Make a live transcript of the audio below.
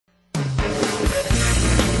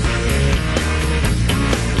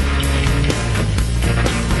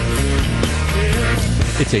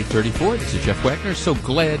It's 8:34. This is Jeff Wagner. So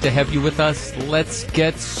glad to have you with us. Let's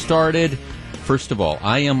get started. First of all,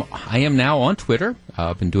 I am now on Twitter.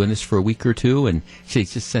 I've been doing this for a week or two, and she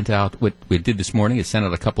just sent out what we did this morning. Is sent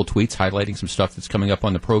out a couple tweets highlighting some stuff that's coming up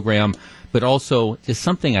on the program, but also just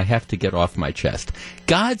something I have to get off my chest.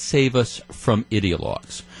 God save us from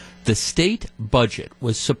ideologues. The state budget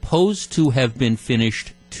was supposed to have been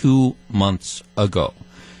finished 2 months ago.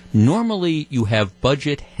 Normally, you have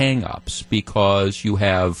budget hang-ups because you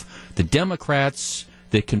have the Democrats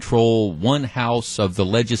that control one house of the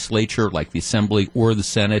legislature, like the Assembly or the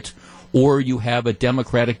Senate, or you have a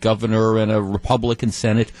Democratic governor and a Republican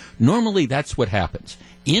Senate. Normally, that's what happens.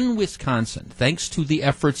 In Wisconsin, thanks to the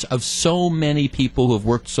efforts of so many people who have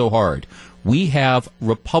worked so hard, we have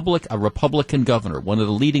a Republican governor, one of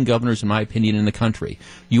the leading governors, in my opinion, in the country.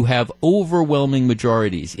 You have overwhelming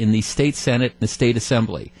majorities in the state Senate and the state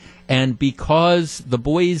Assembly. And because the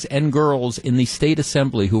boys and girls in the state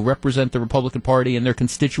Assembly who represent the Republican Party and their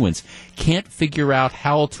constituents can't figure out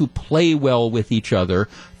how to play well with each other,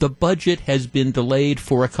 the budget has been delayed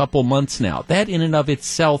for a couple months now. That in and of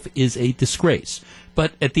itself is a disgrace.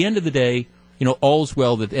 But at the end of the day, all's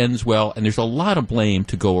well that ends well, and there's a lot of blame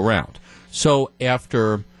to go around. So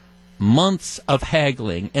after months of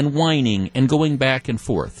haggling and whining and going back and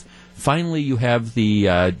forth, finally you have the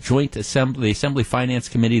the Assembly Finance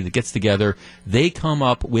Committee that gets together. They come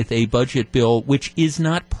up with a budget bill which is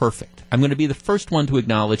not perfect. I'm going to be the first one to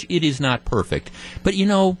acknowledge it is not perfect. But,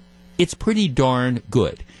 it's pretty darn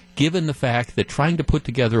good, given the fact that trying to put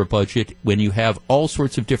together a budget when you have all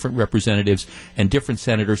sorts of different representatives and different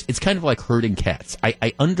senators, it's kind of like herding cats.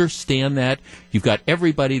 I understand that. You've got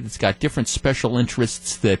everybody that's got different special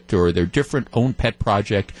interests or their different own pet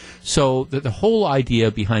project. So the whole idea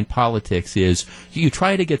behind politics is you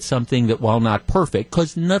try to get something that, while not perfect,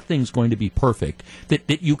 because nothing's going to be perfect,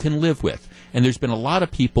 that you can live with. And there's been a lot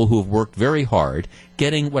of people who have worked very hard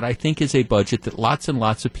getting what I think is a budget that lots and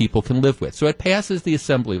lots of people can live with. So it passes the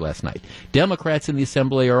Assembly last night. Democrats in the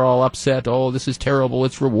Assembly are all upset. Oh, this is terrible.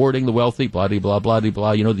 It's rewarding the wealthy, blah, blah, blah, blah,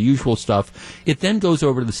 blah, the usual stuff. It then goes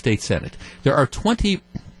over to the state Senate. There are 20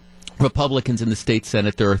 Republicans in the state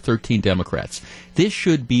Senate. There are 13 Democrats. This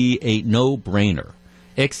should be a no-brainer,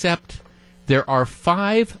 except there are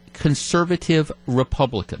 5 conservative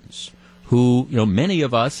Republicans who, many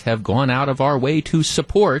of us have gone out of our way to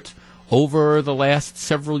support over the last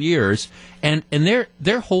several years, and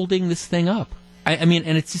they're holding this thing up. I mean,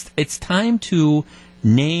 and it's time to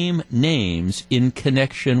name names in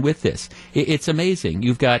connection with this. It's amazing.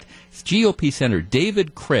 You've got GOP Senator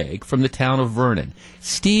David Craig from the town of Vernon,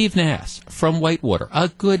 Steve Nass from Whitewater, a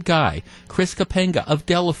good guy, Chris Capenga of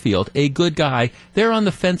Delafield, a good guy. They're on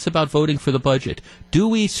the fence about voting for the budget.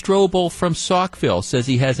 Dewey Strobel from Saukville says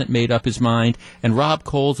he hasn't made up his mind, and Rob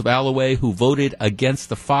Coles of Alloway, who voted against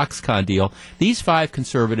the Foxconn deal. These 5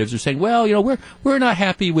 conservatives are saying, well, we're not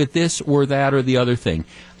happy with this or that or the other thing.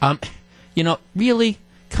 Really,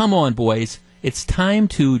 come on, boys. It's time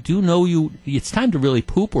to it's time to really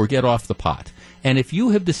poop or get off the pot. And if you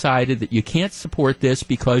have decided that you can't support this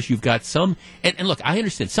because you've got some, and look, I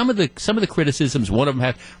understand some of the criticisms. One of them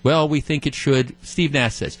had, well, we think it should. Steve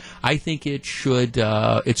Nass says, I think it should.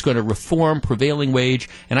 It's going to reform prevailing wage,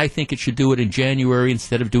 and I think it should do it in January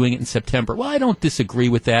instead of doing it in September. Well, I don't disagree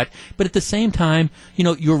with that, but at the same time,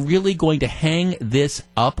 you're really going to hang this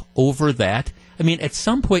up over that. I mean, at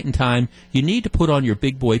some point in time, you need to put on your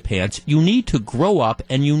big boy pants. You need to grow up,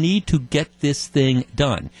 and you need to get this thing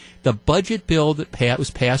done. The budget bill that was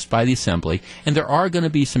passed by the Assembly, and there are going to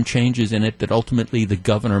be some changes in it that ultimately the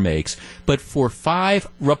governor makes, but for 5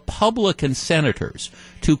 Republican senators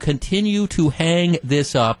to continue to hang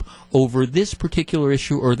this up over this particular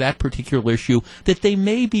issue or that particular issue that they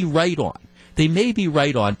may be right on. They may be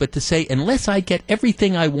right on, but to say, unless I get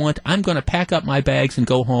everything I want, I'm going to pack up my bags and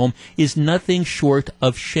go home is nothing short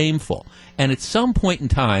of shameful. And at some point in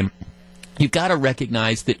time, you've got to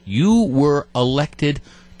recognize that you were elected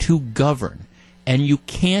to govern, and you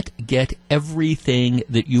can't get everything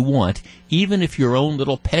that you want, even if your own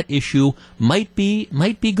little pet issue might be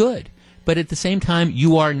good. But at the same time,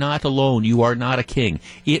 you are not alone. You are not a king.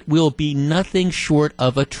 It will be nothing short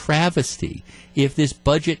of a travesty if this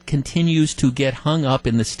budget continues to get hung up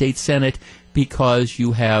in the state Senate because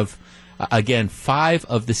you have, again, 5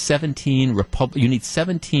 of the 17 you need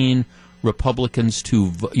 17 Republicans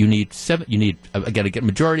to you need again to get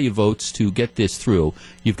majority of votes to get this through.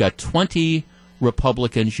 You've got 20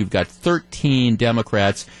 Republicans, you've got 13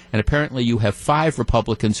 Democrats, and apparently you have 5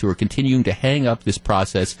 Republicans who are continuing to hang up this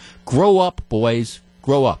process. Grow up, boys.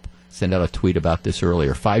 Grow up. sent out a tweet about this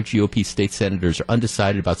earlier. 5 GOP state senators are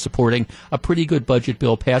undecided about supporting a pretty good budget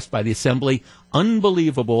bill passed by the Assembly.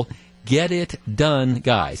 Unbelievable. Get it done,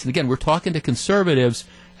 guys. And again, we're talking to conservatives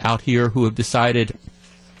out here who have decided,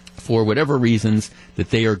 for whatever reasons, that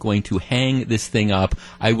they are going to hang this thing up.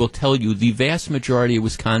 I will tell you, the vast majority of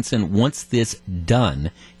Wisconsin wants this done.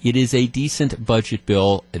 It is a decent budget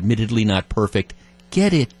bill, admittedly not perfect.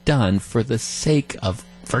 Get it done for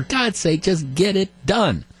God's sake, just get it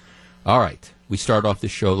done. All right, we start off this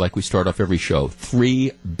show like we start off every show.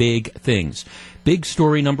 3 big things. Big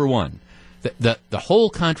story number 1. The whole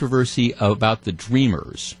controversy about the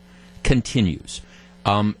Dreamers continues.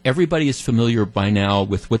 Everybody is familiar by now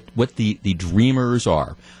with what the Dreamers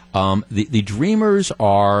are. The Dreamers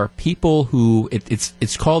are people who,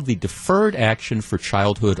 it's called the Deferred Action for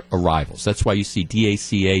Childhood Arrivals. That's why you see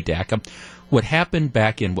DACA. What happened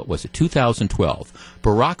back in, 2012,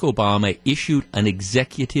 Barack Obama issued an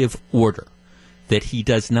executive order that he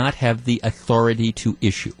does not have the authority to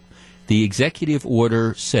issue. The executive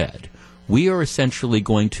order said, we are essentially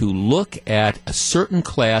going to look at a certain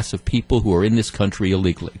class of people who are in this country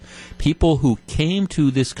illegally, people who came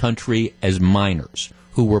to this country as minors,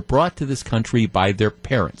 who were brought to this country by their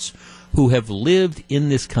parents, who have lived in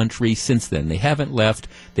this country since then. They haven't left.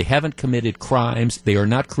 They haven't committed crimes. They are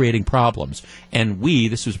not creating problems. And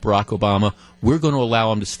this was Barack Obama, we're going to allow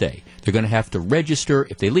them to stay. They're going to have to register.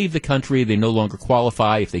 If they leave the country, they no longer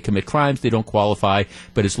qualify. If they commit crimes, they don't qualify.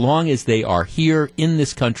 But as long as they are here in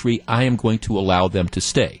this country, I am going to allow them to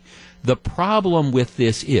stay. The problem with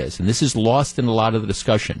this is, and this is lost in a lot of the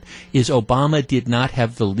discussion, is Obama did not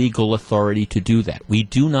have the legal authority to do that. We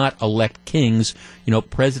do not elect kings.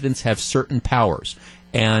 Presidents have certain powers.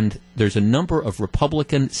 And there's a number of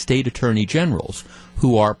Republican state attorney generals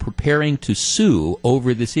who are preparing to sue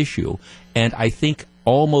over this issue. And I think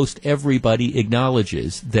almost everybody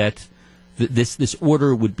acknowledges that this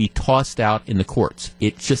order would be tossed out in the courts.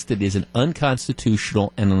 It's just that it is an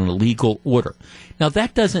unconstitutional and an illegal order. Now,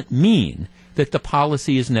 that doesn't mean that the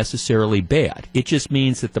policy is necessarily bad. It just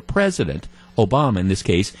means that the president, Obama in this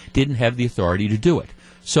case, didn't have the authority to do it.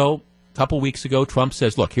 So a couple weeks ago, Trump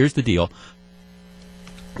says, look, here's the deal.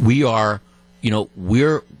 We're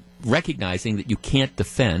recognizing that you can't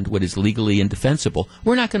defend what is legally indefensible.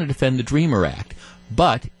 We're not going to defend the Dreamer Act,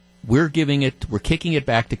 but we're kicking it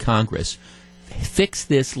back to Congress. Fix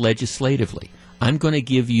this legislatively. I'm going to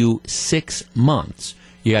give you 6 months.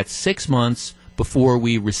 You got 6 months before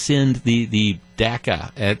we rescind the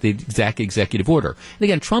DACA, the executive order. And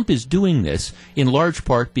again, Trump is doing this in large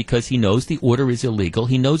part because he knows the order is illegal,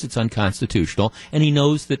 he knows it's unconstitutional, and he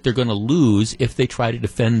knows that they're going to lose if they try to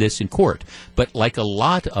defend this in court. But like a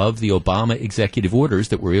lot of the Obama executive orders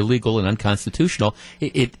that were illegal and unconstitutional,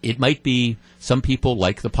 it might be some people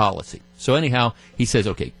like the policy. So anyhow, he says,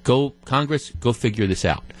 okay, go Congress, go figure this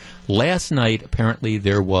out. Last night, apparently,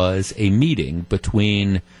 there was a meeting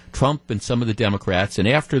between Trump and some of the Democrats, and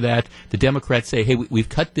after that, the Democrats say, hey, we've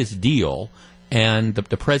cut this deal, and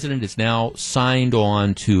the president is now signed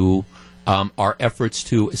on to our efforts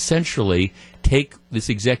to essentially take this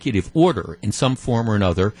executive order in some form or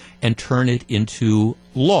another and turn it into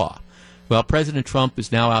law. Well, President Trump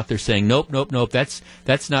is now out there saying, nope,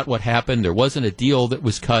 that's not what happened. There wasn't a deal that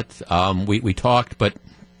was cut. We talked, but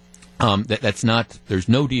that's not, there's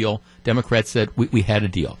no deal. Democrats said we had a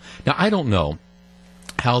deal. Now, I don't know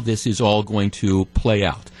how this is all going to play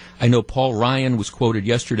out. I know Paul Ryan was quoted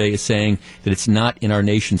yesterday as saying that it's not in our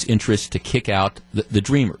nation's interest to kick out the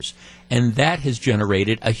Dreamers. And that has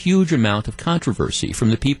generated a huge amount of controversy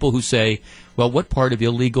from the people who say, well, what part of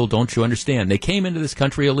illegal don't you understand? They came into this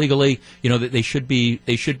country illegally, that they should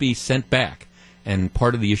be sent back. And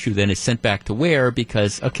part of the issue then is sent back to where?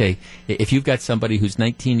 Because, okay, if you've got somebody who's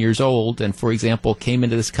 19 years old and, for example, came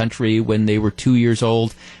into this country when they were 2 years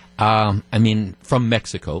old, from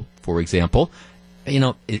Mexico, for example,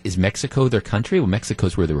 is Mexico their country? Well,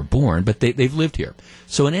 Mexico's where they were born, but they've lived here.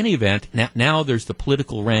 So in any event, now there's the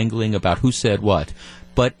political wrangling about who said what.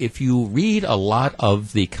 But if you read a lot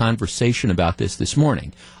of the conversation about this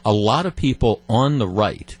morning, a lot of people on the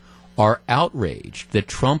right are outraged that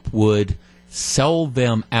Trump would sell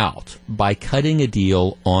them out by cutting a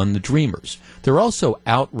deal on the Dreamers. They're also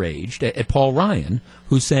outraged at Paul Ryan,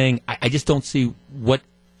 who's saying, I just don't see what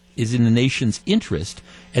is in the nation's interest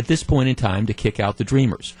at this point in time to kick out the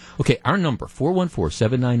Dreamers. Okay, our number,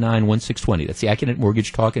 414-799-1620. That's the Accunet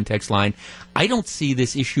Mortgage Talk and Text line. I don't see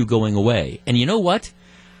this issue going away. And you know what?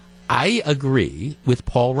 I agree with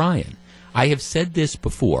Paul Ryan. I have said this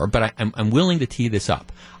before, but I'm willing to tee this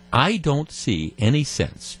up. I don't see any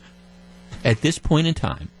sense at this point in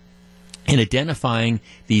time in identifying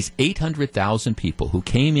these 800,000 people who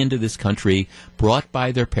came into this country brought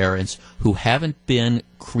by their parents who haven't been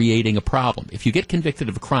creating a problem. If you get convicted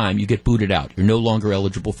of a crime, you get booted out. You're no longer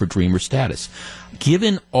eligible for Dreamer status.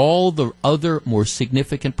 Given all the other more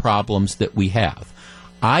significant problems that we have,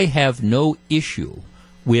 I have no issue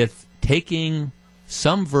with taking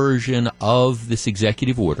some version of this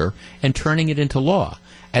executive order and turning it into law.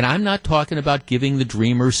 And I'm not talking about giving the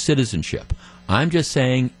Dreamers citizenship. I'm just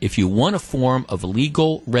saying if you want a form of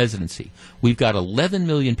legal residency, we've got 11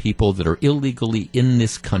 million people that are illegally in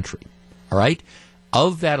this country, all right?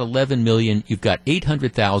 Of that 11 million, you've got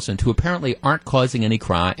 800,000 who apparently aren't causing any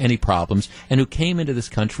crime, any problems, and who came into this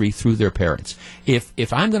country through their parents.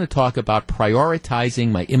 If I'm going to talk about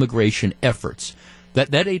prioritizing my immigration efforts,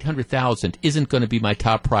 that 800,000 isn't going to be my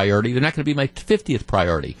top priority. They're not going to be my 50th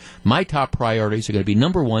priority. My top priorities are going to be,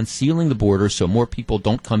 number one, sealing the border so more people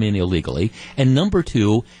don't come in illegally, and number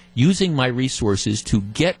two, using my resources to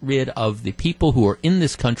get rid of the people who are in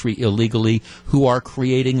this country illegally who are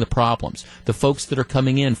creating the problems. The folks that are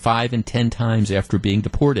coming in 5 and 10 times after being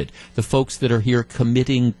deported. The folks that are here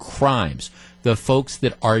committing crimes. The folks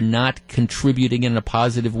that are not contributing in a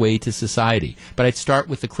positive way to society. But I'd start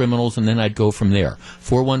with the criminals, and then I'd go from there.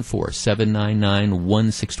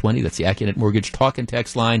 414-799-1620. That's the Accunet Mortgage talk and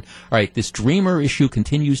text line. All right, this Dreamer issue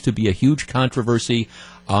continues to be a huge controversy,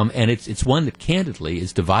 and it's one that, candidly,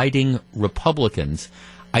 is dividing Republicans.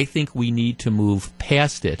 I think we need to move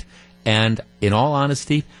past it. And in all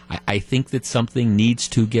honesty, I think that something needs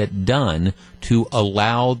to get done to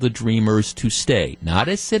allow the Dreamers to stay, not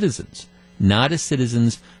as citizens,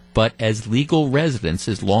 but as legal residents,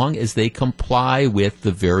 as long as they comply with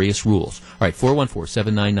the various rules. All right,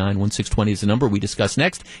 414-799-1620 is the number we discuss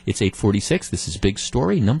next. It's 8:46. This is Big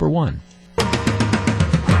Story number one.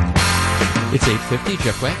 It's 8:50.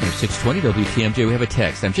 Jeff Wagner, 620 WTMJ. We have a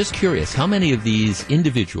text. I'm just curious, how many of these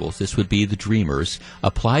individuals, this would be the Dreamers,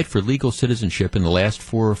 applied for legal citizenship in the last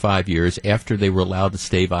 4 or 5 years after they were allowed to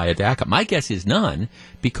stay via DACA? My guess is none,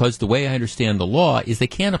 because the way I understand the law is they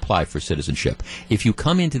can't apply for citizenship. If you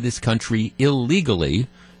come into this country illegally,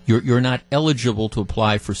 you're not eligible to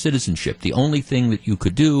apply for citizenship. The only thing that you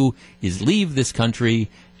could do is leave this country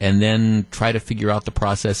and then try to figure out the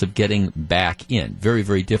process of getting back in. Very,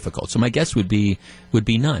 very difficult. So my guess would be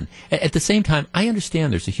none. At the same time, I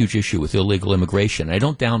understand there's a huge issue with illegal immigration. I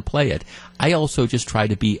don't downplay it. I also just try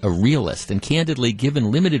to be a realist. And candidly,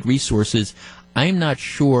 given limited resources, I'm not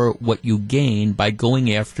sure what you gain by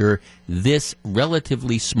going after this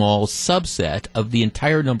relatively small subset of the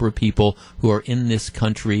entire number of people who are in this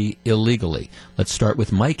country illegally. Let's start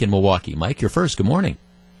with Mike in Milwaukee. Mike, you're first. Good morning.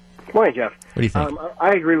 Good morning, Jeff. What do you think?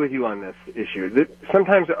 I agree with you on this issue.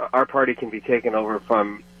 Sometimes our party can be taken over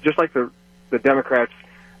from, just like the Democrats,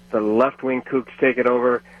 the left-wing kooks take it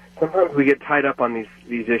over. Sometimes we get tied up on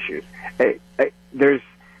these issues.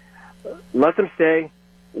 Let them stay,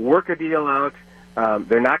 work a deal out.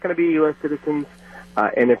 They're not going to be U.S. citizens,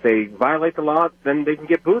 and if they violate the law, then they can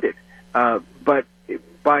get booted. But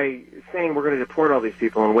by saying we're going to deport all these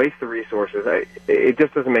people and waste the resources, it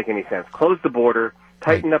just doesn't make any sense. Close the border,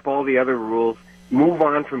 tighten up all the other rules, move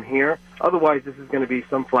on from here. Otherwise, this is going to be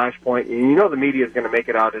some flashpoint, and the media is going to make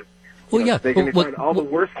it out as they're going to find all the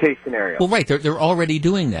worst-case scenarios. Well, right, they're already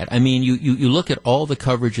doing that. I mean, you look at all the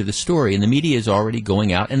coverage of the story, and the media is already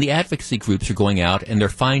going out, and the advocacy groups are going out, and they're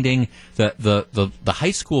finding the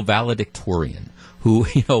high school valedictorian who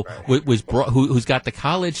who's got the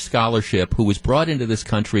college scholarship, who was brought into this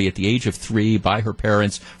country at the age of 3 by her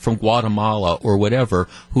parents from Guatemala or whatever,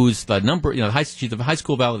 who's the she's the high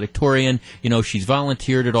school valedictorian, she's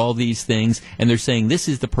volunteered at all these things, and they're saying this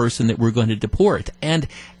is the person that we're going to deport. And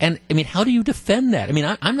I mean, how do you defend that? I mean,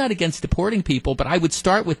 I'm not against deporting people, but I would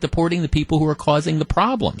start with deporting the people who are causing the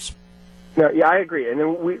problems. No, yeah, I agree. And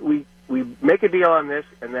then we make a deal on this,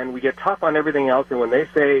 and then we get tough on everything else, and when they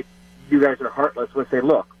say you guys are heartless, we'll say,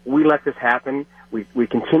 look, we let this happen. We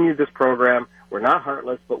continued this program. We're not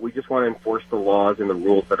heartless, but we just want to enforce the laws and the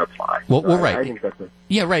rules that apply. Well, right. I think that's it.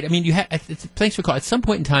 Yeah, right. I mean, thanks for calling. At some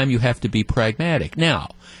point in time, you have to be pragmatic. Now,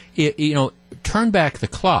 turn back the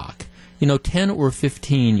clock. 10 or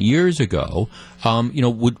 15 years ago,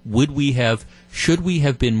 should we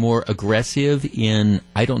have been more aggressive in,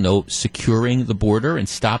 securing the border and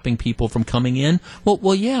stopping people from coming in?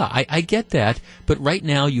 Well, yeah, I get that. But right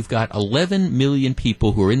now you've got 11 million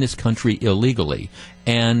people who are in this country illegally.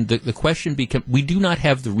 And the question becomes, we do not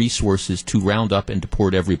have the resources to round up and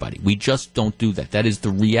deport everybody. We just don't do that. That is the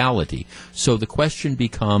reality. So the question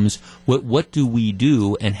becomes, what do we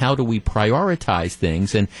do, and how do we prioritize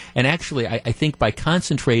things? And actually, I think by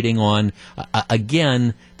concentrating on,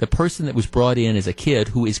 again, the person that was brought in as a kid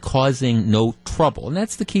who is causing no trouble. And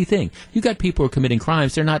that's the key thing. You got people who are committing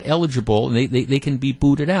crimes, they're not eligible, and they can be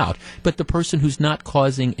booted out. But the person who's not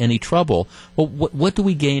causing any trouble, well, what do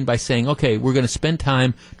we gain by saying, okay, we're going to spend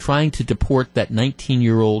time trying to deport that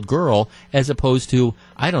 19-year-old girl as opposed to,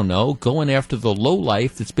 I don't know, going after the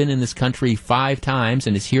lowlife that's been in this country 5 times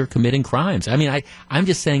and is here committing crimes? I mean, I'm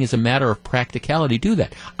just saying as a matter of practicality, do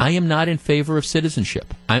that. I am not in favor of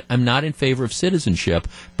citizenship. I'm not in favor of citizenship,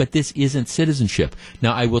 but this isn't citizenship.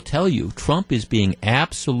 Now, I will tell you, Trump is being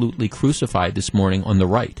absolutely crucified this morning on the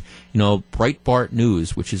right. You know, Breitbart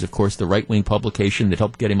News, which is, of course, the right-wing publication that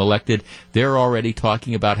helped get him elected, they're already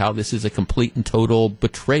talking about how this is a complete and total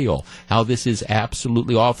betrayal, how this is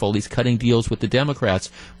absolutely awful. He's cutting deals with the Democrats.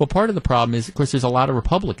 Well, part of the problem is, of course, there's a lot of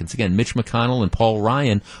Republicans, again, Mitch McConnell and Paul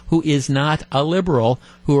Ryan, who is not a liberal,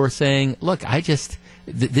 who are saying, look,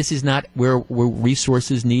 this is not where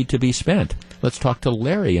resources need to be spent. Let's talk to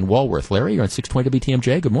Larry in Walworth. Larry, you're on 620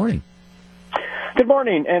 WTMJ. Good morning. Good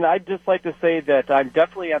morning, and I'd just like to say that I'm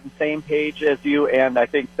definitely on the same page as you, and I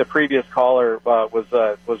think the previous caller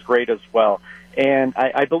was great as well. And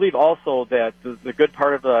I believe also that the good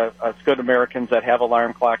part of us good Americans that have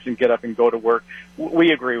alarm clocks and get up and go to work,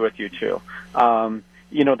 we agree with you too.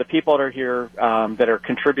 The people that are here that are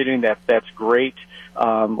contributing, that's great.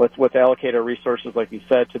 Let's allocate our resources, like you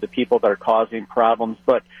said, to the people that are causing problems.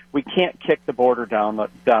 But we can't kick the border down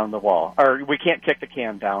the wall, or we can't kick the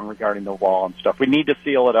can down regarding the wall and stuff. We need to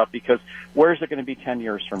seal it up, because where's it going to be 10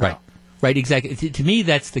 years from now? Right, exactly. To me,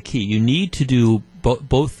 that's the key. You need to do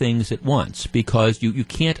both things at once, because you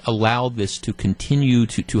can't allow this to continue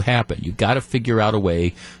to happen. You've got to figure out a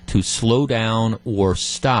way to slow down or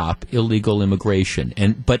stop illegal immigration.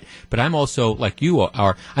 But I'm also, like you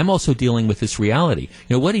are, I'm also dealing with this reality.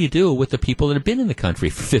 You know, what do you do with the people that have been in the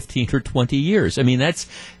country for 15 or 20 years? I mean, that's,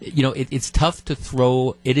 it's tough to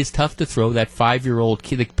throw. It is tough to throw that 5-year-old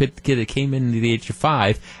kid that came in at the age of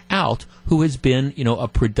 5 out, who has been, a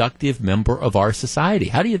productive member of our society.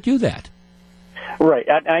 How do you do that? Right,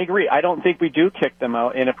 I agree. I don't think we do kick them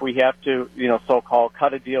out, and if we have to, so-called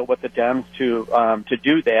cut a deal with the Dems to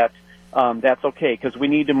do that, that's okay, because we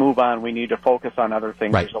need to move on. We need to focus on other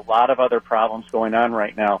things. Right. There's a lot of other problems going on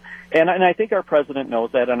right now, and I think our president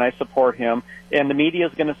knows that, and I support him. And the media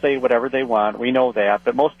is going to say whatever they want. We know that,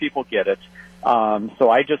 but most people get it.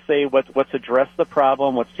 So I just say let's address the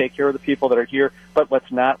problem. Let's take care of the people that are here, but let's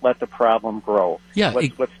not let the problem grow. Yeah,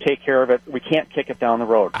 let's take care of it. We can't kick it down the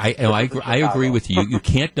road. I agree with you. You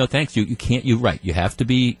can't. No, thanks. You can't. You're right. You have to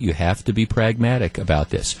be pragmatic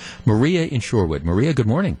about this. Maria in Shorewood. Maria, good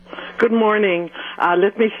morning. Good morning.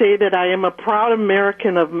 Let me say that I am a proud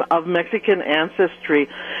American of Mexican ancestry,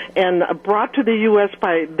 and brought to the U.S.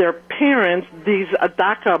 by their parents, these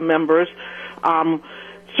DACA members.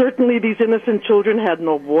 Certainly, these innocent children had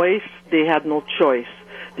no voice. They had no choice.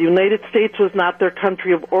 The United States was not their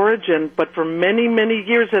country of origin, but for many, many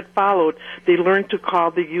years that followed, they learned to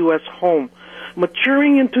call the U.S. home.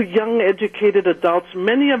 Maturing into young, educated adults,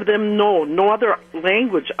 many of them know no other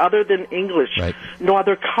language other than English, right. No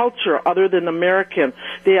other culture other than American.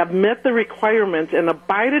 They have met the requirements and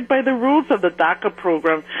abided by the rules of the DACA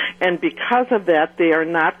program, and because of that, they are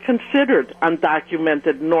not considered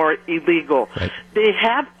undocumented nor illegal. Right. They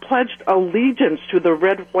have pledged allegiance to the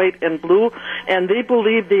red, white, and blue, and they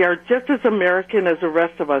believe they are just as American as the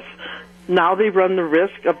rest of us. Now they run the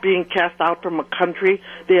risk of being cast out from a country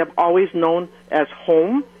they have always known as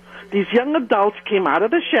home. These young adults came out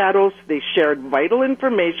of the shadows, they shared vital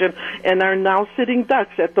information, and are now sitting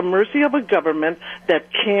ducks at the mercy of a government that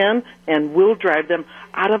can and will drive them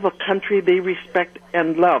out of a country they respect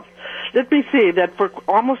and love. Let me say that for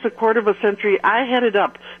almost a quarter of a century, I headed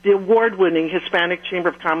up the award-winning Hispanic Chamber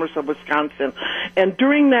of Commerce of Wisconsin. And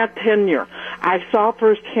during that tenure, I saw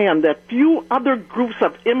firsthand that few other groups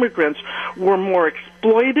of immigrants were more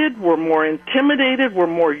exploited, were more intimidated, were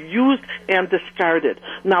more used and discarded.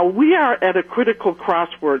 Now, we are at a critical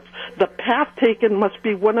crossroads. The path taken must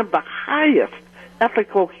be one of the highest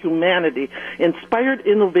ethical humanity, inspired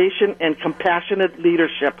innovation, and compassionate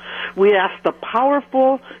leadership. We ask the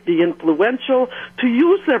powerful, the influential, to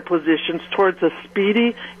use their positions towards a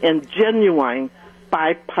speedy and genuine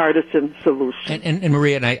bipartisan solution. And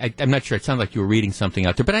Maria, and I'm not sure, it sounded like you were reading something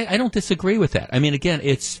out there, but I don't disagree with that. I mean, again,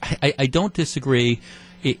 I don't disagree.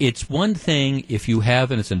 It's one thing if you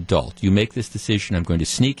have, as an adult, you make this decision, I'm going to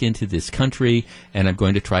sneak into this country and I'm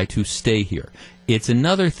going to try to stay here. It's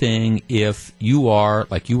another thing if you are,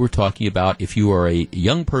 like you were talking about, if you are a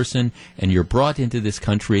young person and you're brought into this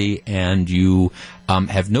country and you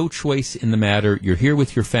have no choice in the matter, you're here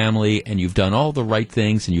with your family and you've done all the right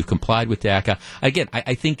things and you've complied with DACA. Again,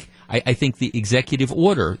 I think the executive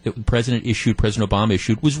order that President Obama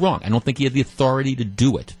issued, was wrong. I don't think he had the authority to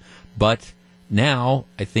do it. But now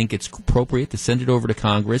I think it's appropriate to send it over to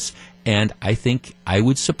Congress, and I think I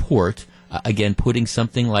would support, again, putting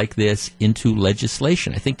something like this into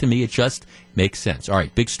legislation. I think, to me, it just makes sense. All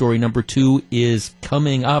right, big story number 2 is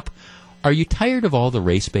coming up. Are you tired of all the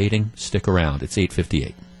race baiting? Stick around. It's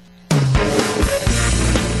 8:58.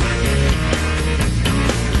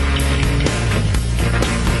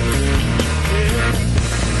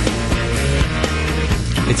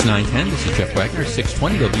 It's 9:10. This is Jeff Wagner,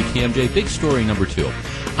 620 WTMJ. Big story number 2.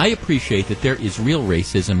 I appreciate that there is real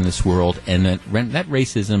racism in this world, and that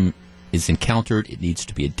racism is encountered. It needs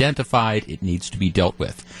to be identified. It needs to be dealt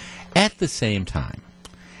with. At the same time,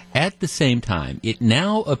 it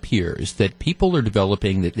now appears that people are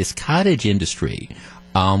developing this cottage industry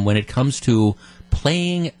when it comes to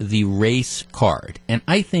playing the race card, and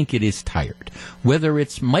I think it is tired. Whether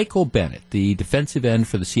it's Michael Bennett, the defensive end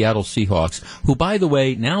for the Seattle Seahawks, who, by the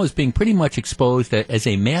way, now is being pretty much exposed as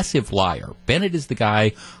a massive liar. Bennett is the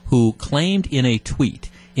guy who claimed in a tweet,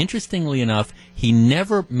 interestingly enough, he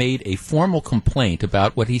never made a formal complaint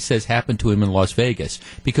about what he says happened to him in Las Vegas,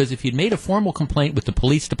 because if he'd made a formal complaint with the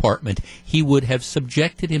police department, he would have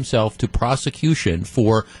subjected himself to prosecution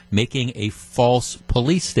for making a false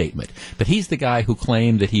police statement. But he's the guy who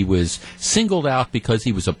claimed that he was singled out because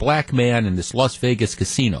he was a black man in this Las Vegas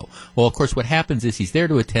casino. Well, of course, what happens is he's there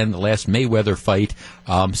to attend the last Mayweather fight.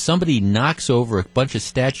 Somebody knocks over a bunch of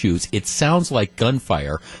statues. It sounds like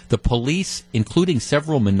gunfire. The police, including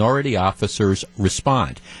several minority officers,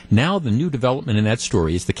 respond. Now the new development in that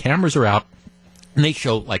story is the cameras are out, and they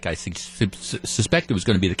show, like I suspected was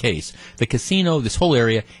going to be the case, the casino, this whole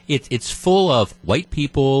area, it's full of white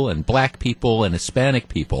people and black people and Hispanic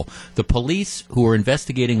people. The police, who are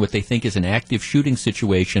investigating what they think is an active shooting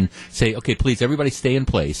situation, say, okay, please, everybody stay in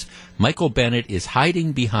place. Michael Bennett is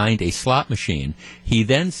hiding behind a slot machine. He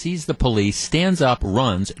then sees the police, stands up,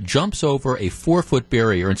 runs, jumps over a 4-foot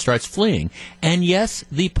barrier and starts fleeing. And yes,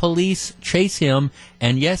 the police chase him,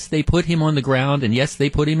 and yes, they put him on the ground, and yes, they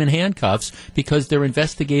put him in handcuffs because they're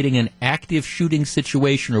investigating an active shooting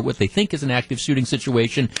situation, or what they think is an active shooting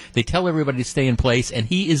situation. They tell everybody to stay in place, and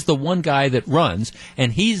he is the one guy that runs,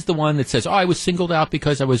 and he's the one that says, oh, I was singled out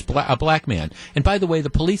because I was a black man. And by the way, the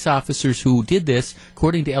police officers who did this,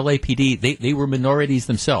 according to LAPD, they were minorities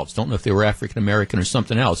themselves. Don't know if they were African American or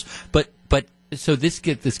something else. But so this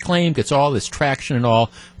claim gets all this traction and all.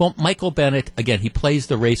 Well, Michael Bennett, again, he plays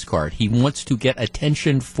the race card. He wants to get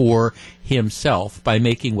attention for himself by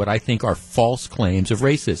making what I think are false claims of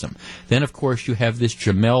racism. Then, of course, you have this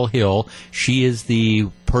Jamel Hill. She is the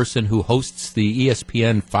person who hosts the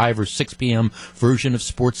ESPN 5 or 6 p.m. version of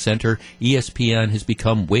SportsCenter. ESPN has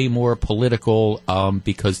become way more political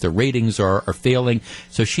because the ratings are failing.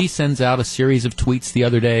 So she sends out a series of tweets the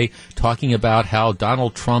other day talking about how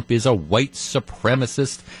Donald Trump is a white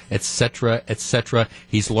supremacist, etc., etc.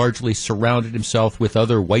 He's largely surrounded himself with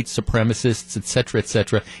other white supremacists, etc.,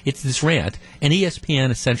 etc. It's this rant, and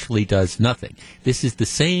ESPN essentially does nothing. This is the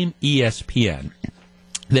same ESPN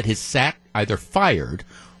that has sat either fired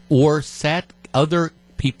or sat other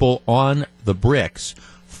people on the bricks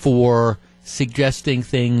for suggesting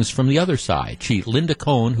things from the other side. Linda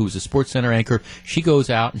Cohn, who's a SportsCenter anchor, she goes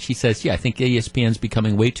out and she says, yeah, I think ESPN's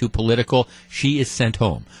becoming way too political. She is sent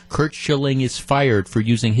home. Kurt Schilling is fired for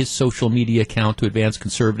using his social media account to advance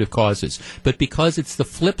conservative causes. But because it's the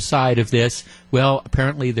flip side of this, well,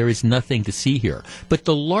 apparently there is nothing to see here. But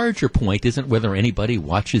the larger point isn't whether anybody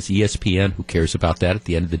watches ESPN. Who cares about that at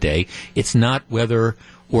the end of the day? It's not whether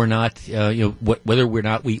or not, whether or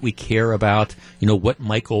not we care about, what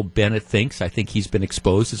Michael Bennett thinks. I think he's been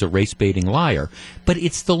exposed as a race-baiting liar. But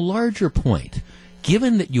it's the larger point.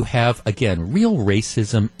 Given that you have, again, real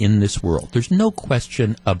racism in this world, there's no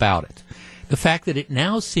question about it. The fact that it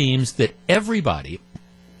now seems that everybody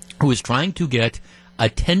who is trying to get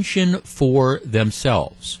attention for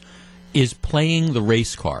themselves is playing the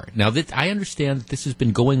race card. Now, I understand that this has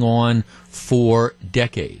been going on for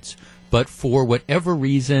decades. but for whatever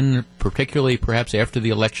reason, particularly perhaps after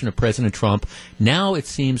the election of President Trump, now it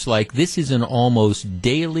seems like this is an almost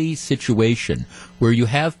daily situation where you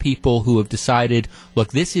have people who have decided,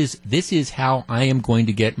 look, this is how I am going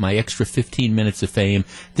to get my extra 15 minutes of fame.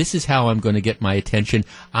 This is how I'm going to get my attention.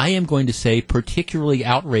 I am going to say particularly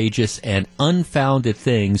outrageous and unfounded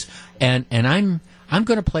things, and I'm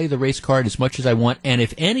going to play the race card as much as I want, and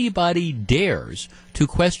if anybody dares to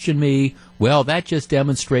question me, well, that just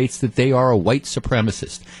demonstrates that they are a white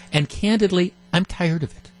supremacist. And candidly, I'm tired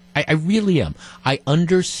of it. I really am. I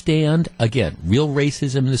understand, again, real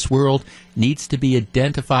racism in this world needs to be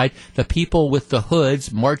identified. The people with the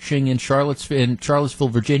hoods marching in Charlottesville,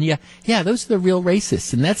 Virginia, yeah, those are the real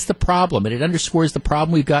racists, and that's the problem, and it underscores the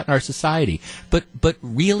problem we've got in our society. But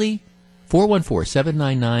really,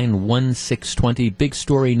 414-799-1620, big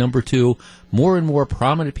story number 2. More and more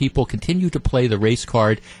prominent people continue to play the race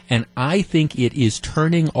card, and I think it is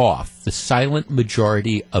turning off the silent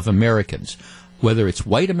majority of Americans, whether it's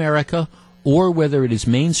white America or whether it is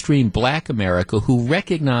mainstream black America, who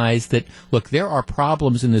recognize that, look, there are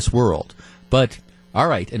problems in this world. But, all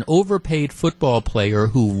right, an overpaid football player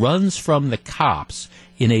who runs from the cops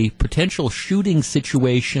in a potential shooting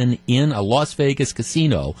situation in a Las Vegas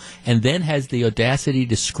casino and then has the audacity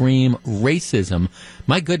to scream racism,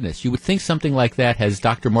 my goodness, you would think something like that has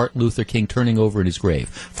Dr. Martin Luther King turning over in his grave.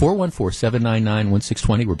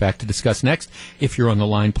 414-799-1620. We're back to discuss next. If you're on the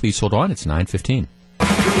line, please hold on. It's 9:15.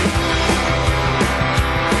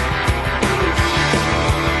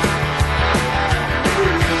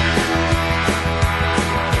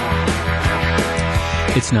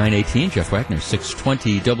 It's 9:18. Jeff Wagner,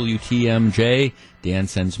 620 WTMJ. Dan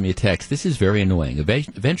sends me a text. This is very annoying.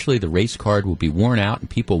 Eventually, the race card will be worn out, and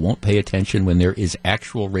people won't pay attention when there is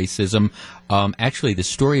actual racism. Actually, the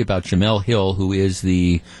story about Jamel Hill, who is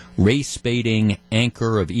the race-baiting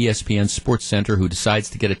anchor of ESPN Sports Center, who decides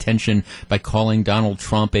to get attention by calling Donald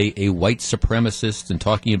Trump a white supremacist and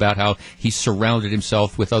talking about how he surrounded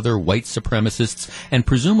himself with other white supremacists. And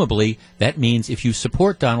presumably, that means if you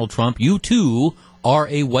support Donald Trump, you too are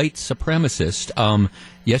a white supremacist.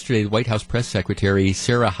 Yesterday, the White House press secretary,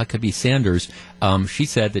 Sarah Huckabee Sanders, she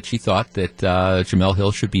said that she thought that Jamel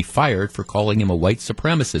Hill should be fired for calling him a white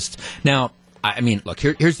supremacist. Now, I mean, look,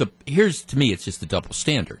 here's to me, it's just a double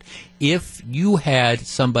standard. If you had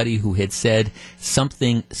somebody who had said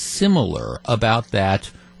something similar about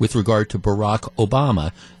that with regard to Barack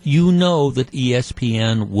Obama, you know that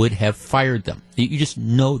ESPN would have fired them. You just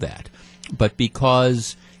know that. But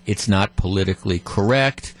because it's not politically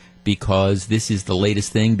correct, because this is the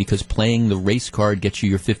latest thing, because playing the race card gets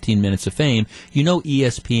you your 15 minutes of fame, you know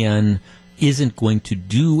ESPN isn't going to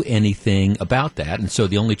do anything about that. And so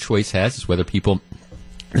the only choice is whether people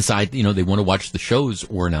decide, they want to watch the shows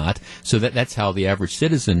or not. So that's how the average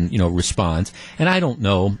citizen, responds. And I don't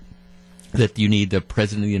know that you need the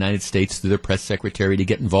President of the United States through the press secretary to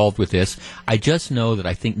get involved with this. I just know that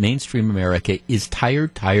I think mainstream America is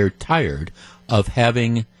tired of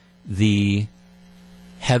having the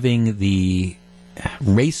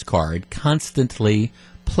race card constantly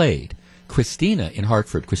played. Christina in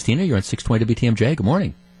Hartford. Christina, you're on 620 WTMJ. Good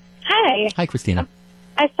morning. Hi. Hi, Christina.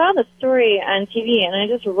 I saw the story on TV, and I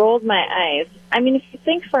just rolled my eyes. I mean, if you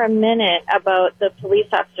think for a minute about the police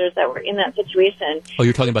officers that were in that situation. Oh,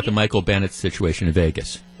 you're talking about the Michael Bennett situation in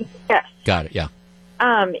Vegas. Yes. Got it, yeah.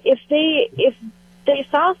 If they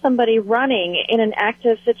saw somebody running in an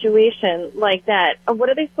active situation like that, what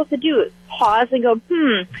are they supposed to do? Pause and go,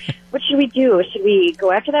 what should we do? Should we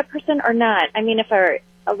go after that person or not? I mean, if a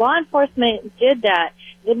law enforcement did that,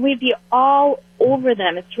 then we'd be all over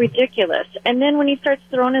them. It's ridiculous. And then when he starts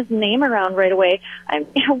throwing his name around right away,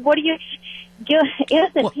 what do you...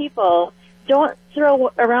 Innocent people don't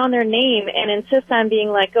throw around their name and insist on being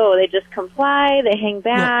like, oh, they just comply, they hang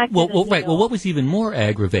back. Right. Well, what was even more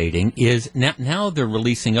aggravating is now they're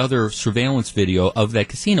releasing other surveillance video of that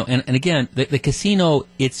casino. And again, the casino,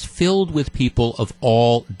 it's filled with people of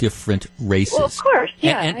all different races. Well, of course,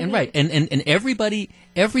 yeah. And right. And everybody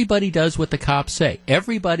does what the cops say.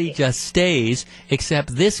 Everybody just stays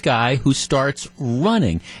except this guy who starts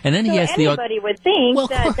running. And then he has anybody would think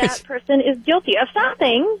that person is guilty of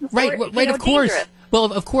something. Right, of course. Dangerous.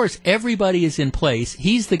 Well, of course, everybody is in place.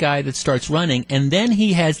 He's the guy that starts running, and then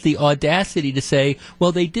he has the audacity to say,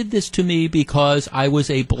 well, they did this to me because I was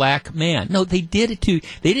a black man. No, they did it to...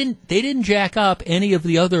 They didn't jack up any of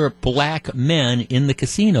the other black men in the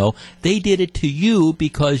casino. They did it to you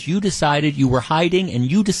because you decided you were hiding and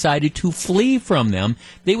you decided to flee from them.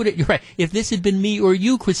 You're right. If this had been me or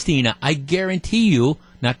you, Christina, I guarantee you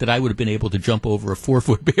Not that I would have been able to jump over a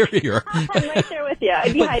 4-foot barrier. I'm right there with you.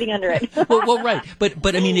 I'd be hiding under it. well, right.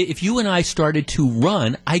 But I mean, if you and I started to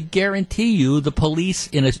run, I guarantee you the police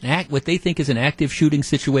in what they think is an active shooting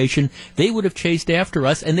situation, they would have chased after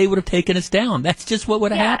us and they would have taken us down. That's just what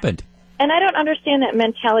would have happened. And I don't understand that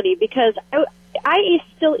mentality because I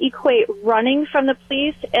still equate running from the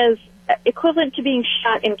police as equivalent to being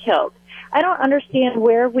shot and killed. I don't understand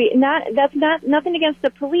where that's not nothing against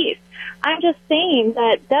the police. I'm just saying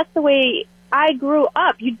that that's the way I grew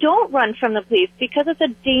up. You don't run from the police because it's a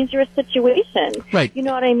dangerous situation. Right. You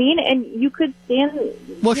know what I mean? And you could stand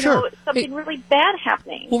something really bad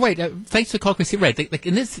happening. Well, right. Thanks for calling. Right.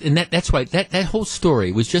 That's why that whole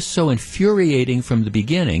story was just so infuriating from the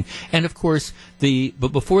beginning. And of course,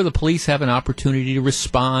 but before the police have an opportunity to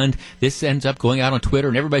respond, this ends up going out on Twitter,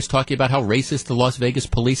 and everybody's talking about how racist the Las Vegas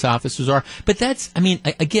police officers are. But that's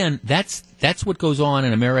what goes on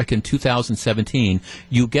in America in 2017.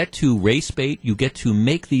 You get to race bait, you get to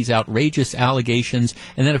make these outrageous allegations,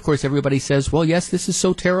 and then of course everybody says, well, yes, this is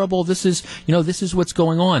so terrible, this is what's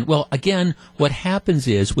going on. Well, again, what happens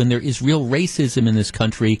is when there is real racism in this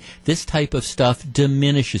country, this type of stuff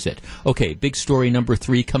diminishes it. Okay, big story number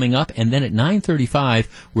 3 coming up, and then at 9:35,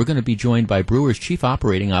 we're going to be joined by Brewers Chief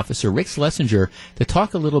Operating Officer Rick Schlesinger to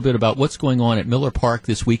talk a little bit about what's going on at Miller Park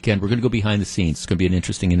this weekend. We're going to go behind the scenes. It's going to be an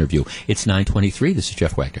interesting interview. It's 9:23. This is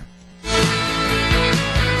Jeff Wagner.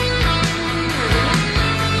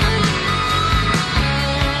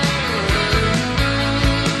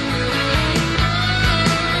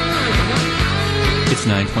 It's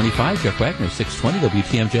 9:25. Jeff Wagner, 620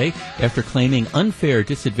 WTMJ. After claiming unfair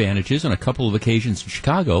disadvantages on a couple of occasions in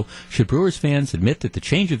Chicago, should Brewers fans admit that the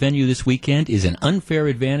change of venue this weekend is an unfair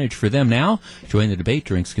advantage for them now? Join the debate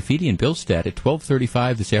during Scafidi and Billstead at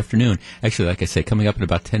 12:35 this afternoon. Actually, like I say, coming up in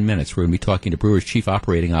about 10 minutes, we're going to be talking to Brewers Chief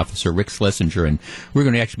Operating Officer Rick Schlesinger, and we're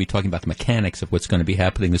going to actually be talking about the mechanics of what's going to be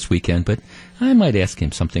happening this weekend, but I might ask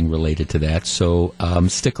him something related to that, so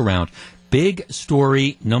stick around. Big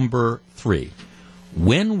story number 3.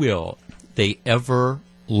 When will they ever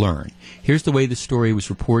learn? Here's the way the story was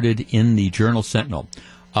reported in the Journal Sentinel.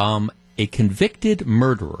 A convicted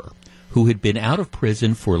murderer who had been out of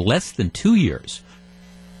prison for less than 2 years,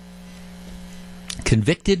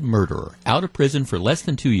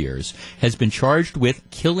 has been charged with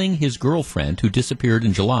killing his girlfriend who disappeared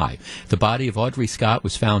in July. The body of Audrey Scott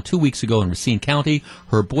was found 2 weeks ago in Racine County.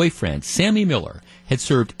 Her boyfriend, Sammy Miller, had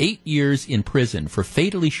served 8 years in prison for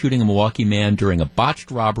fatally shooting a Milwaukee man during a botched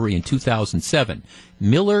robbery in 2007.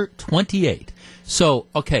 Miller, 28. So,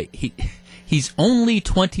 okay, he's only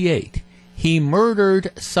 28. He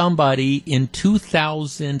murdered somebody in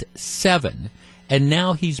 2007, and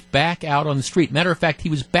now he's back out on the street. Matter of fact, he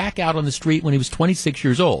was back out on the street when he was 26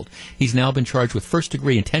 years old. He's now been charged with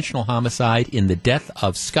first-degree intentional homicide in the death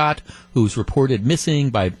of Scott, who was reported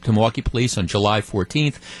missing by Milwaukee police on July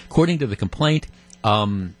 14th. According to the complaint,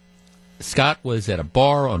 Scott was at a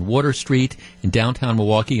bar on Water Street in downtown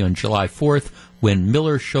Milwaukee on July 4th when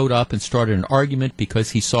Miller showed up and started an argument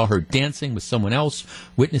because he saw her dancing with someone else.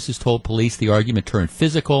 Witnesses told police the argument turned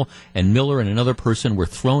physical, and Miller and another person were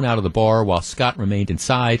thrown out of the bar while Scott remained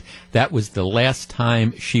inside. That was the last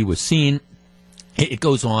time she was seen. It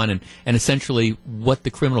goes on, and essentially what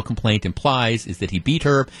the criminal complaint implies is that he beat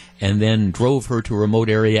her and then drove her to a remote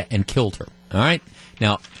area and killed her. All right?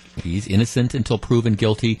 Now, he's innocent until proven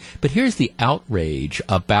guilty, but here's the outrage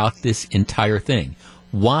about this entire thing.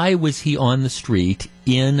 Why was he on the street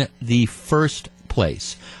in the first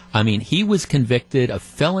place? I mean, he was convicted of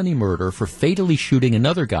felony murder for fatally shooting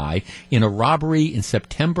another guy in a robbery in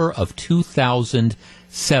September of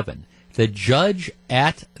 2007. The judge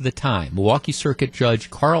at the time, Milwaukee Circuit Judge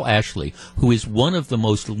Carl Ashley, who is one of the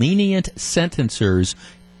most lenient sentencers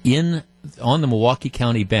on the Milwaukee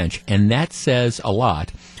County bench, and that says a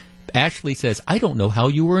lot. Ashley says, I don't know how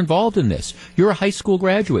you were involved in this. You're a high school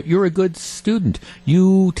graduate. You're a good student.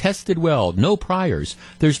 You tested well. No priors.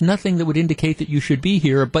 There's nothing that would indicate that you should be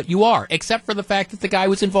here, but you are, except for the fact that the guy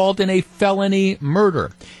was involved in a felony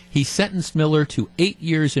murder. He sentenced Miller to 8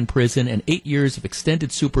 years in prison and 8 years of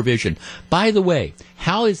extended supervision. By the way,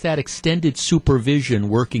 how is that extended supervision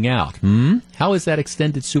working out? How is that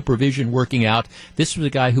extended supervision working out? This was a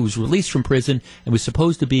guy who was released from prison and was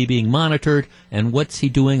supposed to be being monitored, and what's he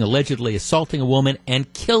doing? Allegedly assaulting a woman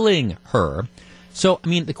and killing her. So, I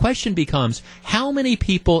mean, the question becomes, how many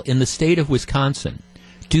people in the state of Wisconsin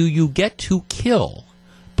do you get to kill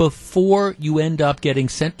before you end up getting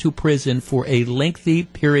sent to prison for a lengthy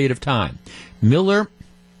period of time? Miller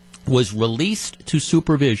was released to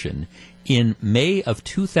supervision in May of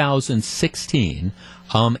 2016,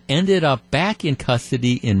 ended up back in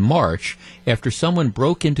custody in March after someone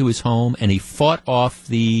broke into his home and he fought off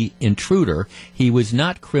the intruder. He was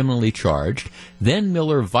not criminally charged. Then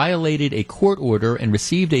Miller violated a court order and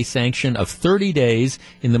received a sanction of 30 days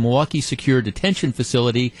in the Milwaukee Secure Detention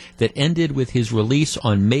Facility that ended with his release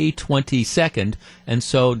on May 22nd. And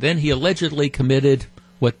so then he allegedly committed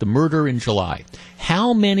the murder in July.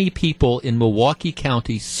 How many people in Milwaukee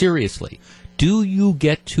County, seriously, do you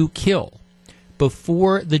get to kill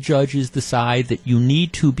before the judges decide that you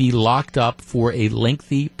need to be locked up for a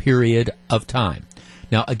lengthy period of time?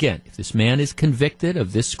 Now, again, if this man is convicted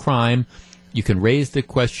of this crime, you can raise the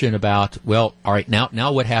question about, well, all right,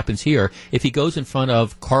 now what happens here? If he goes in front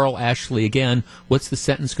of Carl Ashley again, what's the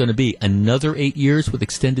sentence going to be? Another 8 years with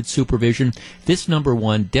extended supervision? This, number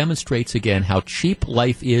one, demonstrates again how cheap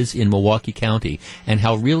life is in Milwaukee County and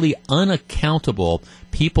how really unaccountable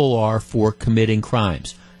people are for committing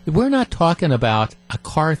crimes. We're not talking about a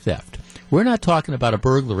car theft. We're not talking about a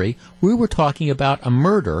burglary. We were talking about a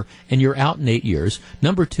murder, and you're out in 8 years.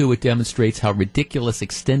 Number two, it demonstrates how ridiculous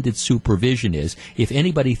extended supervision is. If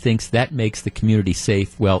anybody thinks that makes the community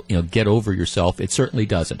safe, well, get over yourself. It certainly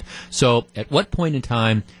doesn't. So at what point in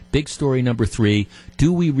time, big story number three,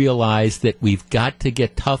 do we realize that we've got to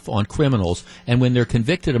get tough on criminals, and when they're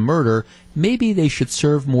convicted of murder, maybe they should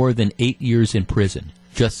serve more than 8 years in prison?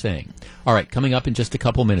 Just saying. All right, coming up in just a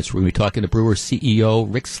couple minutes, we're going to be talking to Brewers CEO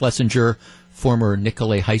Rick Schlesinger, former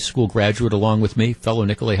Nicolet High School graduate, along with me, fellow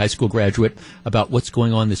Nicolet High School graduate, about what's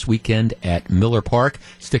going on this weekend at Miller Park.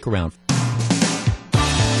 Stick around.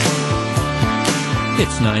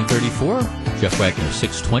 It's 9:34. Jeff Wagner,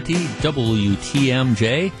 620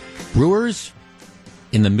 WTMJ. Brewers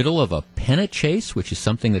in the middle of a pennant chase, which is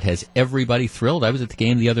something that has everybody thrilled. I was at the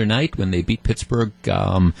game the other night when they beat Pittsburgh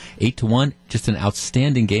 8-1. Just an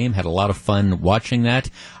outstanding game. Had a lot of fun watching that.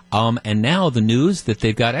 And now the news that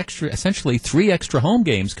they've got essentially 3 extra home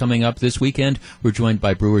games coming up this weekend. We're joined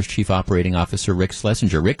by Brewers Chief Operating Officer Rick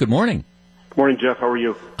Schlesinger. Rick, good morning. Good morning, Jeff. How are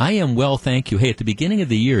you? I am well, thank you. Hey, at the beginning of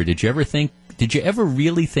the year, did you ever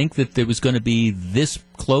really think that it was going to be this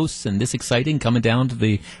close and this exciting coming down to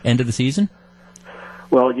the end of the season?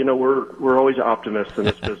 Well, we're always optimists in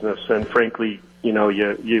this business, and frankly, you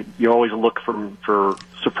always look for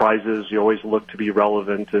surprises. You always look to be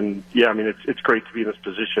relevant, and it's great to be in this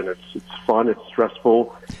position. It's fun. It's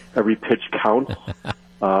stressful. Every pitch counts.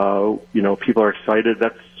 People are excited.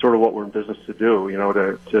 That's sort of what we're in business to do.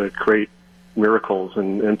 To create miracles,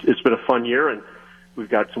 and it's been a fun year, and we've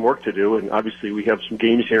got some work to do. And obviously, we have some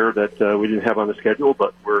games here that we didn't have on the schedule,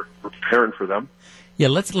 but we're preparing for them. Yeah,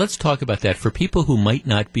 let's talk about that. For people who might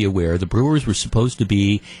not be aware, the Brewers were supposed to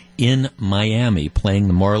be in Miami playing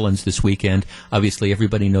the Marlins this weekend. Obviously,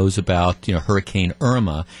 everybody knows about Hurricane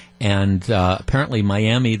Irma, and apparently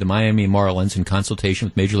the Miami Marlins, in consultation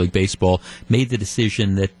with Major League Baseball, made the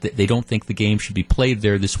decision that they don't think the game should be played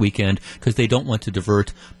there this weekend because they don't want to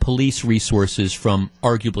divert police resources from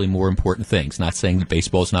arguably more important things. Not saying that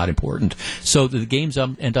baseball is not important. So the games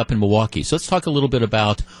end up in Milwaukee. So let's talk a little bit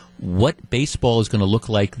about what baseball is going to look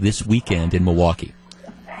like this weekend in Milwaukee.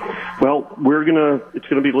 Well, it's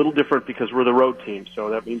going to be a little different because we're the road team,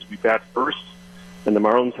 so that means we bat first, and the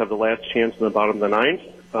Marlins have the last chance in the bottom of the ninth.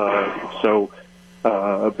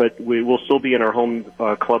 But we will still be in our home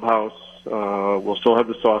clubhouse. We'll still have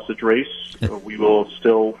the sausage race. We will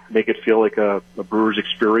still make it feel like a Brewers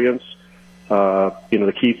experience.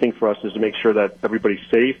 The key thing for us is to make sure that everybody's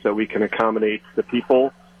safe, that we can accommodate the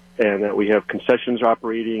people, and that we have concessions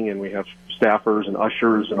operating, and we have staffers and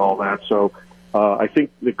ushers and all that. So I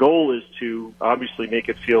think the goal is to obviously make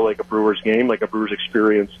it feel like a Brewers game, like a Brewers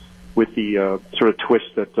experience, with the sort of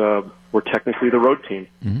twist that we're technically the road team.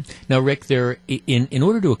 Mm-hmm. Now, Rick, in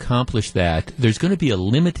order to accomplish that, there's going to be a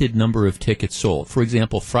limited number of tickets sold. For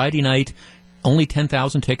example, Friday night, only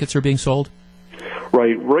 10,000 tickets are being sold?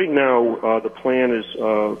 Right. Right now, the plan is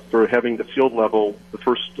for having the field level,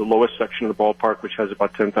 the lowest section of the ballpark, which has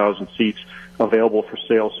about 10,000 seats, available for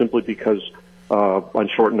sale, simply because on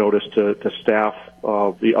short notice to staff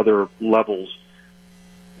the other levels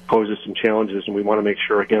poses some challenges, and we want to make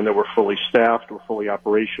sure, again, that we're fully staffed, we're fully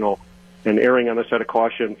operational, and erring on the side of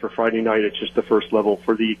caution for Friday night, it's just the first level.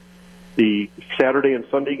 For the Saturday and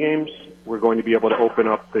Sunday games, we're going to be able to open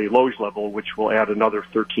up the Loge level, which will add another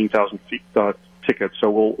 13,000 tickets.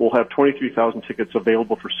 So we'll have 23,000 tickets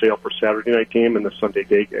available for sale for Saturday night game and the Sunday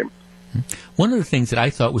day game. One of the things that I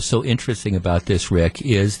thought was so interesting about this, Rick,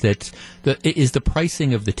 is that the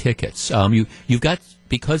pricing of the tickets. You've got,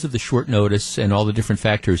 because of the short notice and all the different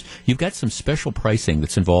factors, you've got some special pricing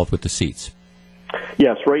that's involved with the seats.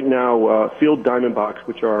 Yes, right now, field Diamondbacks,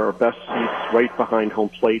 which are our best seats right behind home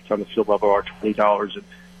plate on the field level, are $20. And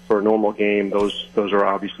for a normal game, those are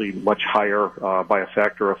obviously much higher by a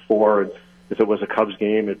factor of 4. And if it was a Cubs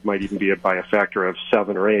game, it might even be by a factor of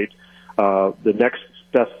 7 or 8. The next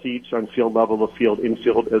best seats on field level, the field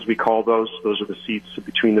infield, as we call those are the seats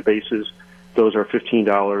between the bases. Those are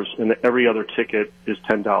 $15, and every other ticket is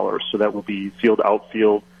 $10. So that will be field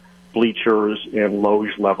outfield, bleachers, and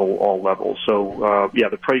loge level, all levels. So,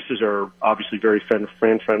 the prices are obviously very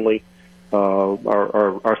fan-friendly.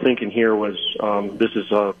 Our thinking here was this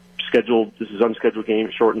is unscheduled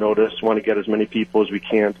game, short notice. Want to get as many people as we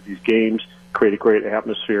can to these games, create a great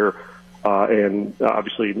atmosphere, and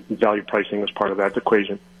obviously value pricing was part of that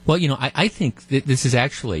equation. Well, I think that this is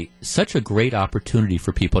actually such a great opportunity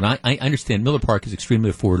for people. And I understand Miller Park is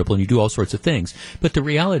extremely affordable and you do all sorts of things. But the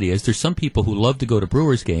reality is there's some people who love to go to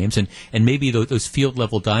Brewers games and maybe those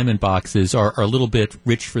field-level diamond boxes are a little bit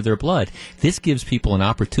rich for their blood. This gives people an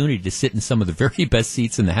opportunity to sit in some of the very best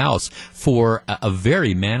seats in the house for a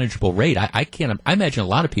very manageable rate. I imagine a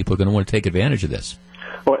lot of people are going to want to take advantage of this.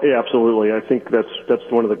 Well, yeah, absolutely. I think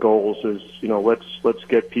that's one of the goals is, let's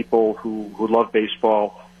get people who love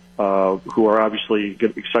baseball, who are obviously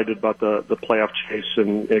excited about the playoff chase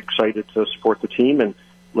and excited to support the team, and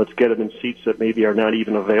let's get them in seats that maybe are not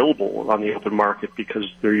even available on the open market because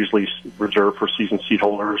they're usually reserved for season seat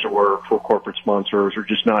holders or for corporate sponsors or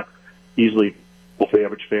just not easily for the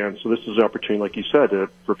average fan. So this is an opportunity, like you said,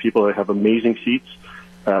 for people that have amazing seats,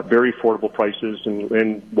 very affordable prices,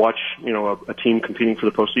 and watch a team competing for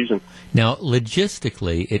the postseason. Now,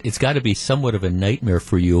 logistically, it's got to be somewhat of a nightmare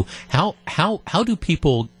for you. How do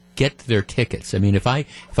people get their tickets? I mean, if I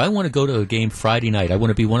want to go to a game Friday night, I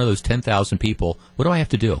want to be one of those 10,000 people. What do I have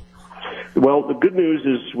to do? Well, the good news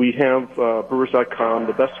is we have Brewers.com.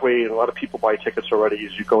 The best way, and a lot of people buy tickets already,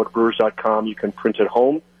 is you go to Brewers.com. You can print it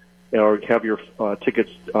home, or have your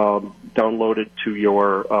tickets downloaded to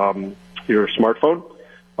your smartphone.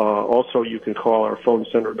 Also, you can call our phone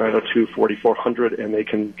center, 902-4400, and they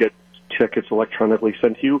can get tickets electronically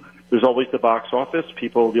sent to you. There's always the box office.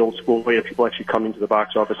 People, the old school way of people actually coming to the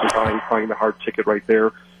box office and buying the hard ticket right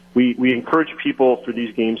there. We encourage people for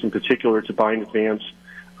these games in particular to buy in advance.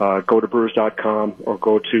 Go to Brewers.com or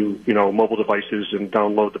go to mobile devices and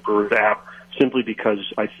download the Brewers app. Simply because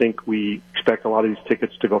I think we expect a lot of these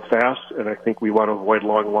tickets to go fast, and I think we want to avoid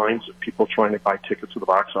long lines of people trying to buy tickets to the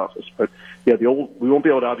box office. But yeah, we won't be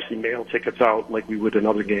able to obviously mail tickets out like we would in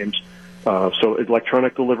other games. So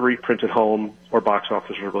electronic delivery, print at home, or box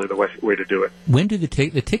office are really the way to do it. When do the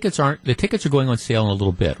tickets are going on sale in a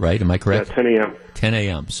little bit, right? Am I correct? Yeah, 10 a.m. 10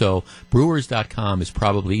 a.m. So Brewers.com is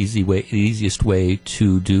probably the easiest way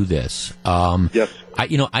to do this. Yes.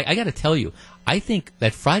 I got to tell you, I think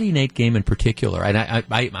that Friday night game in particular, and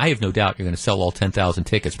I have no doubt you're going to sell all 10,000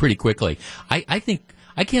 tickets pretty quickly. I think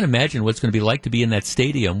I can't imagine what it's going to be like to be in that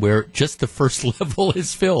stadium where just the first level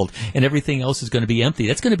is filled and everything else is going to be empty.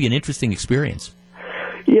 That's going to be an interesting experience.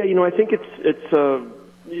 Yeah, I think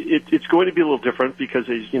it's going to be a little different because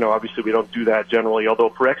obviously we don't do that generally. Although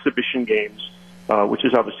for exhibition games, which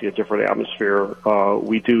is obviously a different atmosphere,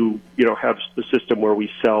 we do have the system where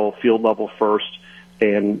we sell field level first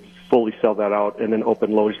and fully sell that out, and then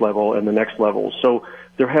open loge level and the next level. So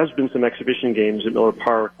there has been some exhibition games at Miller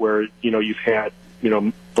Park where you've had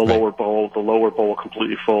the lower bowl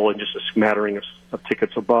completely full, and just a smattering of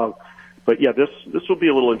tickets above. But yeah, this will be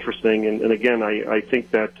a little interesting, and again, I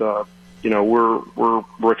think that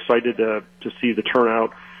we're excited to see the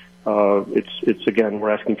turnout. It's again,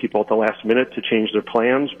 we're asking people at the last minute to change their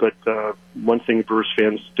plans, but one thing Brewers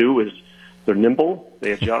fans do is they're nimble,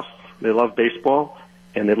 they adjust, they love baseball,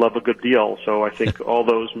 and they love a good deal. So I think all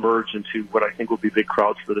those merge into what I think will be big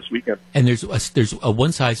crowds for this weekend. And there's a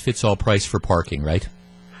one-size-fits-all price for parking, right?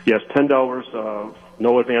 Yes, $10,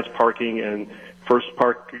 no advance parking, and first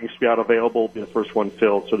parking spot available will be the first one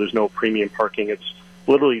filled, so there's no premium parking. It's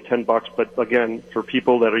literally $10, but again, for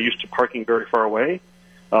people that are used to parking very far away,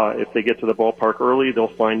 if they get to the ballpark early, they'll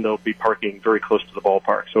find they'll be parking very close to the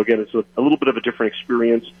ballpark. So again, it's a little bit of a different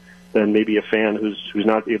experience than maybe a fan who's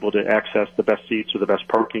not able to access the best seats or the best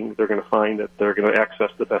parking. They're going to find that they're going to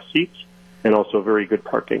access the best seats and also very good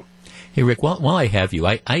parking. Hey, Rick, while I have you,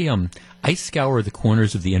 I I scour the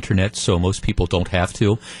corners of the internet so most people don't have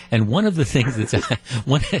to. And one of the things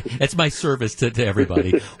that's my service to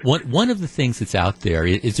everybody. One of the things that's out there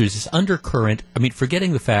is there's this undercurrent. I mean,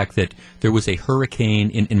 forgetting the fact that there was a hurricane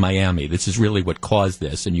in Miami. This is really what caused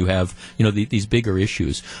this. And you have, these bigger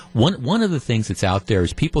issues. One of the things that's out there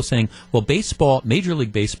is people saying, well, Major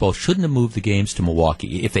League Baseball shouldn't have moved the games to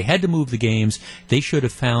Milwaukee. If they had to move the games, they should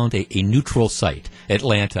have found a neutral site.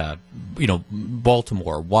 Atlanta,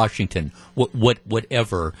 Baltimore, Washington,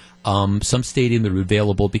 whatever, some stadium that are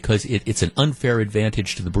available because it's an unfair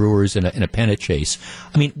advantage to the Brewers in a pennant chase.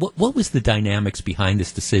 I mean, what was the dynamics behind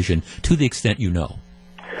this decision to the extent you know?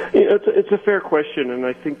 It's a fair question, and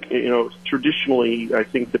I think, traditionally, I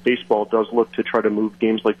think that baseball does look to try to move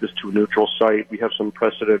games like this to a neutral site. We have some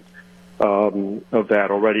precedent of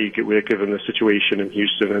that already, given the situation in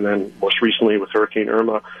Houston, and then most recently with Hurricane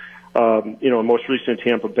Irma. Most recently in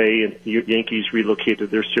Tampa Bay, and the Yankees relocated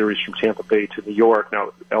their series from Tampa Bay to New York.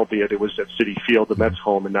 Now, albeit it was at Citi Field, the Mets'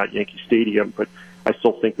 home, and not Yankee Stadium, but I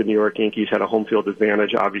still think the New York Yankees had a home field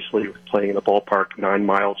advantage, obviously, with playing in a ballpark 9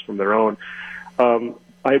 miles from their own.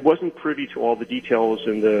 I wasn't privy to all the details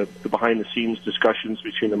in the behind-the-scenes discussions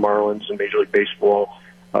between the Marlins and Major League Baseball.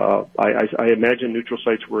 I imagine neutral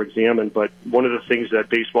sites were examined, but one of the things that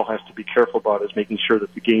baseball has to be careful about is making sure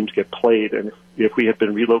that the games get played. And if we had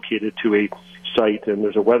been relocated to a site and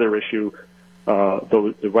there's a weather issue,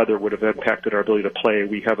 though the weather would have impacted our ability to play,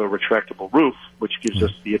 we have a retractable roof, which gives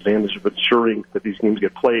us the advantage of ensuring that these games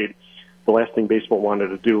get played. The last thing baseball wanted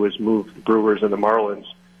to do is move the Brewers and the Marlins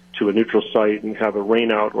to a neutral site and have a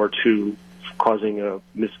rainout or two causing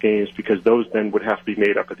missed games, because those then would have to be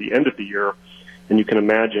made up at the end of the year. And you can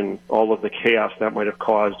imagine all of the chaos that might have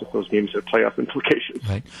caused if those games had playoff implications.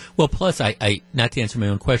 Right. Well, plus, I not to answer my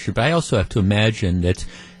own question, but I also have to imagine that,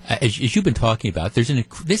 as you've been talking about, this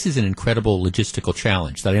is an incredible logistical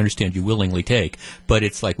challenge that I understand you willingly take, but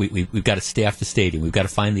it's like we've got to staff the stadium, we've got to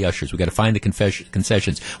find the ushers, we've got to find the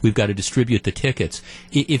concessions, we've got to distribute the tickets.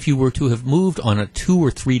 If you were to have moved on a 2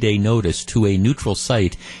 or 3 day notice to a neutral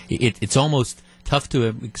site, it's almost tough to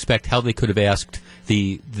expect how they could have asked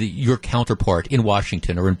your counterpart in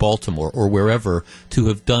Washington or in Baltimore or wherever to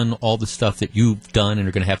have done all the stuff that you've done and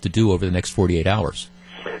are going to have to do over the next 48 hours.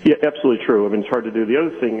 Yeah, absolutely true. I mean, it's hard to do. The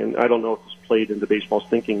other thing, and I don't know if this played into baseball's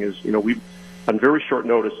thinking, is, we on very short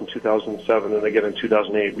notice in 2007 and again in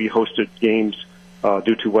 2008, we hosted games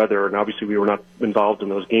due to weather, and obviously we were not involved in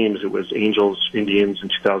those games. It was Angels, Indians in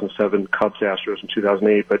 2007, Cubs, Astros in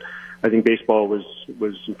 2008, but I think baseball was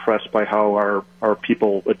impressed by how our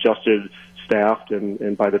people adjusted, staffed,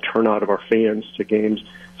 and by the turnout of our fans to games.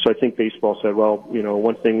 So I think baseball said, well,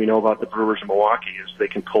 one thing we know about the Brewers in Milwaukee is they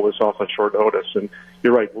can pull this off on short notice. And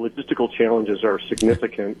you're right, the logistical challenges are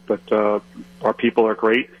significant, but our people are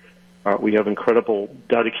great. We have incredible,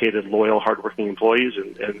 dedicated, loyal, hardworking employees,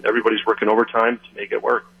 and everybody's working overtime to make it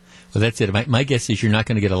work. Well, that's it. My guess is you're not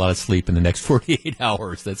going to get a lot of sleep in the next 48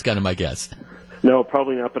 hours. That's kind of my guess. No,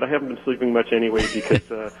 probably not. But I haven't been sleeping much anyway because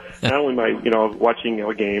not only am I watching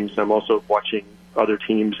games, I'm also watching other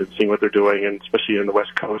teams and seeing what they're doing, and especially in the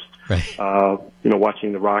West Coast, right.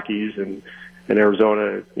 Watching the Rockies and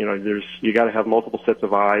Arizona. You got to have multiple sets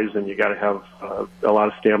of eyes, and you got to have a lot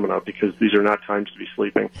of stamina, because these are not times to be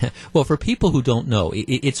sleeping. Well, for people who don't know,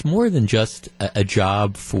 it's more than just a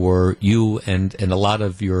job for you and a lot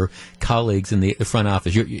of your colleagues in the front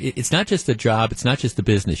office. It's not just a job. It's not just a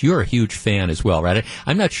business. You're a huge fan as well, right?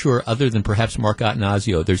 I'm not sure, other than perhaps Mark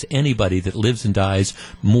Attanasio, there's anybody that lives and dies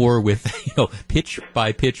more with pitch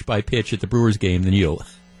by pitch by pitch at the Brewers game than you.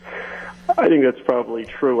 I think that's probably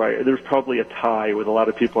true. There's probably a tie with a lot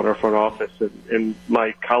of people in our front office, and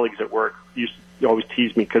my colleagues at work used to always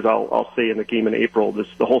tease me because I'll say in the game in April,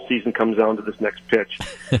 the whole season comes down to this next pitch,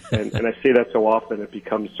 and I say that so often it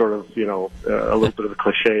becomes sort of a little bit of a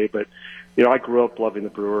cliche. But I grew up loving the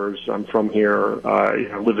Brewers. I'm from here.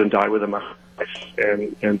 I lived and died with them,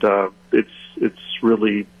 and it's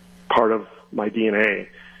really part of my DNA.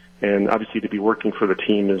 And obviously, to be working for the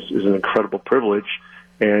team is an incredible privilege.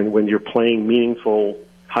 And when you're playing meaningful,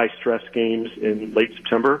 high-stress games in late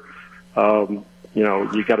September,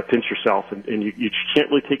 you got to pinch yourself, and you can't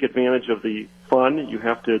really take advantage of the fun. You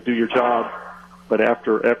have to do your job, but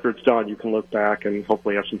after it's done, you can look back and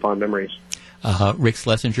hopefully have some fond memories. Rick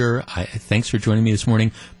Schlesinger, thanks for joining me this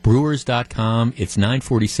morning. Brewers.com. It's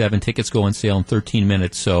 9:47. Tickets go on sale in 13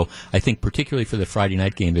 minutes. So I think particularly for the Friday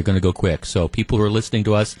night game, they're going to go quick. So people who are listening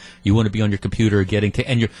to us, you want to be on your computer getting to,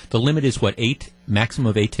 and the limit is what, 8? Maximum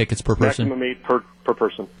of 8 tickets per person? Maximum 8 per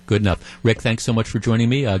person. Good enough. Rick, thanks so much for joining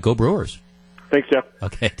me. Go Brewers. Thanks, Jeff.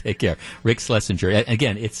 Okay, take care. Rick Schlesinger.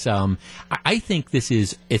 Again, it's I think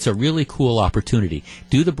it's a really cool opportunity.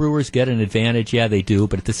 Do the Brewers get an advantage? Yeah, they do.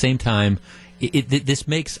 But at the same time, this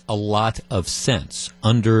makes a lot of sense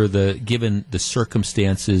given the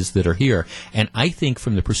circumstances that are here. And I think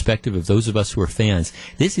from the perspective of those of us who are fans,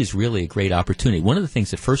 this is really a great opportunity. One of the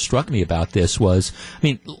things that first struck me about this was,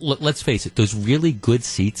 let's face it, those really good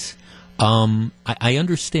seats. I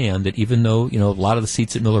understand that even though, a lot of the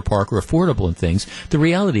seats at Miller Park are affordable and things, the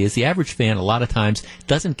reality is the average fan a lot of times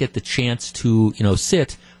doesn't get the chance to,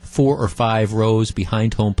 sit 4 or 5 rows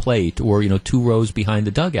behind home plate or 2 rows behind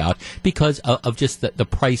the dugout because of just the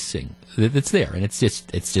pricing that's there, and it's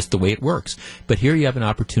just the way it works. But here you have an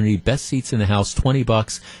opportunity, best seats in the house,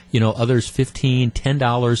 $20, others $15,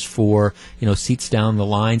 $10 for seats down the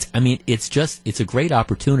lines. It's a great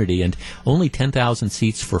opportunity, and only 10,000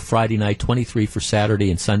 seats for Friday night, 23 for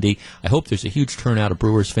Saturday and Sunday. I hope there's a huge turnout of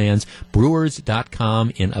Brewers fans.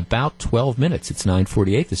 Brewers.com in about 12 minutes. It's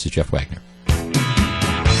 9:48. This is Jeff Wagner.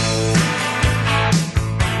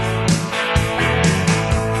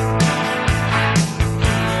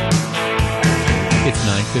 It's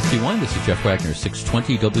 9:51. This is Jeff Wagner,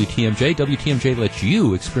 620 WTMJ. WTMJ lets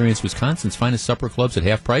you experience Wisconsin's finest supper clubs at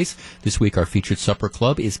half price. This week, our featured supper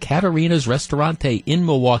club is Caterina's Restaurante in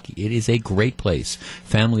Milwaukee. It is a great place.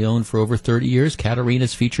 Family owned for over 30 years,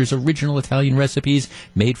 Caterina's features original Italian recipes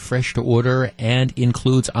made fresh to order and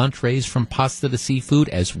includes entrees from pasta to seafood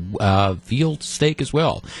as veal steak as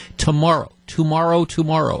well.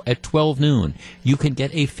 Tomorrow at 12 noon, you can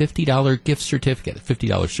get a $50 gift certificate, a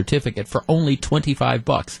 $50 certificate for only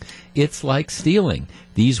 $25. It's like stealing.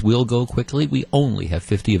 These will go quickly. We only have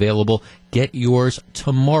 50 available. Get yours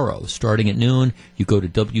tomorrow, starting at noon. You go to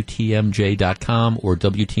WTMJ.com or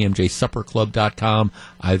WTMJSupperClub.com.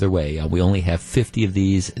 Either way, we only have 50 of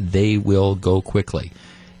these. They will go quickly.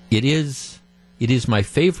 It is my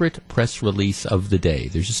favorite press release of the day.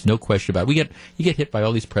 There's just no question about it. You get hit by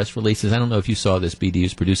all these press releases. I don't know if you saw this, BD,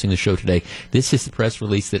 who's producing the show today. This is the press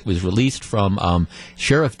release that was released from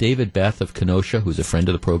Sheriff David Beth of Kenosha, who's a friend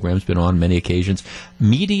of the program, has been on many occasions.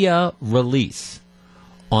 Media release.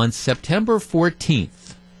 On September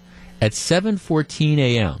 14th at 7:14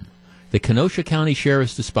 a.m., the Kenosha County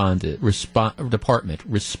Sheriff's Department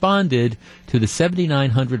responded to the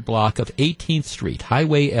 7900 block of 18th Street,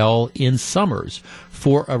 Highway L in Summers,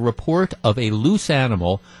 for a report of a loose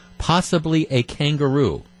animal, possibly a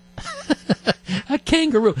kangaroo. A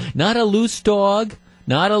kangaroo. Not a loose dog,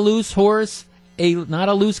 not a loose horse, not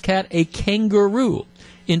a loose cat, a kangaroo.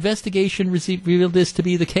 Investigation revealed this to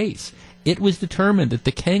be the case. It was determined that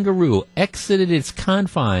the kangaroo exited its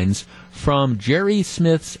confines from Jerry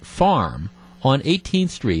Smith's farm on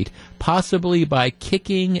 18th Street, possibly by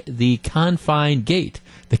kicking the confine gate.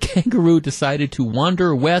 The kangaroo decided to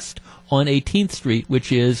wander west on 18th Street,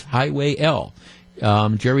 which is Highway L.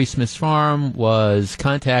 Jerry Smith's farm was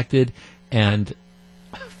contacted, and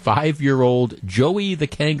 5-year-old Joey the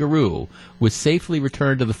kangaroo was safely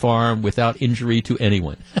returned to the farm without injury to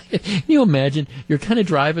anyone. Can you imagine? You're kind of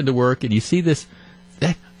driving to work and you see this.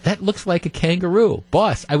 That looks like a kangaroo.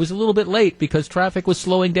 Boss, I was a little bit late because traffic was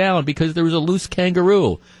slowing down because there was a loose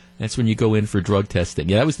kangaroo. That's when you go in for drug testing.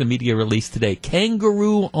 Yeah, that was the media release today.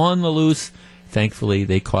 Kangaroo on the loose. Thankfully,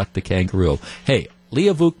 they caught the kangaroo. Hey,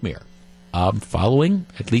 Leah Vukmir. Following,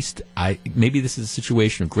 at least, maybe this is a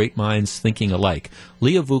situation of great minds thinking alike.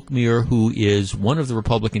 Leah Vukmir, who is one of the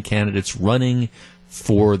Republican candidates running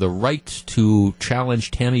for the right to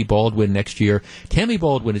challenge Tammy Baldwin next year. Tammy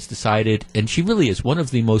Baldwin has decided, and she really is one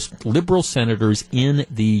of the most liberal senators in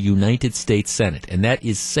the United States Senate, and that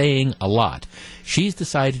is saying a lot. She's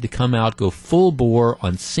decided to come out, go full bore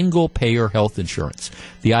on single-payer health insurance.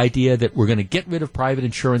 The idea that we're going to get rid of private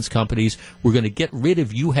insurance companies, we're going to get rid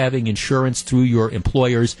of you having insurance through your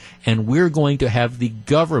employers, and we're going to have the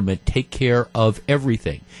government take care of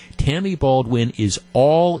everything. Tammy Baldwin is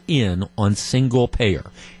all in on single-payer.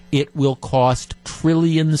 It will cost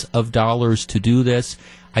trillions of dollars to do this.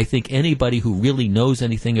 I think anybody who really knows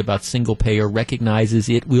anything about single-payer recognizes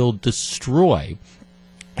it will destroy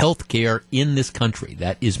health care in this country.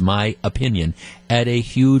 That is my opinion, at a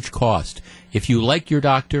huge cost. If you like your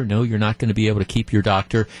doctor, no, you're not going to be able to keep your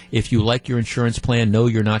doctor. If you like your insurance plan, no,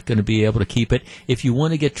 you're not going to be able to keep it. If you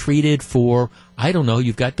want to get treated for, I don't know,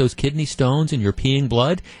 you've got those kidney stones and you're peeing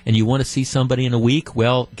blood and you want to see somebody in a week,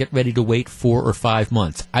 well, get ready to wait 4 or 5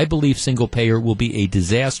 months. I believe single payer will be a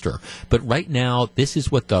disaster. But right now, this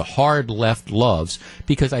is what the hard left loves,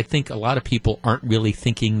 because I think a lot of people aren't really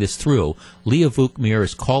thinking this through. Leah Vukmir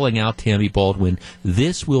is calling out Tammy Baldwin.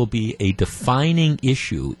 This will be a defining defining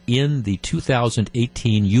issue in the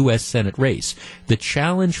 2018 U.S. Senate race. The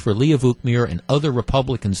challenge for Leah Vukmir and other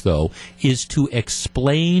Republicans, though, is to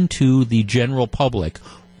explain to the general public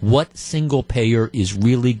what single payer is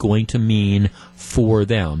really going to mean for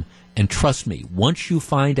them. And trust me, once you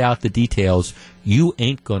find out the details, you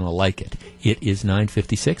ain't going to like it. It is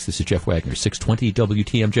 9:56. This is Jeff Wagner, 620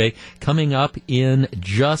 WTMJ. Coming up in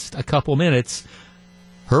just a couple minutes,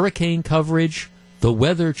 hurricane coverage, the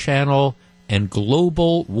Weather Channel, and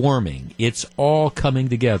global warming. It's all coming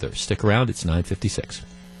together. Stick around. It's 9:56.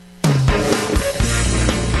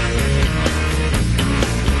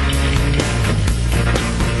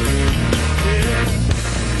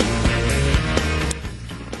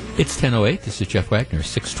 It's 10:08. This is Jeff Wagner,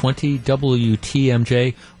 620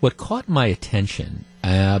 WTMJ. What caught my attention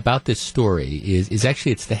about this story is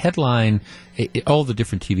actually it's the headline. All the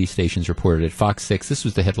different TV stations reported it. Fox 6, this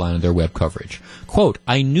was the headline of their web coverage. Quote,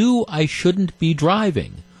 "I knew I shouldn't be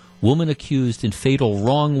driving. Woman accused in fatal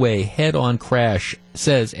wrong way head-on crash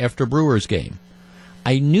says after Brewers game.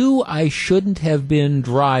 I knew I shouldn't have been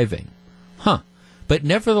driving. But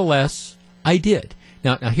nevertheless, I did."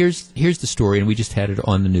 Now here's the story, and we just had it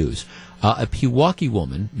on the news. A Pewaukee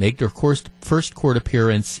woman made her first court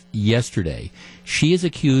appearance yesterday. She is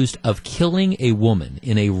accused of killing a woman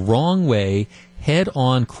in a wrong way,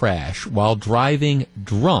 head-on crash while driving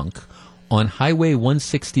drunk on Highway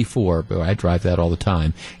 164. Boy, I drive that all the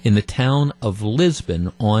time, in the town of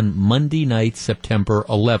Lisbon on Monday night, September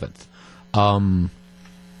 11th.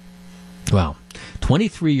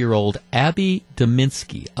 23-year-old Abby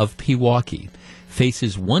Dominski of Pewaukee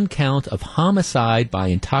faces one count of homicide by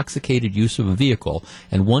intoxicated use of a vehicle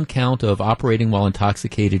and one count of operating while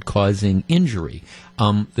intoxicated causing injury.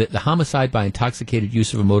 The homicide by intoxicated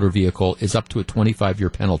use of a motor vehicle is up to a 25-year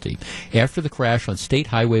penalty. After the crash on State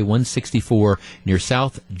Highway 164 near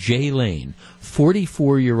South J Lane,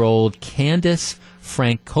 44-year-old Candace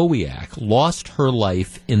Frankowiak lost her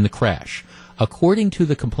life in the crash. According to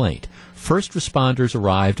the complaint, first responders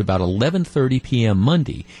arrived about 11:30 p.m.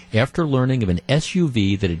 Monday after learning of an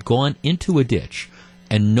SUV that had gone into a ditch,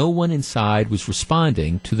 and no one inside was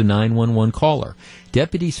responding to the 911 caller.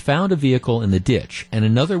 Deputies found a vehicle in the ditch, and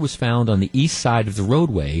another was found on the east side of the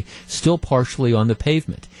roadway, still partially on the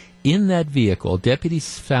pavement. In that vehicle, deputies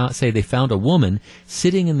say they found a woman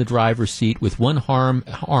sitting in the driver's seat with one arm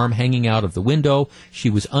hanging out of the window.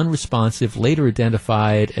 She was unresponsive, later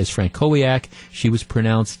identified as Frankowiak. She was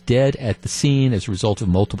pronounced dead at the scene as a result of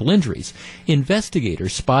multiple injuries.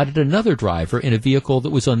 Investigators spotted another driver in a vehicle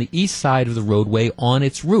that was on the east side of the roadway on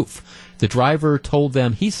its roof. The driver told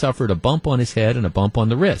them he suffered a bump on his head and a bump on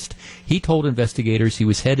the wrist. He told investigators he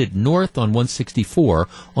was headed north on 164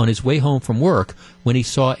 on his way home from work when he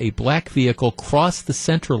saw a black vehicle cross the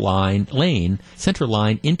center line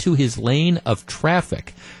into his lane of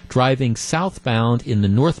traffic, driving southbound in the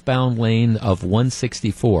northbound lane of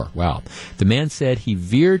 164. Wow. The man said he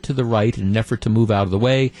veered to the right in an effort to move out of the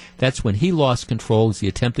way. That's when he lost control as he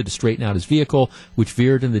attempted to straighten out his vehicle, which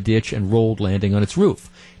veered in the ditch and rolled, landing on its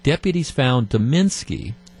roof. Deputies found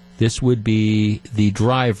Dominski, this would be the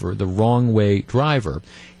driver, the wrong-way driver,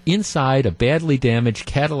 inside a badly damaged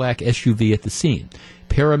Cadillac SUV at the scene.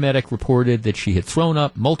 Paramedic reported that she had thrown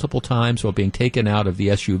up multiple times while being taken out of the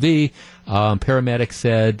SUV. Paramedic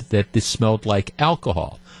said that this smelled like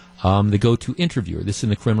alcohol. The go-to interviewer, this in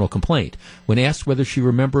the criminal complaint. When asked whether she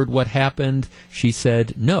remembered what happened, she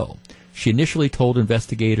said no. She initially told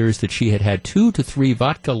investigators that she had had 2 to 3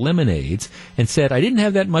 vodka lemonades and said, "I didn't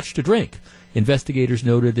have that much to drink." Investigators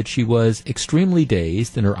noted that she was extremely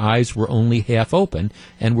dazed and her eyes were only half open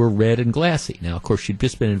and were red and glassy. Now, of course, she'd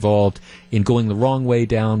just been involved in going the wrong way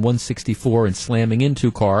down 164 and slamming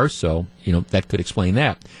into cars, so, that could explain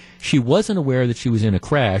that. She wasn't aware that she was in a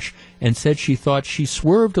crash and said she thought she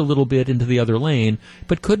swerved a little bit into the other lane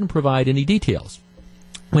but couldn't provide any details.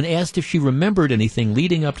 When asked if she remembered anything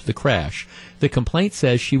leading up to the crash, the complaint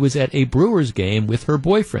says she was at a Brewers game with her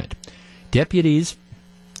boyfriend. Deputies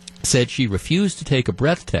said she refused to take a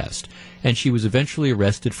breath test, and she was eventually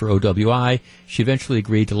arrested for OWI. She eventually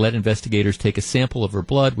agreed to let investigators take a sample of her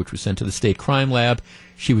blood, which was sent to the state crime lab.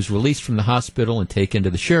 She was released from the hospital and taken to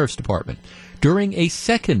the sheriff's department. During a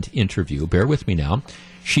second interview, bear with me now,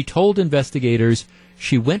 she told investigators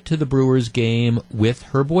she went to the Brewers game with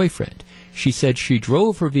her boyfriend. She said she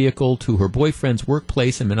drove her vehicle to her boyfriend's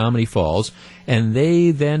workplace in Menominee Falls, and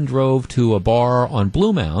they then drove to a bar on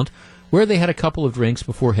Blue Mound, where they had a couple of drinks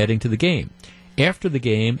before heading to the game. After the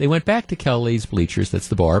game, they went back to Kelly's Bleachers, that's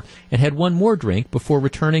the bar, and had one more drink before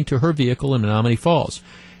returning to her vehicle in Menominee Falls.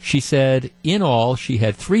 She said in all she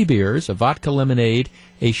had 3 beers, a vodka lemonade,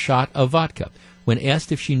 a shot of vodka. When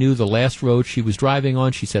asked if she knew the last road she was driving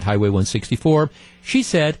on, she said Highway 164. She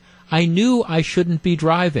said, I knew I shouldn't be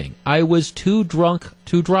driving. I was too drunk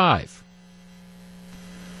to drive.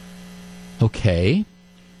 Okay.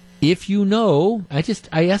 If you know,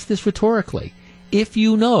 I asked this rhetorically, if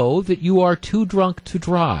you know that you are too drunk to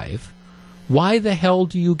drive, why the hell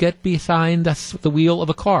do you get behind the wheel of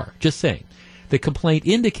a car? Just saying. The complaint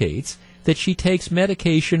indicates that she takes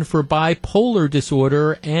medication for bipolar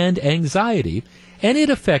disorder and anxiety, and it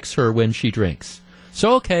affects her when she drinks.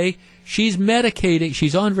 So, okay, she's medicating,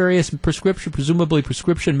 she's on various presumably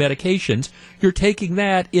prescription medications. You're taking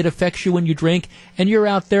that, it affects you when you drink, and you're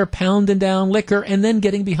out there pounding down liquor and then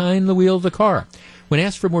getting behind the wheel of the car. When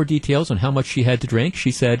asked for more details on how much she had to drink,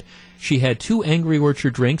 she said she had 2 Angry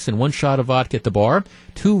Orchard drinks and 1 shot of vodka at the bar,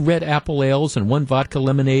 2 Red Apple Ales and 1 vodka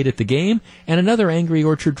lemonade at the game, and another Angry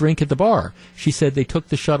Orchard drink at the bar. She said they took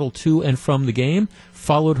the shuttle to and from the game,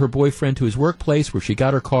 followed her boyfriend to his workplace where she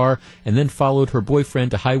got her car, and then followed her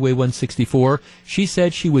boyfriend to Highway 164. She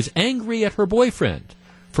said she was angry at her boyfriend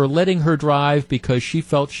for letting her drive because she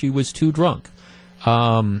felt she was too drunk.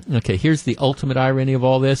 Okay, here's the ultimate irony of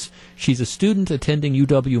all this. She's a student attending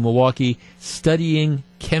UW Milwaukee studying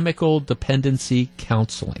chemical dependency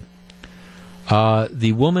counseling.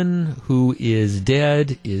 The woman who is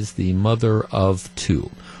dead is the mother of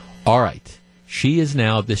 2. All right. She is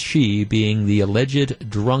now, she being the alleged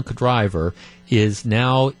drunk driver, is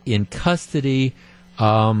now in custody.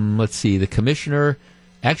 Let's see, the commissioner...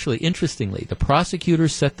 Actually, interestingly, the prosecutor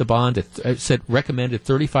set the bond at recommended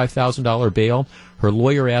 $35,000 bail. Her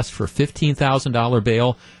lawyer asked for $15,000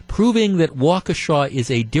 bail, proving that Waukesha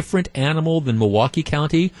is a different animal than Milwaukee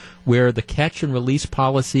County, where the catch and release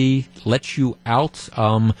policy lets you out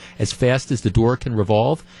as fast as the door can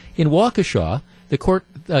revolve. In Waukesha, the court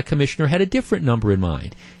commissioner had a different number in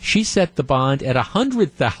mind. She set the bond at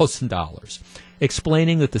 $100,000.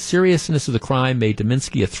 Explaining that the seriousness of the crime made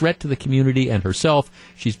Dominski a threat to the community and herself.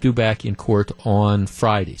 She's due back in court on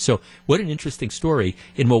Friday. So what an interesting story.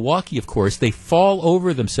 In Milwaukee, of course, they fall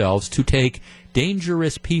over themselves to take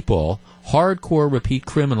dangerous people, hardcore repeat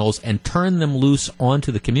criminals, and turn them loose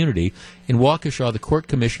onto the community. In Waukesha, the court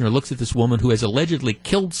commissioner looks at this woman who has allegedly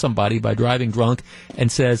killed somebody by driving drunk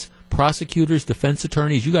and says, prosecutors, defense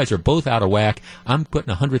attorneys, you guys are both out of whack. I'm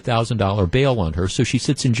putting $100,000 bail on her, so she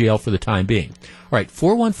sits in jail for the time being. All right,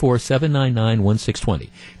 414-799-1620.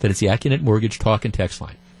 That is the Acunet Mortgage talk and text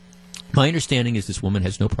line. My understanding is this woman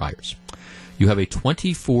has no priors. You have a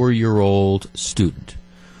 24-year-old student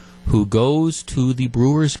who goes to the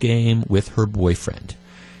Brewers game with her boyfriend.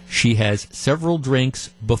 She has several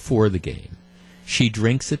drinks before the game. She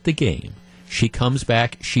drinks at the game. She comes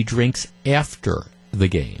back. She drinks after the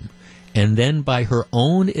game. And then, by her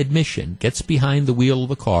own admission, gets behind the wheel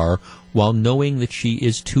of a car while knowing that she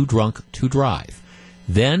is too drunk to drive.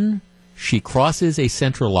 Then she crosses a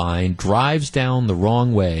center line, drives down the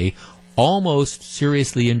wrong way, almost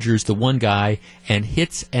seriously injures the one guy, and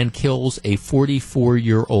hits and kills a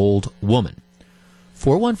 44-year-old woman.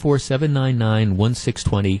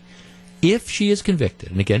 414-799-1620. If she is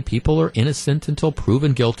convicted, and again, people are innocent until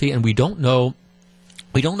proven guilty, and we don't know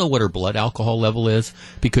what her blood alcohol level is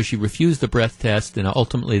because she refused the breath test, and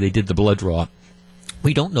ultimately they did the blood draw.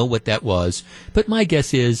 We don't know what that was, but my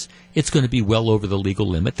guess is it's going to be well over the legal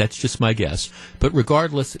limit. That's just my guess. But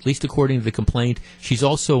regardless, at least according to the complaint, she's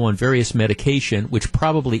also on various medication, which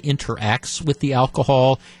probably interacts with the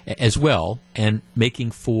alcohol as well, and making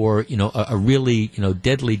for, a really,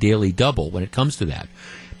 deadly daily double when it comes to that.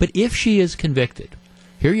 But if she is convicted,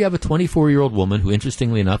 here you have a 24-year-old woman who,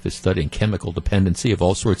 interestingly enough, is studying chemical dependency of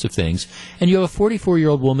all sorts of things, and you have a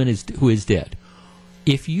 44-year-old woman who is dead.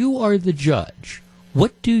 If you are the judge,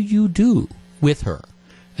 what do you do with her?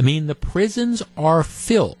 I mean, the prisons are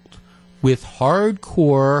filled with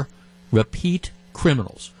hardcore repeat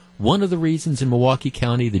criminals. One of the reasons in Milwaukee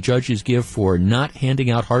County the judges give for not handing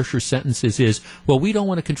out harsher sentences is, well, we don't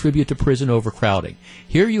want to contribute to prison overcrowding.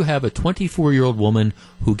 Here you have a 24-year-old woman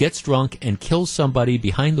who gets drunk and kills somebody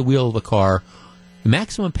behind the wheel of a car. The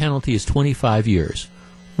maximum penalty is 25 years.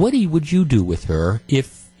 What would you do with her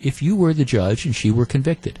if you were the judge and she were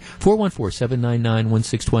convicted?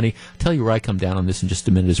 414-799-1620. I'll tell you where I come down on this in just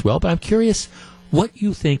a minute as well, but I'm curious what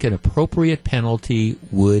you think an appropriate penalty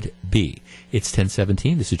would be. It's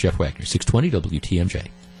 1017. This is Jeff Wagner, 620 WTMJ.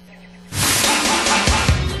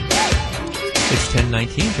 It's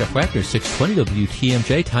 1019. Jeff Wagner, 620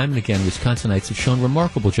 WTMJ. Time and again, Wisconsinites have shown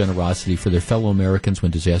remarkable generosity for their fellow Americans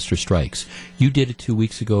when disaster strikes. You did it 2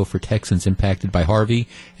 weeks ago for Texans impacted by Harvey,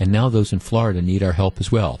 and now those in Florida need our help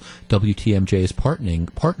as well. WTMJ is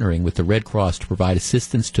partnering with the Red Cross to provide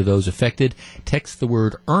assistance to those affected. Text the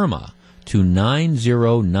word IRMA to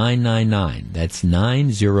 90999. That's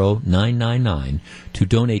 90999 to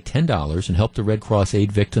donate $10 and help the Red Cross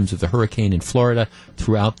aid victims of the hurricane in Florida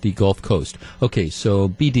throughout the Gulf Coast. Okay, so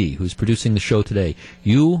BD, who's producing the show today,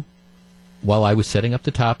 while I was setting up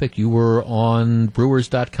the topic, you were on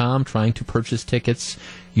Brewers.com trying to purchase tickets.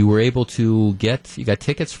 You were able to you got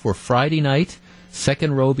tickets for Friday night,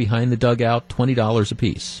 second row behind the dugout, $20 a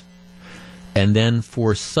piece. And then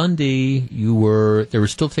for Sunday, there were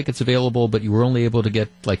still tickets available, but you were only able to get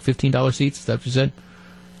like $15 seats. Is that what you said?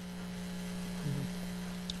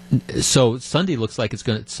 So Sunday looks like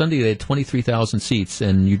Sunday they had 23,000 seats,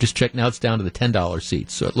 and you just checked, now it's down to the $10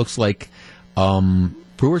 seats. So it looks like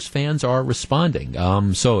Brewers fans are responding.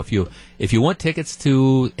 So if you want tickets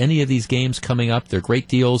to any of these games coming up, they're great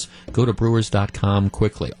deals. Go to Brewers.com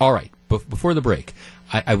quickly. All right, before the break,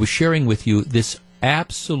 I was sharing with you this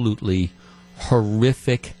absolutely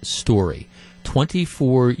horrific story.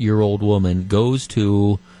 24-year-old woman goes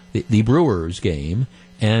to the Brewers game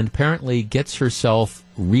and apparently gets herself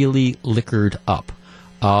really liquored up.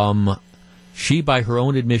 She, by her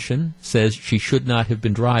own admission, says she should not have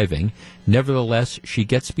been driving. Nevertheless, she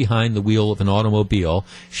gets behind the wheel of an automobile.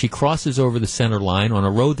 She crosses over the center line on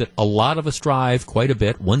a road that a lot of us drive quite a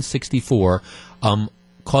bit, 164,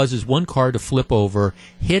 causes one car to flip over,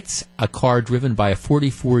 hits a car driven by a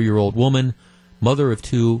 44-year-old woman, mother of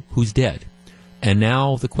two, who's dead. And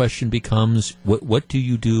now the question becomes, what do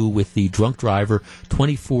you do with the drunk driver,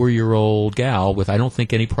 24-year-old gal with I don't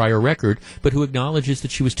think any prior record, but who acknowledges that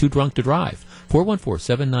she was too drunk to drive?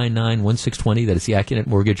 414-799-1620, that is the Acunet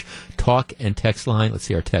Mortgage talk and text line. Let's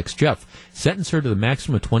see our text. Jeff, sentence her to the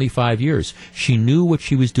maximum of 25 years. She knew what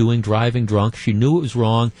she was doing, driving drunk. She knew it was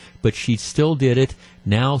wrong, but she still did it.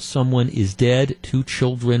 Now someone is dead, 2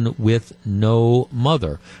 children with no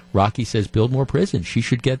mother. Rocky says, build more prisons. She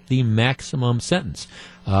should get the maximum sentence.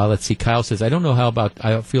 Let's see. Kyle says, I don't know how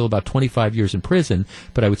I feel about 25 years in prison,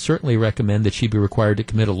 but I would certainly recommend that she be required to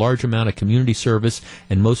commit a large amount of community service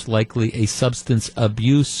and most likely a substance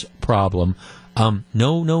abuse problem. No.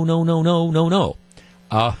 No.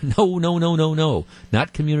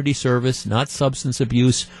 Not community service, not substance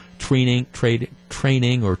abuse, training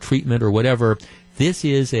or treatment or whatever. This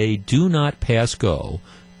is a do not pass go,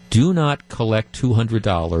 do not collect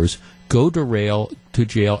 $200, go to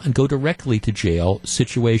jail, and go directly to jail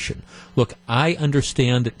situation. Look, I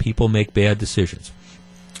understand that people make bad decisions.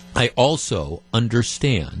 I also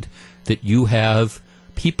understand that you have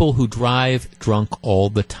people who drive drunk all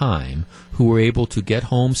the time who are able to get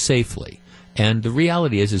home safely. And the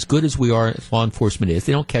reality is, as good as we are, as law enforcement is,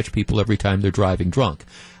 they don't catch people every time they're driving drunk.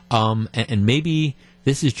 And maybe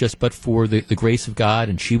this is just but for the grace of God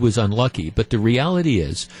and she was unlucky. But the reality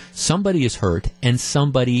is somebody is hurt and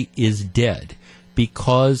somebody is dead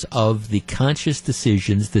because of the conscious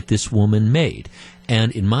decisions that this woman made.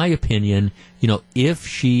 And in my opinion, if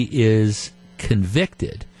she is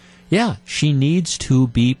convicted, she needs to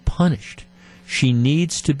be punished. She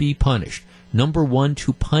needs to be punished. Number one,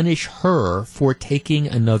 to punish her for taking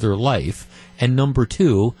another life. And number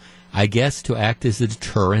two, I guess to act as a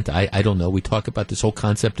deterrent. I don't know. We talk about this whole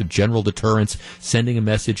concept of general deterrence, sending a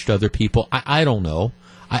message to other people. I don't know.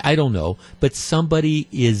 I don't know. But somebody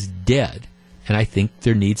is dead. And I think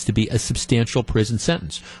there needs to be a substantial prison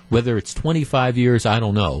sentence. Whether it's 25 years, I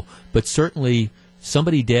don't know. But certainly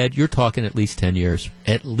somebody dead, you're talking at least 10 years.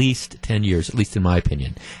 At least 10 years, at least in my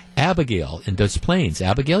opinion. Abigail in Des Plaines.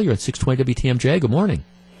 Abigail, you're at 620 WTMJ. Good morning.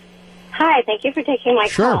 Hi. Thank you for taking my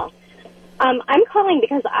call. I'm calling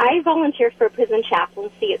because I volunteer for prison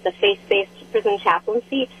chaplaincy. It's a faith-based prison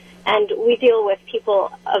chaplaincy, and we deal with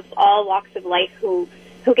people of all walks of life who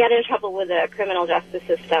get in trouble with the criminal justice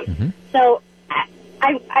system. Mm-hmm. So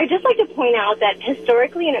I just like to point out that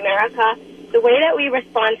historically in America, the way that we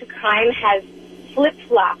respond to crime has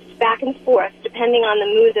flip-flopped back and forth depending on the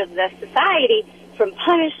mood of the society, from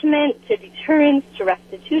punishment to deterrence to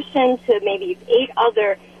restitution to maybe 8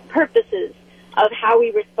 other purposes of how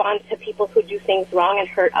we respond to people who do things wrong and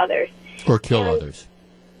hurt others. Or kill others.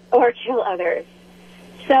 Or kill others.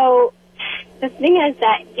 So the thing is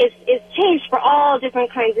that it's changed for all different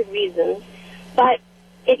kinds of reasons. But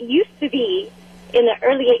it used to be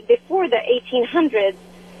before the 1800s,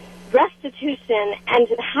 restitution and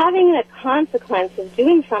having the consequence of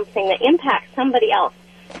doing something that impacts somebody else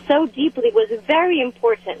so deeply was very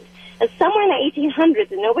important. And somewhere in the 1800s,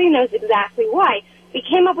 and nobody knows exactly why, we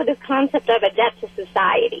came up with this concept of a debt to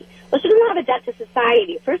society. Well, she doesn't have a debt to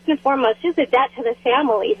society. First and foremost, she's a debt to the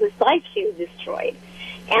family whose life she was destroyed.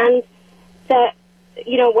 And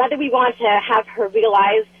whether we want to have her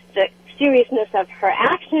realize the seriousness of her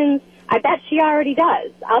actions, I bet she already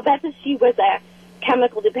does. I'll bet that she was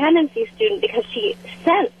chemical dependency student because she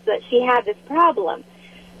sensed that she had this problem.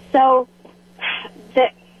 So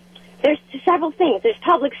there's several things. There's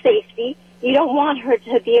public safety. You don't want her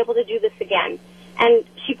to be able to do this again. And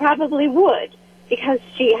she probably would because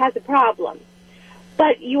she has a problem.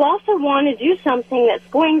 But you also want to do something that's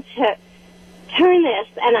going to turn this,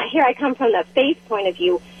 and here I come from the faith point of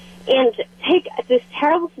view, and take this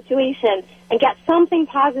terrible situation and get something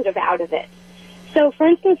positive out of it. So, for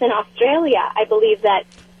instance, in Australia, I believe that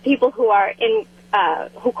people who are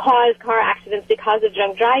who cause car accidents because of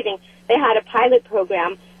drunk driving, they had a pilot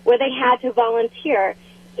program where they had to volunteer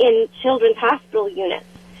in children's hospital units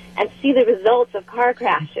and see the results of car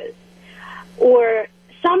crashes or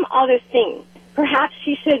some other thing. Perhaps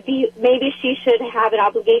maybe she should have an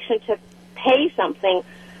obligation to pay something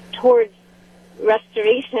towards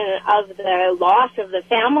restoration of the loss of the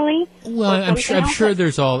family. Well, I'm sure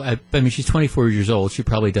there's all. I mean, she's 24 years old. She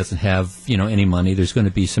probably doesn't have any money. There's going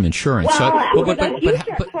to be some insurance. Well, but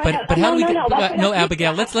how do we get? No,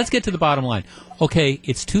 Abigail. Let's get to the bottom line. Okay,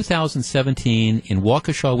 it's 2017 in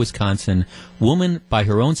Waukesha, Wisconsin. Woman, by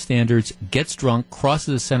her own standards, gets drunk,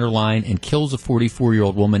 crosses the center line, and kills a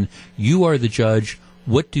 44-year-old woman. You are the judge.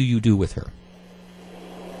 What do you do with her?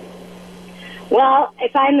 Well,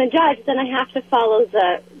 if I'm the judge, then I have to follow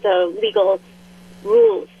the legal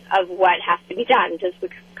rules of what has to be done. Does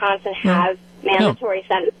Wisconsin have mandatory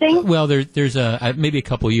sentencing? Well, there's maybe a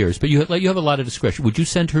couple of years, but you have a lot of discretion. Would you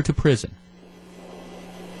send her to prison?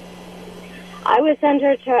 I would send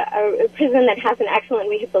her to a prison that has an excellent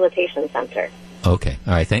rehabilitation center. Okay.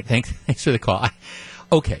 All right. Thanks for the call.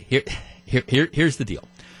 Okay. Here's the deal.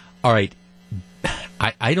 All right.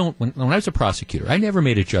 I don't. When I was a prosecutor, I never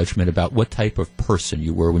made a judgment about what type of person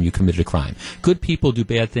you were when you committed a crime. Good people do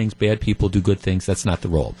bad things. Bad people do good things. That's not the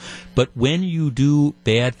role. But when you do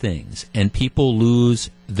bad things and people lose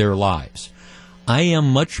their lives, I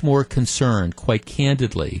am much more concerned, quite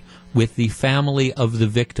candidly, with the family of the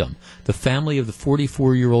victim, the family of the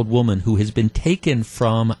 44-year-old woman who has been taken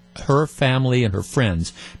from her family and her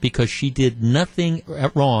friends because she did nothing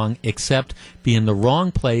wrong except be in the wrong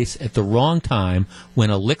place at the wrong time when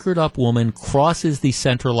a liquored-up woman crosses the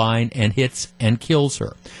center line and hits and kills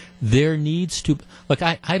her. There needs to look.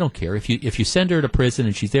 I don't care if you send her to prison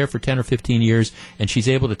and she's there for 10 or 15 years and she's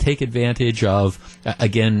able to take advantage of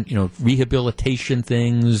rehabilitation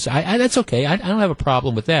things. That's okay. I don't have a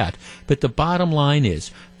problem with that. But the bottom line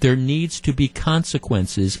is there needs to be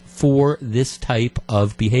consequences for this type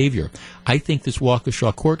of behavior. I think this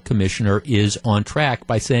Waukesha Court Commissioner is on track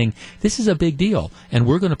by saying this is a big deal, and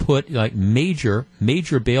we're going to put major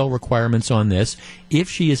bail requirements on this. If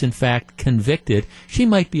she is in fact convicted, she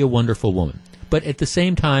might be a wonderful woman. But at the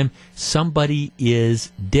same time, somebody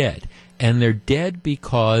is dead. And they're dead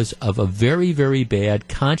because of a very, very bad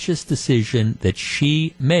conscious decision that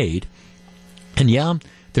she made. And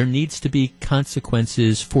there needs to be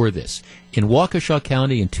consequences for this. In Waukesha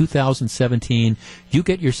County in 2017, you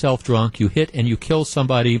get yourself drunk, you hit and you kill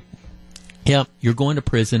somebody, you're going to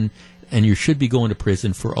prison, and you should be going to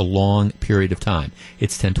prison for a long period of time.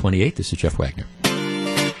 It's 10:28. This is Jeff Wagner.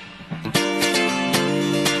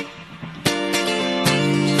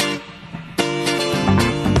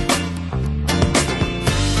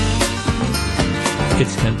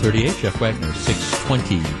 It's 10:38. Jeff Wagner,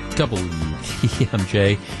 620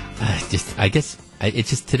 WTMJ.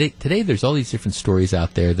 Today there's all these different stories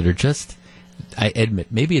out there that are just, I admit,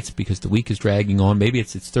 maybe it's because the week is dragging on, maybe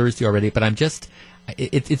it's Thursday already, but I'm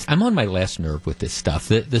on my last nerve with this stuff.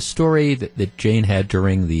 The story that Jane had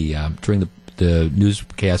during the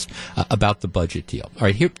newscast about the budget deal. All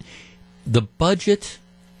right, here, the budget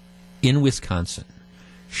in Wisconsin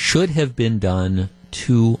should have been done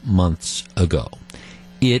 2 months ago.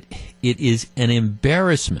 It is an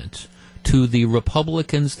embarrassment to the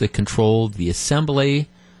Republicans that control the Assembly,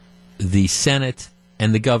 the Senate,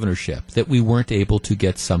 and the governorship that we weren't able to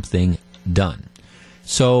get something done.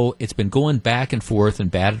 So it's been going back and forth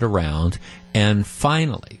and batted around, and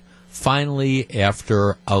finally,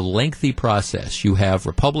 after a lengthy process, you have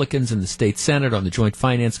Republicans in the state Senate on the Joint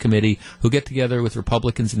Finance Committee who get together with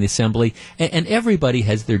Republicans in the Assembly, and everybody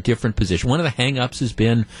has their different position. One of the hang-ups has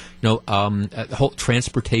been, whole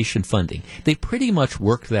transportation funding. They pretty much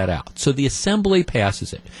worked that out. So the Assembly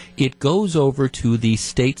passes it. It goes over to the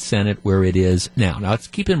state Senate where it is now. Now,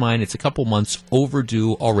 keep in mind, it's a couple months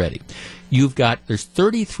overdue already. There's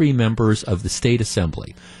 33 members of the state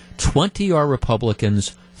Assembly. 20 are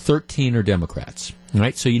Republicans, 13 are Democrats. All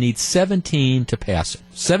right, so you need 17 to pass it.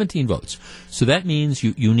 17 votes. So that means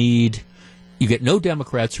you get no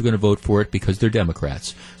Democrats who are going to vote for it because they're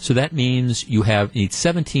Democrats. So that means you need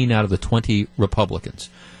 17 out of the 20 Republicans.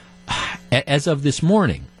 As of this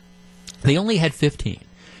morning, they only had 15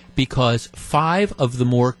 because 5 of the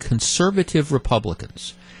more conservative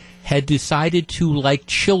Republicans had decided to, like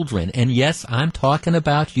children, and yes, I'm talking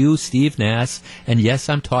about you, Steve Nass, and yes,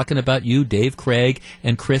 I'm talking about you, Dave Craig,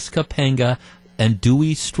 and Chris Kapenga, and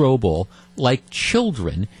Dewey Strobel, like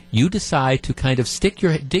children, you decide to kind of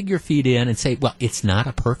dig your feet in and say, well, it's not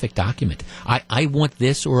a perfect document. I want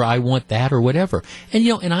this or I want that or whatever. And,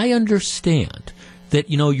 and I understand that,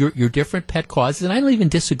 your different pet causes, and I don't even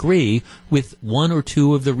disagree with one or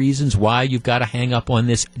two of the reasons why you've got to hang up on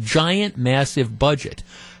this giant, massive budget.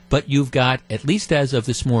 But you've got, at least as of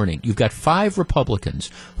this morning, you've got 5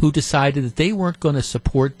 Republicans who decided that they weren't going to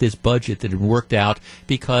support this budget that had worked out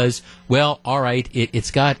because, well, all right, it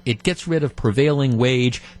gets rid of prevailing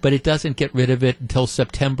wage, but it doesn't get rid of it until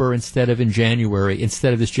September instead of this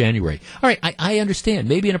January. All right, I understand.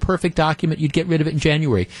 Maybe in a perfect document you'd get rid of it in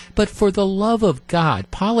January. But for the love of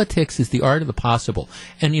God, politics is the art of the possible.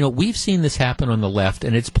 And, we've seen this happen on the left,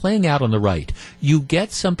 and it's playing out on the right. You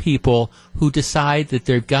get some people who decide that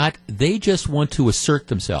they just want to assert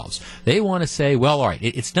themselves. They want to say, well, all right,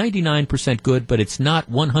 it's 99% good, but it's not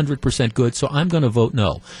 100% good, so I'm going to vote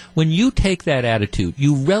no. When you take that attitude,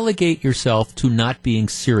 you relegate yourself to not being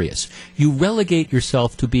serious. You relegate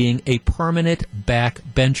yourself to being a permanent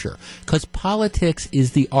backbencher, because politics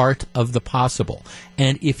is the art of the possible.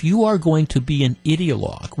 And if you are going to be an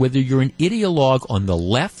ideologue, whether you're an ideologue on the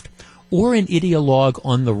left or an ideologue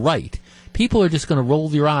on the right, people are just going to roll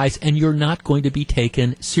their eyes, and you're not going to be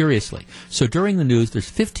taken seriously. So during the news, there's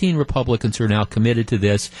 15 Republicans who are now committed to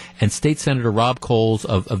this, and State Senator Rob Coles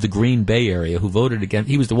of the Green Bay area, who voted against,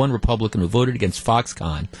 he was the one Republican who voted against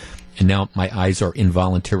Foxconn, and now my eyes are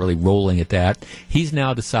involuntarily rolling at that. He's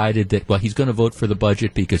now decided that, well, he's going to vote for the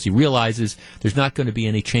budget because he realizes there's not going to be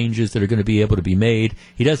any changes that are going to be able to be made.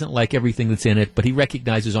 He doesn't like everything that's in it, but he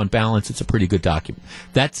recognizes on balance it's a pretty good document.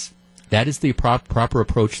 That is the proper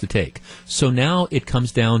approach to take. So now it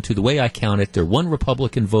comes down to, the way I count it, they're one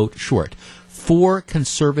Republican vote short. 4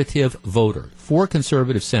 conservative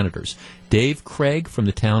senators. Dave Craig from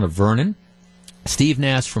the town of Vernon, Steve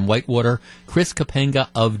Nass from Whitewater, Chris Kapenga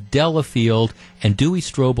of Delafield, and Dewey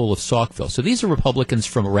Strobel of Saukville. So these are Republicans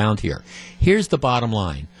from around here. Here's the bottom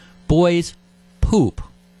line. Boys, poop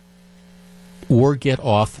or get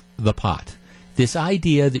off the pot. This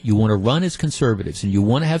idea that you want to run as conservatives and you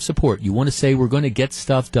want to have support, you want to say we're going to get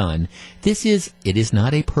stuff done, it is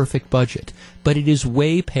not a perfect budget, but it is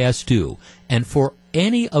way past due. And for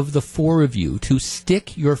any of the 4 of you to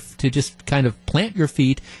just kind of plant your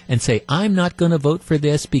feet and say, I'm not going to vote for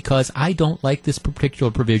this because I don't like this particular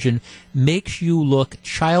provision, makes you look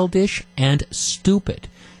childish and stupid.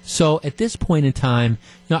 So at this point in time,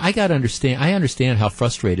 I understand how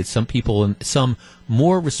frustrated some people and some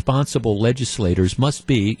more responsible legislators must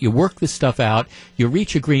be. You work this stuff out, you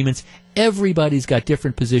reach agreements, everybody's got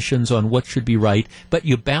different positions on what should be right, but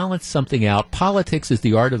you balance something out. Politics is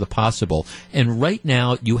the art of the possible, and right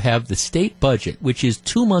now you have the state budget, which is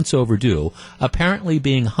 2 months overdue, apparently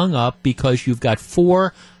being hung up because you've got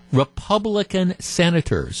 4 Republican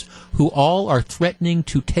senators who all are threatening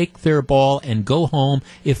to take their ball and go home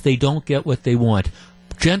if they don't get what they want.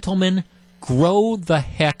 Gentlemen, grow the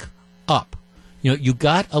heck up. You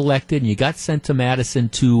got elected and you got sent to Madison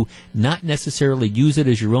to not necessarily use it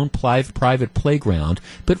as your own private playground,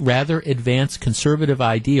 but rather advance conservative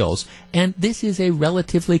ideals. And this is a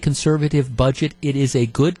relatively conservative budget. It is a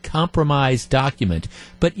good compromise document.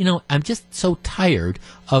 But, I'm just so tired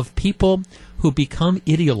of people who become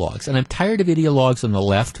ideologues. And I'm tired of ideologues on the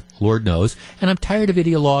left, Lord knows, and I'm tired of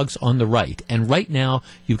ideologues on the right. And right now,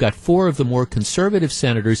 you've got 4 of the more conservative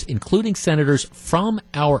senators, including senators from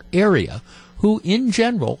our area, who in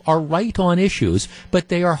general are right on issues, but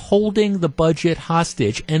they are holding the budget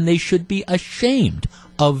hostage, and they should be ashamed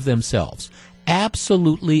of themselves.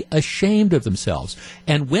 Absolutely ashamed of themselves.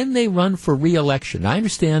 And when they run for re-election, I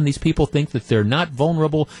understand these people think that they're not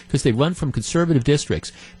vulnerable because they run from conservative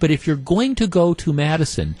districts, but if you're going to go to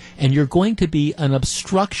Madison and you're going to be an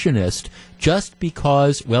obstructionist just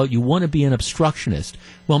because, well, you want to be an obstructionist,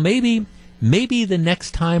 well, maybe the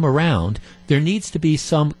next time around there needs to be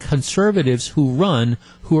some conservatives who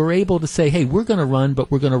are able to say, hey, we're going to run,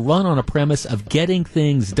 but we're going to run on a premise of getting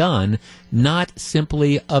things done, not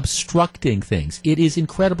simply obstructing things. It is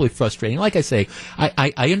incredibly frustrating. Like I say,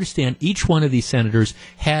 I understand each one of these senators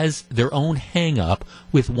has their own hang-up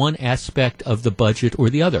with one aspect of the budget or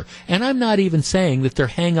the other. And I'm not even saying that their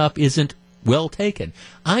hang-up isn't well taken.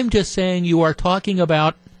 I'm just saying you are talking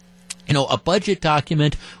about, a budget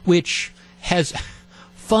document which has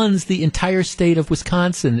funds the entire state of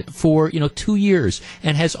Wisconsin for, 2 years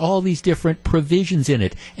and has all these different provisions in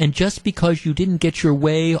it. And just because you didn't get your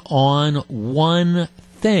way on one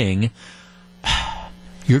thing,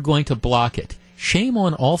 you're going to block it. Shame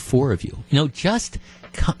on all four of you. Just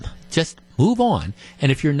move on. And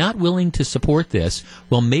if you're not willing to support this,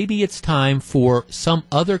 well, maybe it's time for some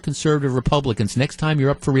other conservative Republicans next time you're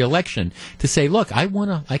up for re-election to say, look, I want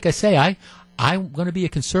to, like I say, I'm going to be a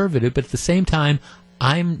conservative, but at the same time,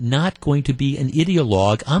 I'm not going to be an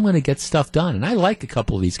ideologue. I'm going to get stuff done. And I like a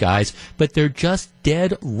couple of these guys, but they're just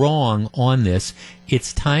dead wrong on this.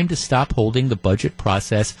 It's time to stop holding the budget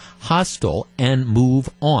process hostile and move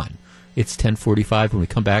on. It's 10:45 when we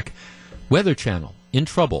come back. Weather Channel in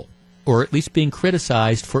trouble, or at least being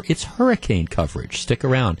criticized for its hurricane coverage. Stick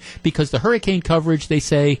around, because the hurricane coverage, they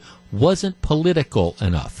say, wasn't political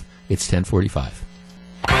enough. It's 10:45.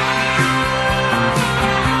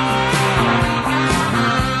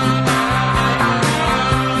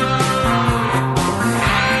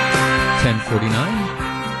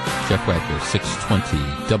 10:49. Jeff Wagner, 620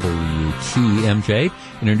 WTMJ.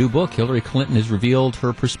 In her new book, Hillary Clinton has revealed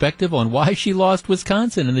her perspective on why she lost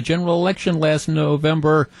Wisconsin in the general election last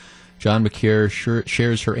November. John McKeer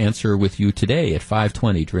shares her answer with you today at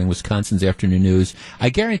 5:20 during Wisconsin's Afternoon News. I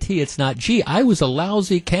guarantee it's not, gee, I was a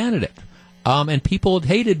lousy candidate, and people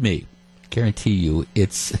hated me. Guarantee you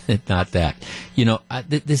it's not that.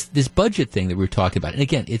 This budget thing that we were talking about, and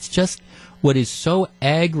again, it's just what is so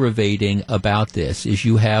aggravating about this is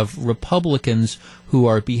you have Republicans who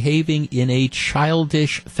are behaving in a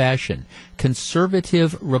childish fashion.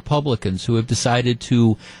 Conservative Republicans who have decided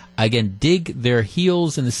to, again, dig their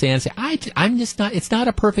heels in the sand and say, I'm just not, it's not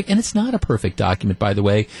a perfect, and it's not a perfect document, by the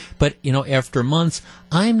way, but, after months,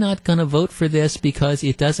 I'm not going to vote for this because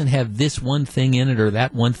it doesn't have this one thing in it or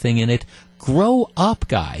that one thing in it. Grow up,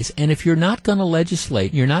 guys. And if you're not going to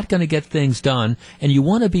legislate, you're not going to get things done, and you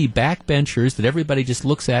want to be backbenchers that everybody just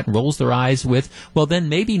looks at and rolls their eyes with, well, then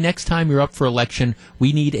maybe next time you're up for election,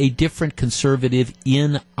 we need a different conservative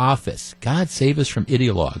in office. God save us from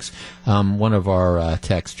ideologues. One of our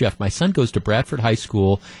texts, Jeff, my son goes to Bradford High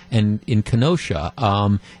School and in Kenosha,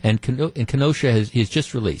 and Kenosha he's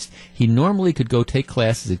just released. He normally could go take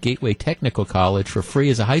classes at Gateway Technical College for free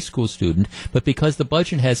as a high school student, but because the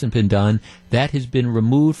budget hasn't been done, that has been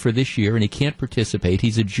removed for this year, and he can't participate.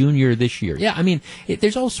 He's a junior this year. Yeah, I mean,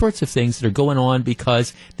 there's all sorts of things that are going on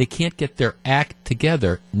because they can't get their act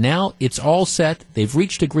together. Now it's all set. They've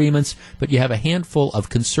reached agreements, but you have a handful of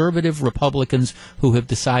conservative Republicans who have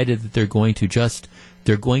decided that they're going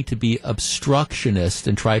to be obstructionist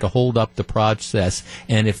and try to hold up the process.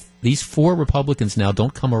 And if these 4 Republicans now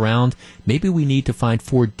don't come around, maybe we need to find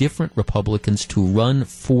 4 different Republicans to run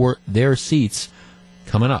for their seats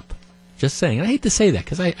coming up. Just saying. And I hate to say that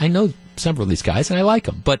because I know several of these guys and I like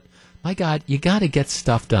them. But, my God, you got to get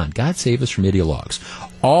stuff done. God save us from ideologues.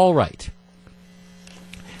 All right.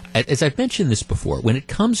 As I've mentioned this before, when it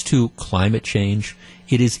comes to climate change,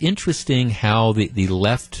 it is interesting how the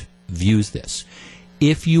left views this.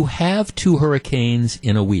 If you have 2 hurricanes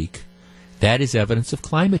in a week, that is evidence of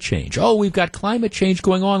climate change. Oh, we've got climate change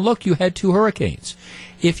going on. Look, you had 2 hurricanes.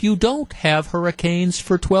 If you don't have hurricanes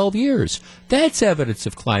for 12 years, that's evidence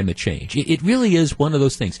of climate change. It really is one of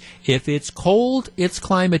those things. If it's cold, it's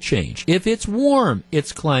climate change. If it's warm,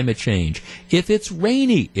 it's climate change. If it's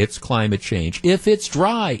rainy, it's climate change. If it's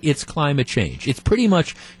dry, it's climate change. It's pretty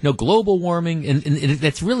much, global warming, and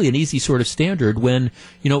that's really an easy sort of standard when,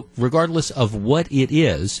 regardless of what it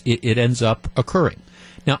is, it ends up occurring.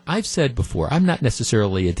 Now, I've said before, I'm not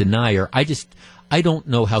necessarily a denier. I don't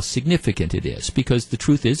know how significant it is, because the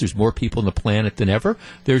truth is there's more people on the planet than ever.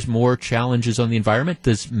 There's more challenges on the environment.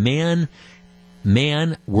 Does man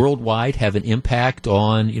worldwide have an impact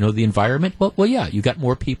on, the environment? Well, yeah, you got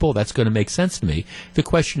more people. That's going to make sense to me. The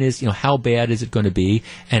question is, how bad is it going to be,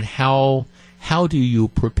 and how do you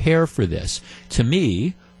prepare for this? To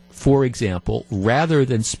me, for example, rather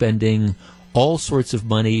than spending all sorts of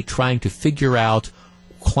money trying to figure out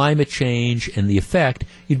climate change and the effect,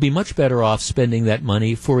 you'd be much better off spending that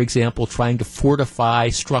money, for example, trying to fortify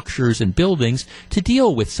structures and buildings to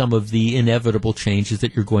deal with some of the inevitable changes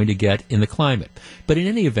that you're going to get in the climate. But in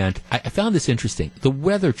any event, I found this interesting. The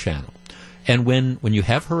Weather Channel, and when you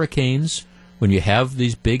have hurricanes, when you have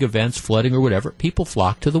these big events, flooding or whatever, people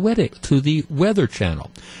flock to the Weather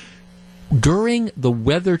Channel. During the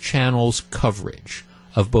Weather Channel's coverage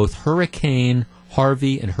of both Hurricane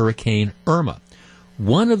Harvey and Hurricane Irma,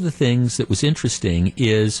 one of the things that was interesting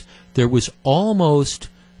is there was almost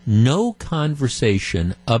no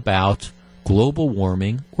conversation about global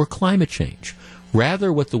warming or climate change.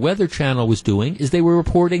 Rather, what the Weather Channel was doing is they were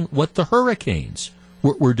reporting what the hurricanes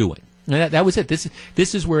we're doing. And that was it.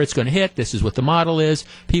 This is where it's going to hit. This is what the model is.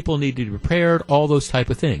 People need to be prepared, all those type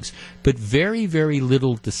of things. But very, very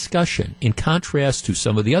little discussion, in contrast to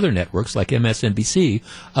some of the other networks like MSNBC,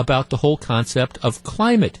 about the whole concept of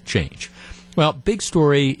climate change. Well, big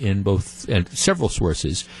story in both and several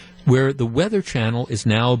sources where the Weather Channel is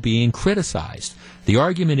now being criticized. The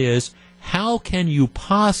argument is, how can you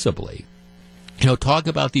possibly talk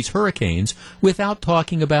about these hurricanes without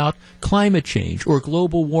talking about climate change or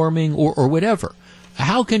global warming or whatever?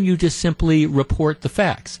 How can you just simply report the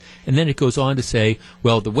facts? And then it goes on to say,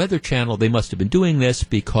 well, the Weather Channel, they must have been doing this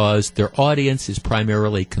because their audience is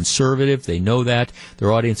primarily conservative. They know that.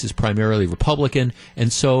 Their audience is primarily Republican.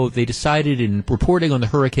 And so they decided in reporting on the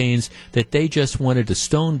hurricanes that they just wanted to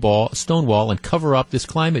stonewall and cover up this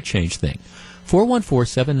climate change thing.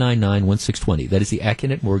 414-799-1620. That is the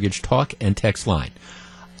Acunet Mortgage talk and text line.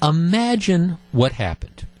 Imagine what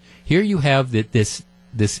happened. Here you have this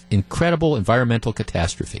incredible environmental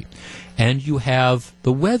catastrophe, and you have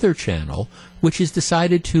the Weather Channel, which has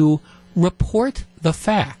decided to report the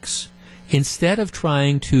facts instead of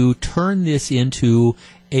trying to turn this into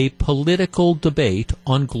a political debate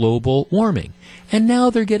on global warming. And now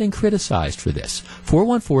they're getting criticized for this.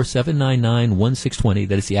 414-799-1620.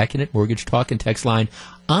 That is the Acunet Mortgage talk and text line.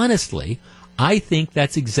 Honestly, I think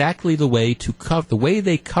that's exactly the way to cover. The way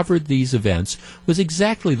they covered these events was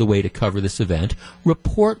exactly the way to cover this event.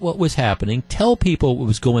 Report what was happening, tell people what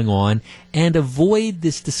was going on, and avoid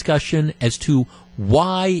this discussion as to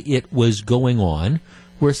why it was going on,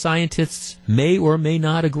 where scientists may or may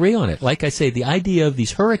not agree on it. Like I say, the idea of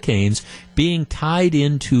these hurricanes being tied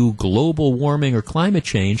into global warming or climate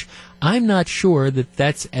change, I'm not sure that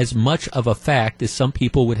that's as much of a fact as some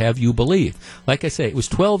people would have you believe. Like I say, it was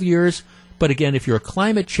 12 years, but again, if you're a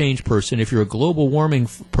climate change person, if you're a global warming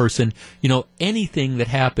person, anything that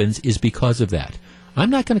happens is because of that.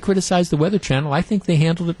 I'm not going to criticize the Weather Channel. I think they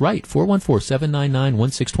handled it right.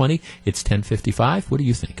 414-799-1620. It's 10:55. What do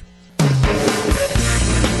you think?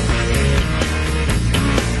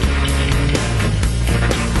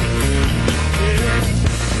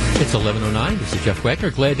 It's 11:09. This is Jeff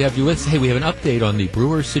Wagner. Glad to have you with us. Hey, we have an update on the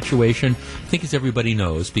Brewers situation. I think, as everybody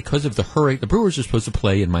knows, because of the hurricane, the Brewers are supposed to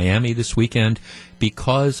play in Miami this weekend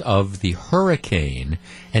because of the hurricane,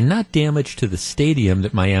 and not damage to the stadium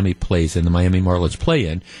that Miami plays in, the Miami Marlins play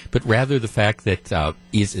in, but rather the fact that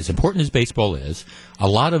as important as baseball is, a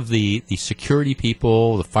lot of the security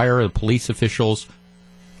people, the fire, the police officials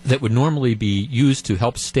that would normally be used to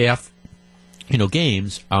help staff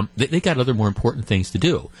games, they got other more important things to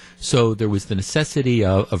do. So there was the necessity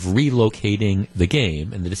of relocating the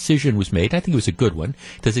game, and the decision was made. I think it was a good one.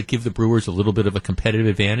 Does it give the Brewers a little bit of a competitive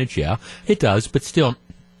advantage? Yeah, it does, but still,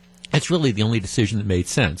 that's really the only decision that made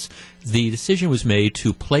sense. The decision was made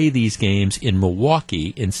to play these games in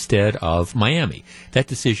Milwaukee instead of Miami. That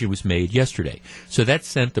decision was made yesterday. So that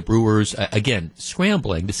sent the Brewers, again,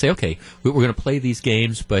 scrambling to say, okay, we're going to play these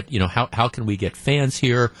games, but, how can we get fans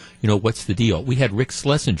here? What's the deal? We had Rick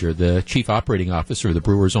Schlesinger, the chief operating officer of the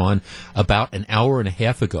Brewers, on about an hour and a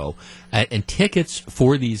half ago, and tickets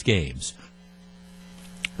for these games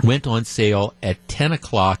went on sale at 10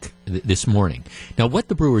 o'clock this morning. Now, what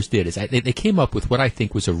the Brewers did is they came up with what I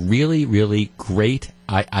think was a really, really great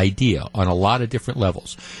idea on a lot of different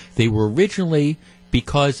levels. They were originally,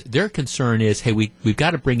 because their concern is, hey, we've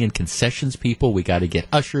got to bring in concessions people, we got to get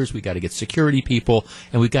ushers, we got to get security people,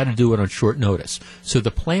 and we've got to do it on short notice. So the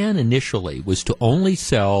plan initially was to only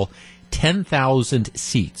sell 10,000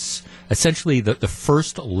 seats, essentially the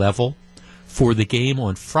first level for the game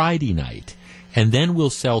on Friday night. And then we'll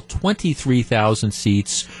sell 23,000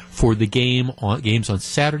 seats for the games on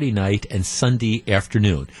Saturday night and Sunday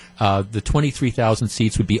afternoon. The 23,000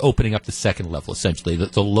 seats would be opening up the second level, essentially,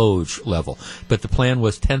 the Loge level. But the plan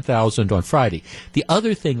was 10,000 on Friday. The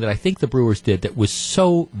other thing that I think the Brewers did that was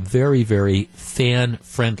so very, very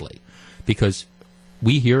fan-friendly, because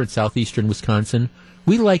we here in southeastern Wisconsin,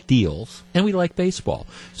 we like deals and we like baseball.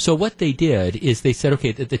 So what they did is they said,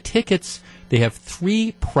 okay, the tickets, they have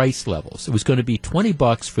three price levels. It was going to be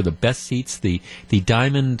 $20 for the best seats, the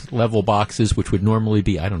diamond level boxes, which would normally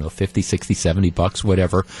be, $50, $60, $70,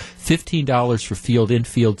 whatever. $15 for field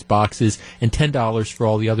infield boxes, and $10 for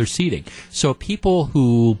all the other seating. So people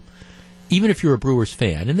who, even if you're a Brewers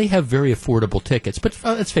fan, and they have very affordable tickets, but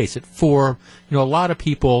let's face it, for a lot of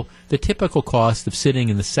people, the typical cost of sitting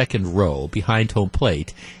in the second row behind home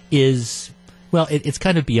plate is, well, it's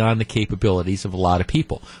kind of beyond the capabilities of a lot of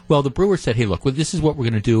people. Well, the Brewers said, hey, look, this is what we're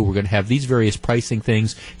going to do. We're going to have these various pricing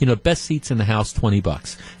things. Best seats in the house,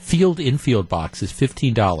 $20. Field infield boxes,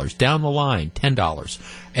 $15. Down the line, $10.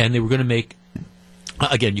 And they were going to make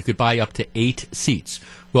Again, you could buy up to 8 seats.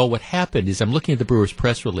 Well, what happened is, I'm looking at the Brewers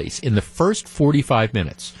press release. In the first 45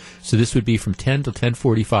 minutes, so this would be from 10 to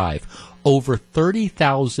 10:45, over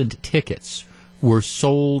 30,000 tickets were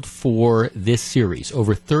sold for this series.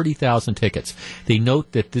 Over 30,000 tickets. They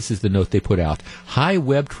note that, this is the note they put out, high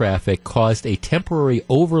web traffic caused a temporary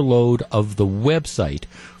overload of the website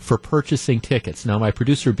for purchasing tickets. Now, my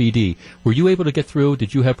producer, BD, were you able to get through?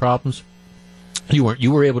 Did you have problems? You weren't. You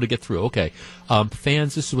were able to get through. Okay.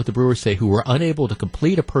 Fans, this is what the Brewers say, who were unable to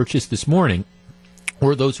complete a purchase this morning,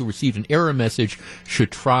 or those who received an error message, should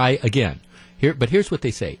try again. But here's what they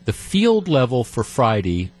say. The field level for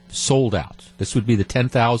Friday sold out. This would be the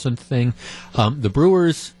 10,000 thing. The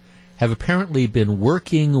Brewers have apparently been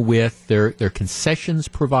working with their concessions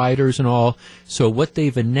providers and all. So what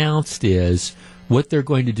they've announced is, what they're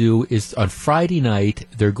going to do is, on Friday night,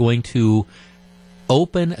 they're going to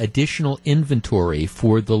open additional inventory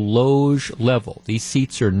for the loge level. These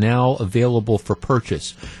seats are now available for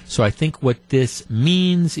purchase. So I think what this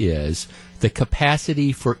means is the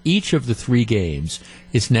capacity for each of the 3 games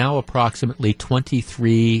is now approximately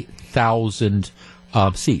 23,000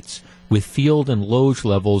 seats, with field and loge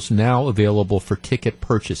levels now available for ticket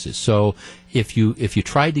purchases. So if you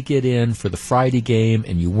tried to get in for the Friday game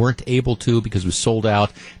and you weren't able to because it was sold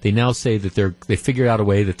out, they now say that they figured out a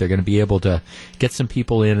way that they're going to be able to get some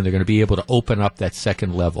people in, and they're going to be able to open up that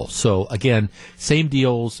second level. So again, same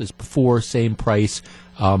deals as before, same price,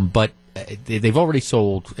 but they've already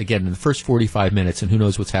sold, again, in the first 45 minutes, and who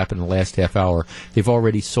knows what's happened in the last half hour, they've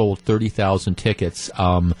already sold 30,000 tickets.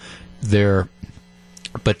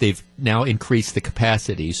 But they've now increased the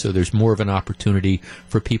capacity, so there's more of an opportunity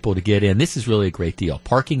for people to get in. This is really a great deal.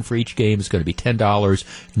 Parking for each game is going to be $10.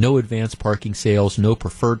 No advanced parking sales, no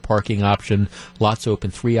preferred parking option. Lots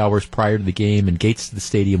open 3 hours prior to the game, and gates to the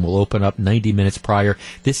stadium will open up 90 minutes prior.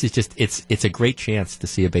 This is just, it's a great chance to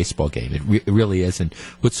see a baseball game. It really is. And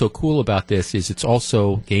what's so cool about this is it's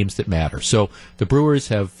also games that matter. So the Brewers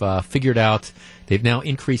have figured out, they've now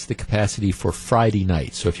increased the capacity for Friday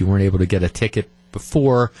night. So if you weren't able to get a ticket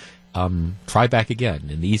before, try back again.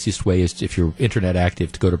 And the easiest way is, if you're internet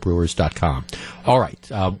active, to go to brewers.com. All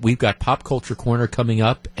right. We've got Pop Culture Corner coming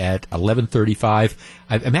up at 11:35.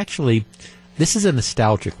 I'm actually, this is a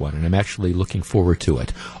nostalgic one, and I'm actually looking forward to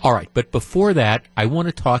it. All right. But before that, I want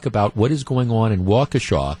to talk about what is going on in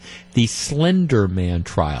Waukesha, the Slender Man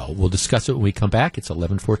trial. We'll discuss it when we come back. It's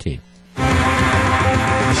 11:14.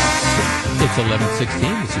 It's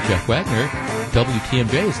 11:16. This is Jeff Wagner.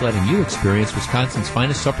 WTMJ is letting you experience Wisconsin's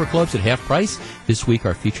finest supper clubs at half price. This week,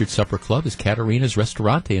 our featured supper club is Katarina's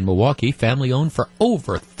Restaurante in Milwaukee, family-owned for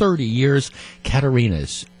over 30 years.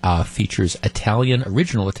 Katarina's features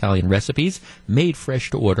original Italian recipes, made fresh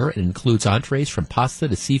to order. It includes entrees from pasta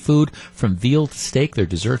to seafood, from veal to steak. Their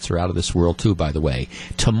desserts are out of this world, too, by the way.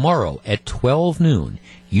 Tomorrow at 12 noon,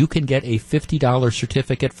 you can get a $50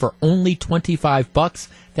 certificate for only $25.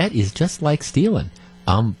 That is just like stealing.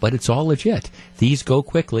 But it's all legit. These go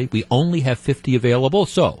quickly. We only have 50 available,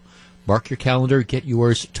 so mark your calendar. Get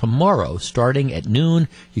yours tomorrow, starting at noon.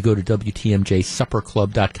 You go to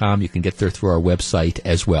WTMJSupperClub.com. You can get there through our website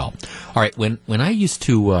as well. All right, when I used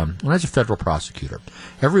to, when I was a federal prosecutor,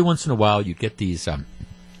 every once in a while you'd get these,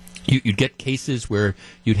 you'd get cases where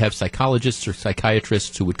you'd have psychologists or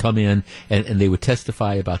psychiatrists who would come in and they would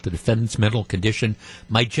testify about the defendant's mental condition.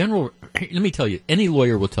 Let me tell you, any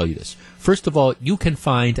lawyer will tell you this. First of all, you can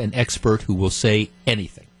find an expert who will say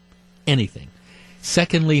anything.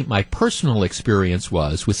 Secondly, my personal experience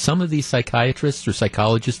was with some of these psychiatrists or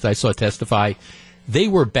psychologists I saw testify, they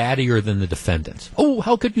were battier than the defendants. Oh,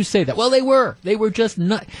 how could you say that? Well, they were. They were just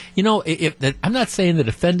nuts. I'm not saying the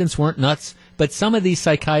defendants weren't nuts, but some of these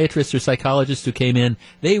psychiatrists or psychologists who came in,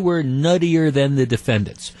 they were nuttier than the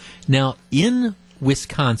defendants. Now, in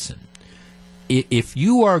Wisconsin, if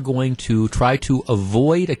you are going to try to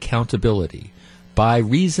avoid accountability by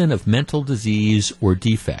reason of mental disease or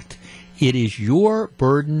defect, it is your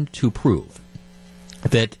burden to prove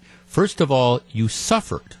that, first of all, you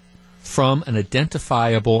suffered from an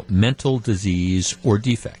identifiable mental disease or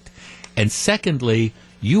defect. And secondly,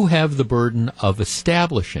 you have the burden of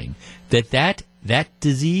establishing that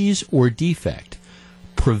disease or defect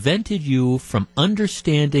prevented you from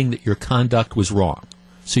understanding that your conduct was wrong.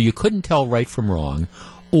 So you couldn't tell right from wrong,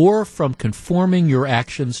 or from conforming your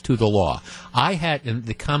actions to the law. And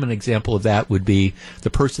the common example of that would be the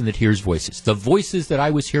person that hears voices. The voices that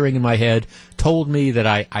I was hearing in my head told me that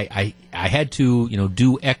I had to,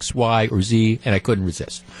 do X, Y, or Z, and I couldn't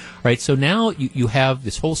resist. Right? So now you have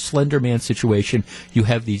this whole Slender Man situation. You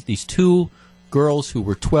have these two girls who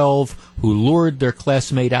were 12 who lured their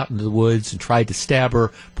classmate out into the woods and tried to stab her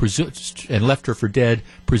and left her for dead,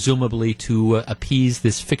 presumably to appease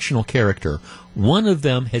this fictional character. One of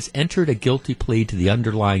them has entered a guilty plea to the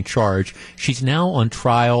underlying charge. She's now on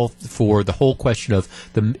trial for the whole question of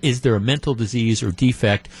is there a mental disease or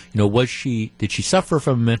defect? Did she suffer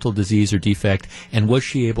from a mental disease or defect, and was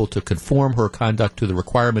she able to conform her conduct to the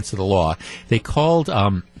requirements of the law? They called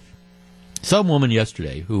some woman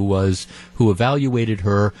yesterday who evaluated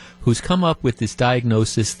her, who's come up with this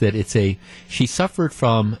diagnosis that she suffered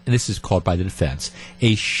from, and this is called by the defense,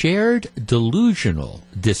 a shared delusional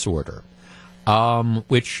disorder,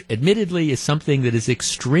 which admittedly is something that is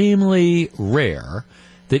extremely rare,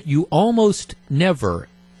 that you almost never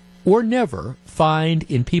find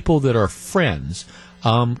in people that are friends.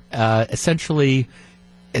 Essentially,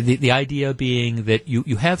 the idea being that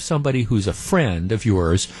you have somebody who's a friend of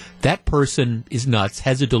yours, that person is nuts,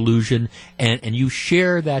 has a delusion, and you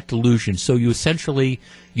share that delusion. So you essentially,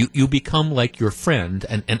 you become like your friend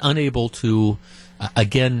and unable to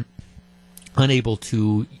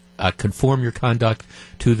conform your conduct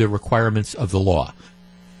to the requirements of the law.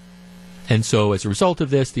 And so as a result of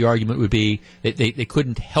this, the argument would be that they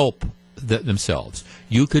couldn't help themselves.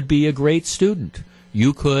 You could be a great student.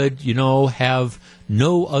 You could, have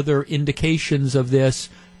no other indications of this,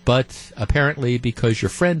 but apparently because your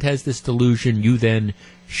friend has this delusion, you then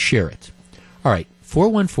share it. All right,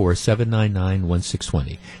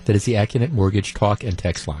 414-799-1620. That is the Acunet Mortgage talk and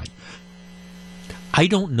text line. I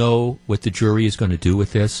don't know what the jury is going to do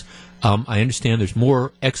with this. I understand there's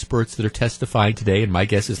more experts that are testifying today, and my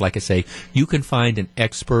guess is, like I say, you can find an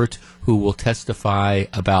expert who will testify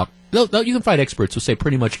about. No, you can find experts who say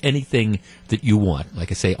pretty much anything that you want. Like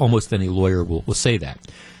I say, almost any lawyer will say that.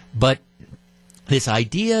 But this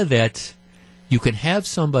idea that you can have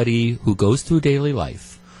somebody who goes through daily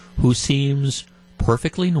life, who seems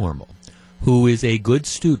perfectly normal, who is a good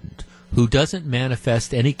student, who doesn't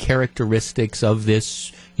manifest any characteristics of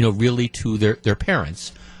this, really to their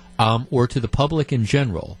parents or to the public in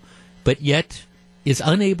general, but yet is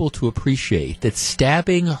unable to appreciate that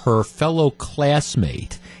stabbing her fellow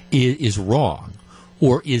classmate is wrong,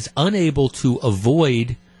 or is unable to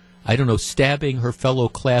avoid, stabbing her fellow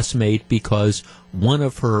classmate because one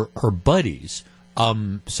of her buddies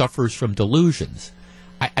suffers from delusions.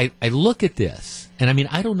 I look at this, and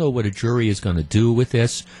I don't know what a jury is going to do with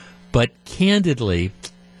this, but candidly,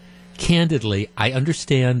 I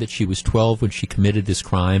understand that she was 12 when she committed this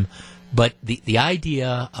crime, but the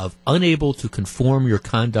idea of unable to conform your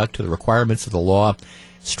conduct to the requirements of the law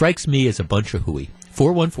strikes me as a bunch of hooey.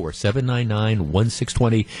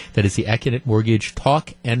 414-799-1620. That is the Acunet Mortgage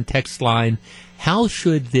talk and text line. How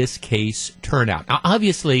should this case turn out? Now,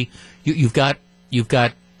 obviously, you've got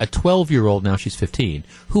a 12-year-old, now she's 15,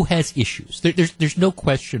 who has issues. There's no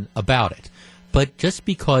question about it. But just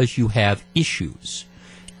because you have issues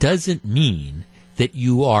doesn't mean that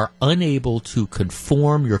you are unable to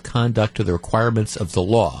conform your conduct to the requirements of the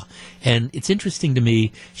law. And it's interesting to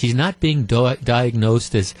me, she's not being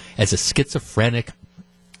diagnosed as a schizophrenic.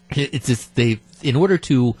 It's just in order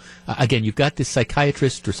to, again, you've got this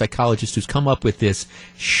psychiatrist or psychologist who's come up with this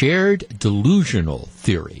shared delusional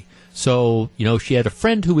theory. So, she had a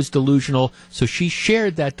friend who was delusional, so she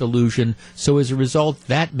shared that delusion. So as a result,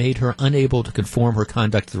 that made her unable to conform her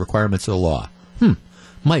conduct to the requirements of the law.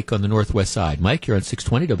 Mike on the Northwest Side. Mike, you're on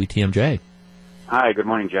 620 WTMJ. Hi, good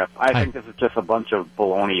morning, Jeff. I think this is just a bunch of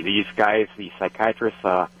baloney. These guys, these psychiatrists,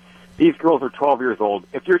 these girls are 12 years old.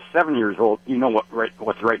 If you're 7 years old, you know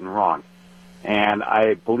what's right and wrong. And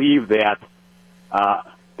I believe that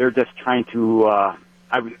they're just trying to.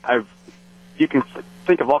 You can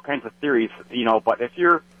think of all kinds of theories, but if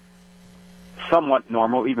you're somewhat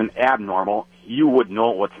normal, even abnormal, you would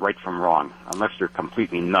know what's right from wrong, unless you're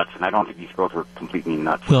completely nuts. And I don't think these girls are completely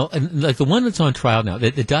nuts. Well, and like the one that's on trial now,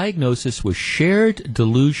 the diagnosis was shared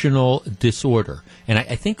delusional disorder. And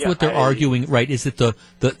I think what they're arguing, right, is that the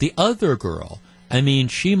other girl,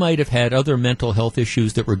 she might have had other mental health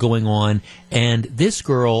issues that were going on, and this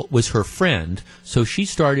girl was her friend, so she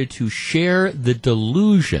started to share the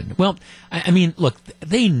delusion. Well, look,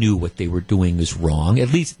 they knew what they were doing was wrong.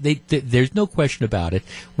 At least there's no question about it.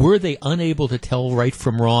 Were they unable to tell right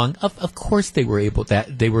from wrong? Of course they were able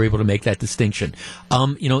to make that distinction.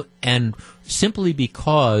 And simply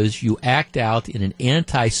because you act out in an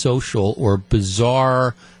antisocial or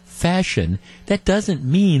bizarre fashion, that doesn't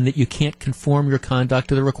mean that you can't conform your conduct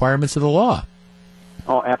to the requirements of the law.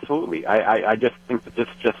 Oh, absolutely. I just think that this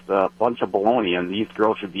is just a bunch of baloney, and these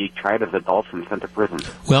girls should be tried as adults and sent to prison.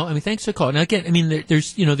 Well, thanks for calling. Now, again,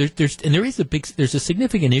 there's a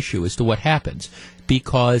significant issue as to what happens,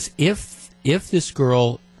 because if if this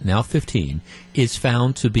girl, now 15, is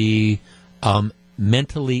found to be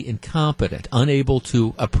mentally incompetent, unable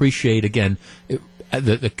to appreciate, again,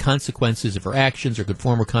 the consequences of her actions or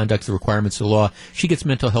conform her conduct to the requirements of the law, she gets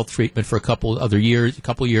mental health treatment for a couple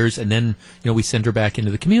years, and then we send her back into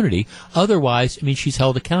the community. Otherwise, she's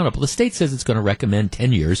held accountable. The state says it's going to recommend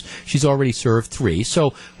 10 years. She's already served 3.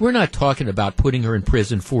 So we're not talking about putting her in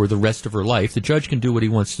prison for the rest of her life. The judge can do what he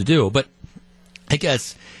wants to do. But I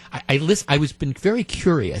guess I was been very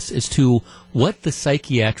curious as to what the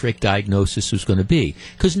psychiatric diagnosis was going to be.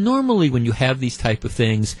 Because normally when you have these type of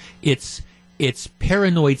things, it's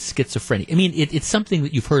paranoid schizophrenia. It's something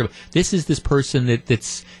that you've heard of. This is this person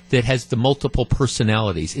that has the multiple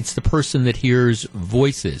personalities. It's the person that hears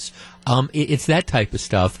voices. It's that type of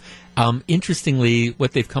stuff. Interestingly,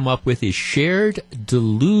 what they've come up with is shared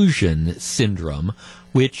delusion syndrome,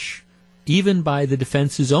 which even by the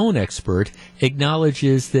defense's own expert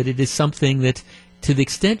acknowledges that it is something that, to the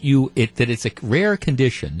extent that it's a rare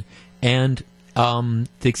condition, and to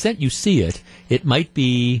the extent you see it, it might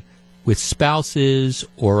be with spouses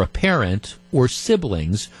or a parent or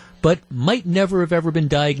siblings, but might never have ever been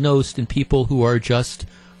diagnosed in people who are just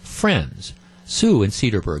friends. Sue in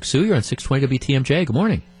Cedarburg. Sue, you're on 620 WTMJ. Good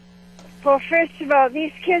morning. Well, first of all,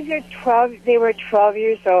 these kids are 12. They were 12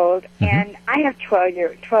 years old, and I have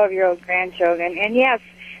 12-year-old grandchildren. And yes,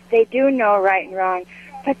 they do know right and wrong,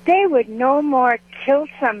 but they would no more kill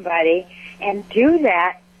somebody and do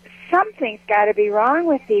that. Something's got to be wrong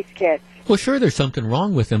with these kids. Well, sure, there's something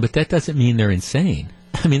wrong with them, but that doesn't mean they're insane.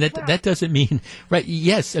 That doesn't mean, right,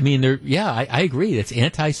 yes, I agree, that's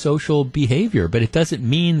antisocial behavior, but it doesn't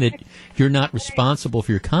mean that you're not responsible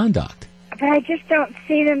for your conduct. But I just don't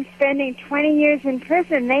see them spending 20 years in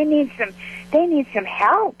prison. They need some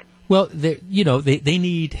help. Well, they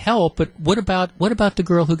need help, but what about the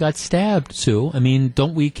girl who got stabbed, Sue?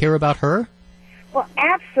 Don't we care about her? Well,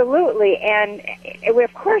 absolutely, and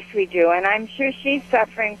of course we do, and I'm sure she's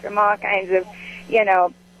suffering from all kinds of,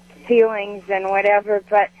 feelings and whatever,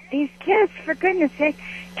 but these kids, for goodness sake,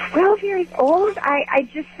 12 years old,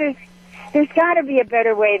 there's got to be a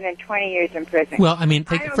better way than 20 years in prison. Well,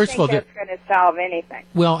 first of all, that's going to solve anything.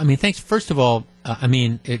 Well, thanks. First of all, I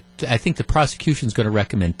think the prosecution's going to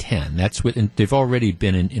recommend 10. That's what, and they've already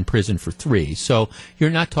been in prison for 3. So you're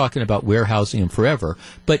not talking about warehousing them forever.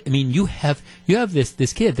 But you have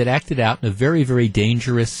this kid that acted out in a very, very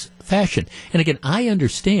dangerous fashion. And again, I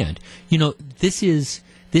understand.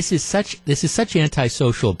 This is such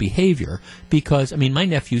antisocial behavior because, my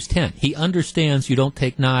nephew's 10. He understands you don't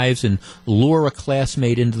take knives and lure a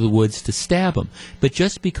classmate into the woods to stab him. But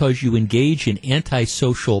just because you engage in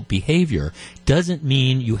antisocial behavior doesn't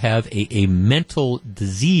mean you have a mental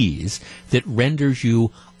disease that renders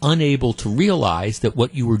you unable to realize that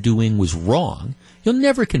what you were doing was wrong. You'll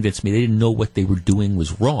never convince me they didn't know what they were doing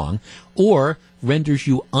was wrong, or renders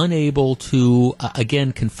you unable to,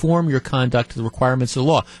 again, conform your conduct to the requirements of the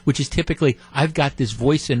law, which is typically, I've got this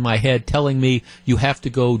voice in my head telling me you have to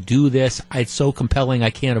go do this. It's so compelling I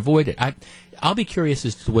can't avoid it. I'll be curious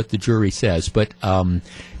as to what the jury says, but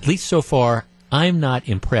at least so far, I'm not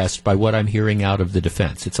impressed by what I'm hearing out of the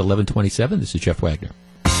defense. It's 11:27. This is Jeff Wagner.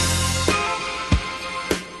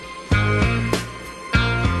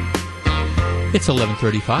 It's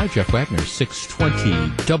 11:35. Jeff Wagner,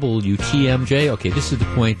 620 WTMJ. Okay, this is the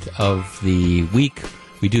point of the week.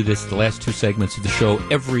 We do this, the last 2 segments of the show,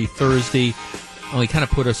 every Thursday. We kind of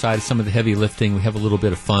put aside some of the heavy lifting. We have a little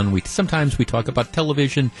bit of fun. Sometimes we talk about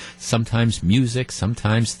television, sometimes music,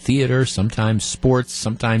 sometimes theater, sometimes sports,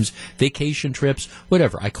 sometimes vacation trips,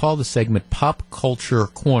 whatever. I call the segment Pop Culture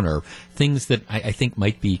Corner, things that I think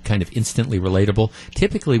might be kind of instantly relatable.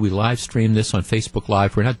 Typically, we live stream this on Facebook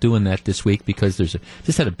Live. We're not doing that this week because just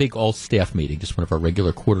had a big all-staff meeting, just one of our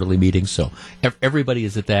regular quarterly meetings, so everybody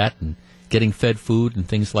is at that, and getting fed food and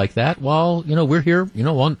things like that while, we're here,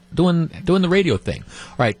 on doing the radio thing.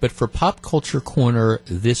 All right, but for Pop Culture Corner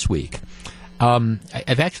this week,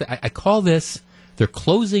 I call this, they're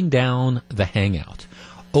closing down the Hangout.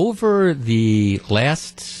 Over the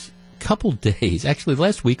last couple days, actually the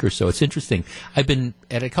last week or so, it's interesting, I've been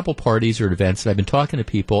at a couple parties or events, and I've been talking to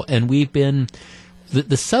people, and we've been,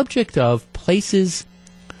 the subject of places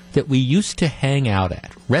that we used to hang out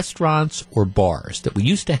at, restaurants or bars that we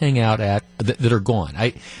used to hang out at that are gone.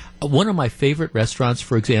 One of my favorite restaurants,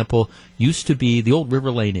 for example, used to be the old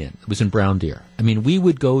River Lane Inn. It was in Brown Deer. I mean, we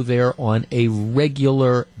would go there on a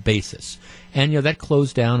regular basis. And, that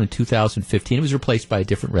closed down in 2015. It was replaced by a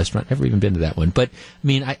different restaurant. Never even been to that one. But, I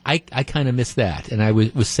mean, I kind of miss that. And I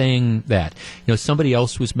was saying that. Somebody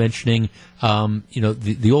else was mentioning,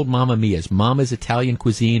 the old Mamma Mia's, Mama's Italian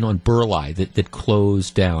Cuisine on Burleigh that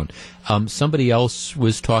closed down. Somebody else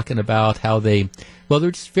was talking about how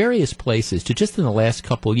there's various places. Just in the last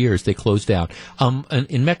couple of years, they closed down.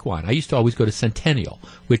 In Mequon, I used to always go to Centennial,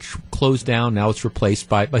 which closed down. Now it's replaced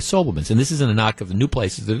by Sobelman's. And this isn't a knock of the new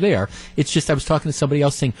places that are there. It's just I was talking to somebody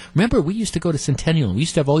else saying, remember, we used to go to Centennial, and we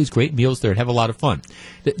used to have all these great meals there and have a lot of fun.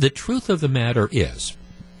 The truth of the matter is,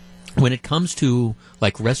 when it comes to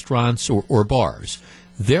like restaurants or bars,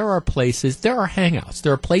 there are hangouts.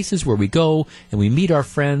 There are places where we go and we meet our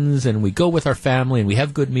friends and we go with our family and we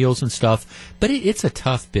have good meals and stuff. But it's a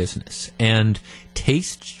tough business, and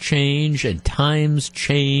tastes change and times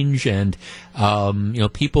change, and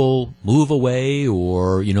people move away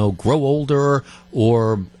or grow older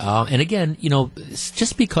and again,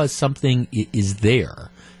 just because something is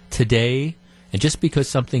there today. And just because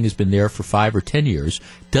something has been there for 5 or 10 years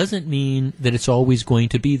doesn't mean that it's always going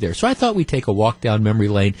to be there. So I thought we'd take a walk down memory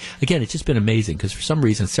lane. Again, it's just been amazing because for some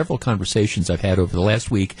reason, several conversations I've had over the last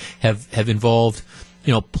week have involved,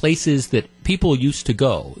 places that people used to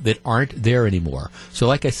go that aren't there anymore. So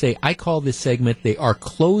like I say, I call this segment, they are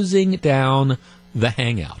closing down the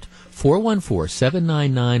hangout.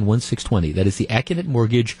 414-799-1620. That is the Acunet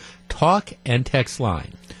Mortgage talk and text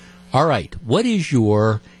line. All right, what is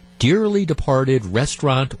your dearly departed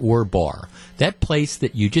restaurant or bar, that place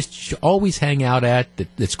that you just always hang out at,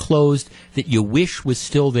 that's closed, that you wish was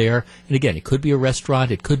still there? And again, it could be a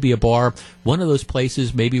restaurant, it could be a bar, one of those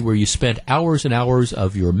places maybe where you spent hours and hours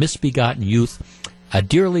of your misbegotten youth, a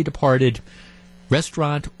dearly departed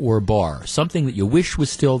restaurant or bar, something that you wish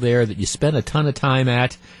was still there, that you spent a ton of time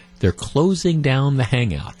at. They're closing down the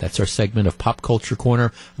hangout. That's our segment of Pop Culture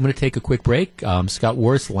Corner. I'm going to take a quick break. Scott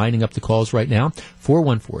Warris lining up the calls right now.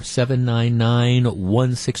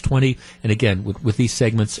 414-799-1620. And again, with these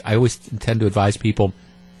segments, I always intend to advise people,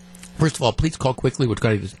 first of all, please call quickly. We're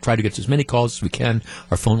going to try to get to as many calls as we can.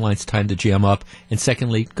 Our phone line's time to jam up. And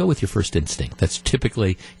secondly, go with your first instinct. That's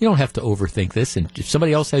typically, you don't have to overthink this. And if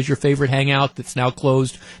somebody else has your favorite hangout that's now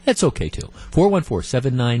closed, that's okay too.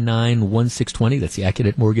 414-799-1620. That's the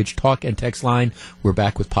Acunet Mortgage talk and text line. We're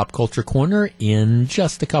back with Pop Culture Corner in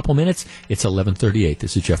just a couple minutes. It's 11:38.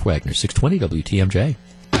 This is Jeff Wagner, 620 WTMJ.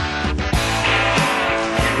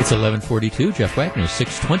 It's 11:42. Jeff Wagner,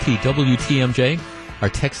 620 WTMJ. Our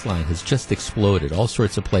text line has just exploded. All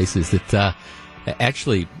sorts of places that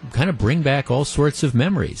actually kind of bring back all sorts of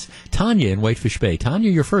memories. Tanya in Whitefish Bay. Tanya,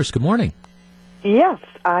 you're first. Good morning. Yes,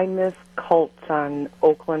 I miss Colts on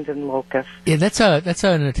Oakland and Locust. Yeah, that's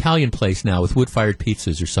an Italian place now with wood-fired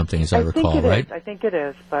pizzas or something, as I recall, right? I think it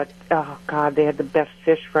is. But, oh, God, they had the best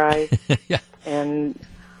fish fries yeah. and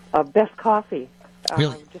best coffee.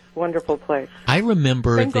 Really? Just wonderful place. I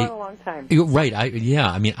remember it's been gone a long time. Right. I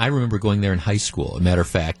remember going there in high school, a matter of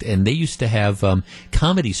fact, and they used to have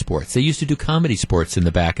comedy sports. They used to do comedy sports in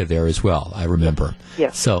the back of there as well, I remember.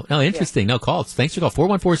 Yes. So, interesting. Yes. No, calls. Thanks for the call.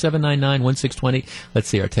 414-799-1620. Let's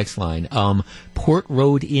see our text line. Port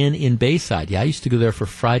Road Inn in Bayside. Yeah, I used to go there for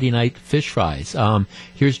Friday night fish fries.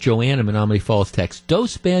 Here's Joanne in Menominee Falls text.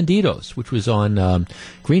 Dos Banditos, which was on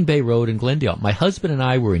Green Bay Road in Glendale. My husband and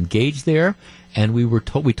I were engaged there. And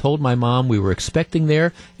we told my mom we were expecting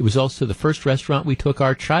there. It was also the first restaurant we took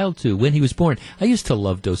our child to when he was born. I used to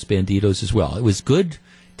love Dos Banditos as well. It was good,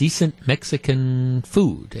 decent Mexican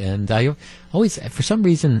food. And I always, for some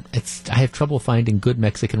reason, I have trouble finding good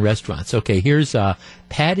Mexican restaurants. Okay, here's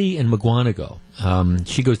Patty in Maguanago.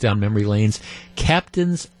 She goes down memory lanes.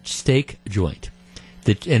 Captain's Steak Joint.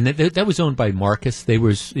 That was owned by Marcus. They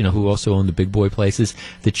was, who also owned the big boy places.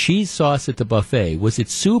 The cheese sauce at the buffet, was it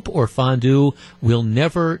soup or fondue? We'll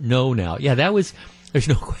never know now. Yeah, there's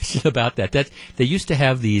no question about that. They used to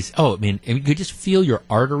have these, you could just feel your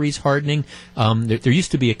arteries hardening. There used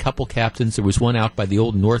to be a couple captains. There was one out by the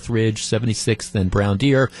old Northridge, 76th and Brown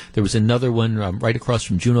Deer. There was another one right across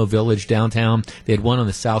from Juneau Village downtown. They had one on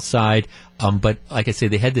the south side. But like I say,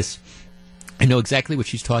 they had this, I know exactly what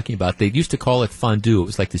she's talking about. They used to call it fondue. It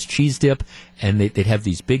was like this cheese dip, and they'd have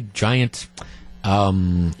these big, giant,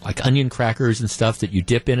 like onion crackers and stuff that you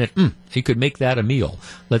dip in it. You could make that a meal.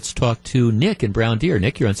 Let's talk to Nick in Brown Deer.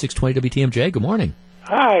 Nick, you're on 620 WTMJ. Good morning.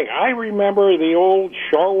 Hi, I remember the old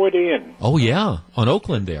Shorewood Inn. Oh, yeah, on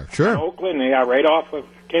Oakland there. Sure. On Oakland, yeah, right off of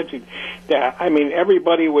Kensington.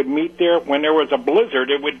 Everybody would meet there. When there was a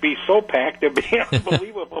blizzard, it would be so packed, it would be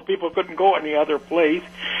unbelievable. well, people couldn't go any other place,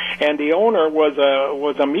 and the owner was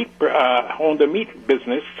a meat owned a meat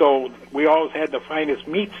business, so we always had the finest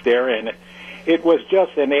meats there, and it was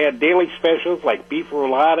just, and they had daily specials like beef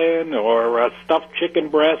rouladen or stuffed chicken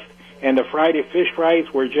breast, and the Friday fish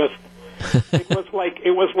fries were just. It was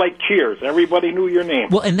like Cheers. Everybody knew your name.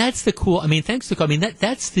 Well, and that's the cool. I mean, thanks to. I mean,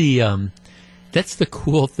 that's the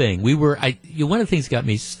cool thing. We were. One of the things that got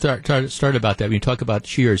me started about that. When you talk about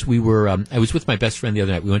Cheers, we were. I was with my best friend the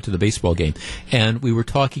other night. We went to the baseball game, and we were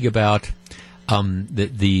talking about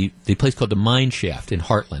the place called the Mine Shaft in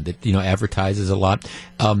Heartland. It advertises a lot.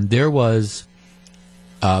 There was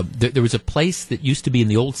a place that used to be in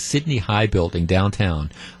the old Sydney High building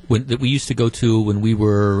downtown that we used to go to when we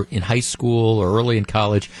were in high school or early in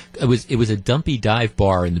college. It was a dumpy dive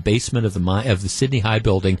bar in the basement of the Sydney High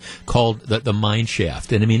building called the Mine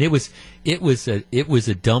Shaft. And I mean, it was a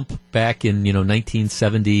dump back in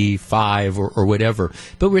 1975 or whatever.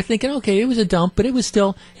 But we're thinking, okay, it was a dump, but it was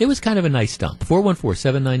kind of a nice dump.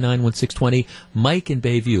 414-799-1620. Mike in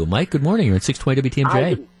Bayview. Mike, good morning. You're in 620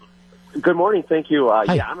 WTMJ. Good morning. Thank you.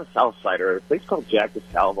 Hi. Yeah, I'm a South Sider. A place called Jack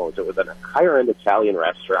DeSalvo's. It was a higher-end Italian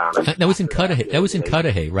restaurant. That was in Cudahy. That was in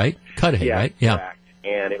Cudahy, right? Cudahy, yeah, right? Yeah. Correct.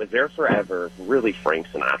 And it was there forever, really Frank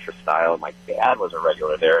Sinatra style. My dad was a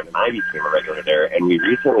regular there, and I became a regular there. And we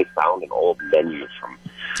recently found an old menu from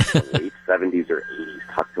the late 70s or 80s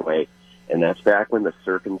tucked away. And that's back when the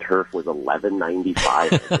surf and turf was $11.95. I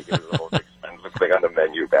think it was the most expensive thing on the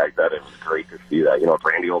menu back then. It was great to see that.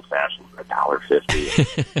 Brandy old fashioned was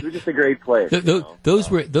 $1.50. It was just a great place. Those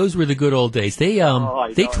were the good old days. They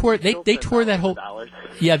tore that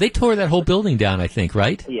whole building down. I think,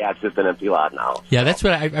 right? Yeah, it's just an empty lot now. Yeah, that's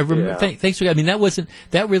what I remember. Yeah. Thanks for. I mean,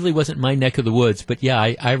 that really wasn't my neck of the woods, but yeah,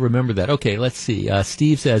 I remember that. Okay, let's see.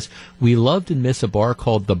 Steve says we loved and miss a bar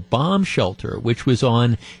called the Bomb Shelter, which was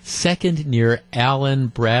on 2nd near Allen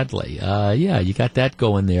Bradley. Yeah, you got that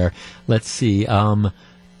going there. Let's see.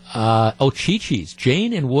 Chi-Chi's.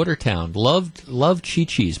 Jane in Watertown loved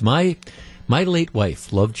Chi-Chi's. My late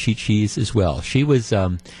wife loved Chi-Chi's as well. She was.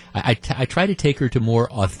 I tried to take her to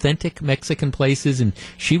more authentic Mexican places, and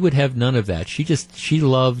she would have none of that. She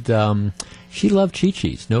loved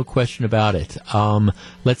Chi-Chi's, no question about it.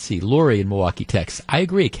 Let's see. Lori in Milwaukee texts. I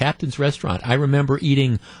agree. Captain's Restaurant. I remember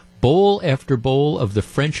eating bowl after bowl of the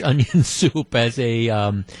French onion soup as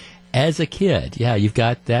a kid. Yeah, you've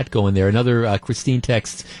got that going there. Another Christine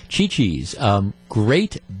texts, Chi-Chi's,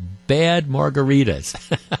 great bad margaritas.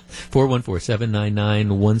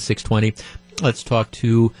 414-799-1620. Let's talk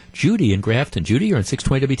to Judy in Grafton. Judy, you're on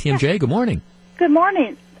 620 WTMJ. Good morning. Good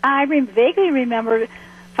morning. I vaguely remember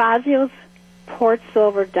Fazio's Port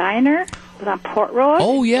Silver Diner. On Port Road.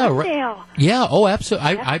 Oh yeah, Glendale. Yeah. Oh,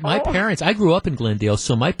 absolutely. My parents. I grew up in Glendale,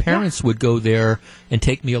 so my parents would go there and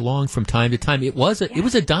take me along from time to time. It was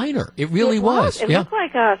a diner. It really was. It looked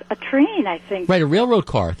like a train, I think. Right, a railroad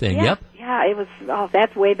car thing. Yeah. Yep. Yeah, it was. Oh,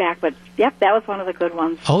 that's way back, but yep, that was one of the good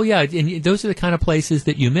ones. Oh yeah, and those are the kind of places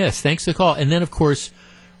that you miss. Thanks for the call. And then of course,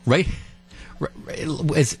 right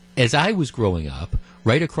as I was growing up.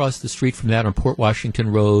 Right across the street from that on Port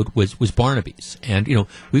Washington Road was Barnaby's. And,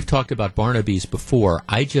 we've talked about Barnaby's before.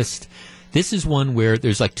 This is one where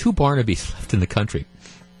there's like 2 Barnaby's left in the country.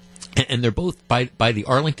 And they're both by the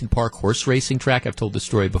Arlington Park horse racing track. I've told this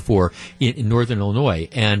story before in northern Illinois.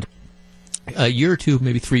 And a year or two,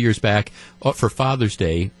 maybe 3 years back, for Father's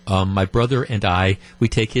Day, my brother and we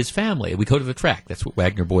take his family. We go to the track. That's what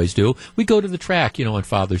Wagner boys do. We go to the track, on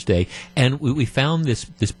Father's Day. And we found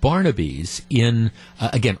this Barnaby's in,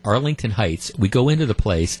 again, Arlington Heights. We go into the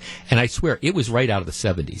place, and I swear, it was right out of the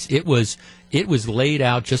 70s. It was laid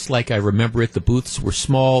out just like I remember it. The booths were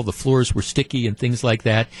small, the floors were sticky, and things like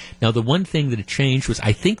that. Now, the one thing that had changed was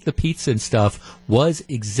I think the pizza and stuff was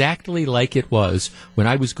exactly like it was when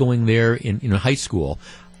I was going there in high school.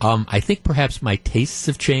 I think perhaps my tastes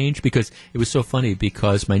have changed because it was so funny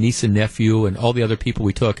because my niece and nephew and all the other people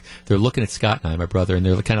we took, they're looking at Scott and I, my brother, and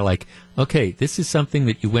they're kind of like, okay, this is something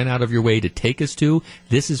that you went out of your way to take us to.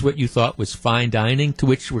 This is what you thought was fine dining, to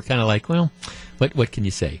which we're kind of like, well, what can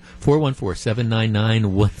you say?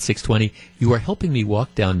 414-799-1620. You are helping me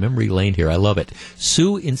walk down memory lane here. I love it.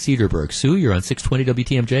 Sue in Cedarburg. Sue, you're on 620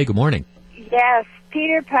 WTMJ. Good morning. Yes,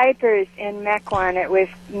 Peter Piper's in Mequon. It was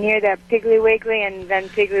near the Piggly Wiggly, and then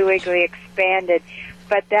Piggly Wiggly expanded.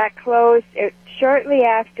 But that closed shortly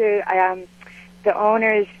after the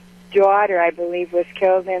owner's daughter, I believe, was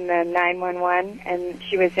killed in the 911, and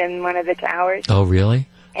she was in one of the towers. Oh, really?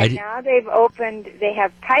 And now they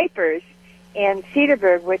have Piper's in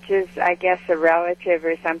Cedarburg, which is, I guess, a relative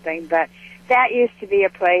or something. But that used to be a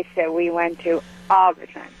place that we went to all the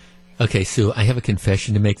time. Okay, Sue, I have a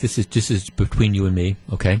confession to make. This is between you and me,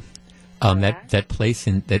 okay? That place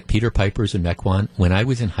that Peter Piper's in Mequon, when I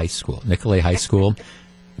was in high school, Nicolay High School,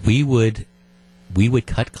 we would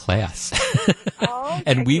cut class.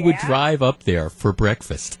 And we would drive up there for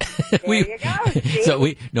breakfast. There you go. See? So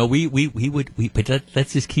we would, but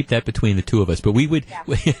let's just keep that between the two of us. But we would,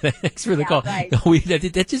 thanks for the call. Right. No,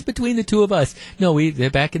 that's just between the two of us. No,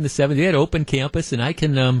 back in the 70s, we had open campus, and I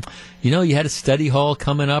can, you had a study hall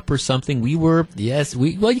coming up or something. You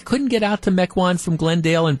couldn't get out to Mequon from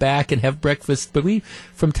Glendale and back and have breakfast, but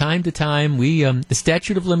from time to time, the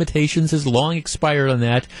statute of limitations has long expired on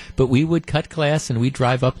that, but we would cut class and we'd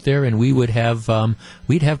drive up there and we would have,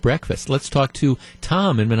 we'd have breakfast. Let's talk to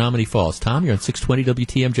Tom in Menominee Falls. Tom, you're on 620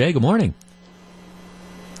 WTMJ. Good morning.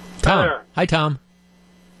 Tom. Hi there. Hi, Tom.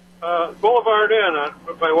 Boulevard Inn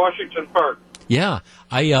by Washington Park. Yeah,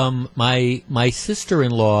 my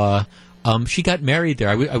sister-in-law, she got married there.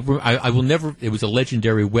 I will never. It was a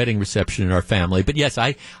legendary wedding reception in our family. But yes,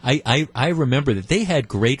 I remember that they had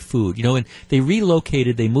great food. And they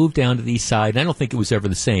relocated. They moved down to the east side. And I don't think it was ever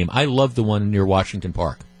the same. I love the one near Washington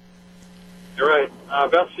Park. You're right.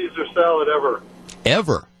 Best Caesar salad ever.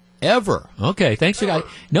 Ever. Okay, thanks for that.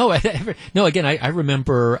 No, again, I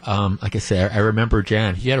remember, like I said, I remember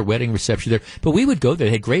Jan. She had a wedding reception there. But we would go there.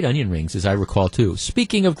 They had great onion rings, as I recall, too.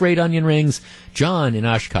 Speaking of great onion rings, John in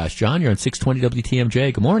Oshkosh. John, you're on 620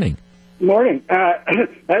 WTMJ. Good morning. Good morning. I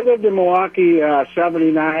lived in Milwaukee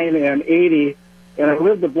 79 and 80, and I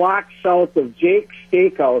lived a block south of Jake's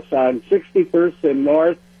Steakhouse on 61st and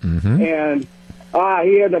North. Mm-hmm. And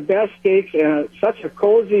he had the best steaks and such a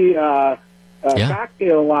cozy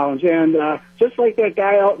cocktail lounge. And just like that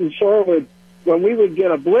guy out in Shorewood, when we would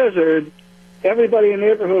get a blizzard, everybody in the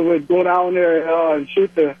neighborhood would go down there and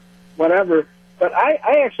shoot the whatever. But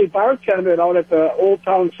I actually bartended out at the Old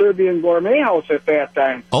Town Serbian Gourmet House at that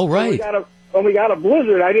time. Oh, right. When we got a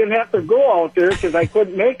blizzard, I didn't have to go out there because I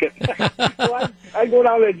couldn't make it. So I'd go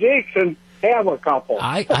down to Jake's and have a couple.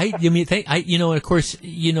 And of course,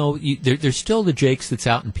 there's still the Jake's that's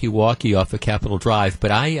out in Pewaukee off of Capitol Drive, but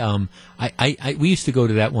we used to go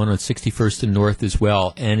to that one on 61st and North as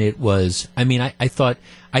well, and it was, I thought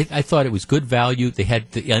it was good value. They had,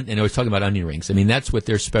 and I was talking about onion rings. That's what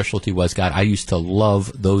their specialty was. God, I used to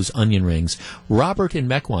love those onion rings. Robert in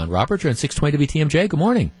Mequon. Robert, you're on 620 WTMJ. Good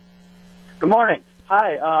morning. Good morning.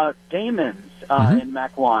 Hi, Damon's in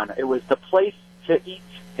Mequon. It was the place to eat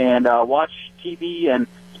and watch TV and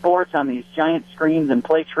sports on these giant screens and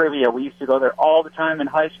play trivia. We used to go there all the time in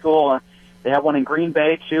high school. They have one in Green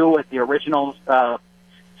Bay, too, with the original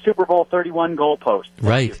Super Bowl 31 goalpost.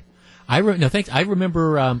 Right. Thanks. I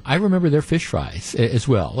remember their fish fries as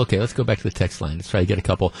well. Okay, let's go back to the text line. Let's try to get a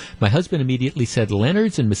couple. My husband immediately said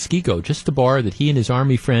Leonard's and Muskego, just the bar that he and his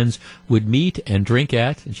Army friends would meet and drink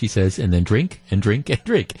at. And she says, and then drink and drink and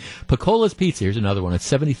drink. Piccola's Pizza. Here's another one at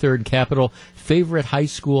 73rd and Capitol. Favorite high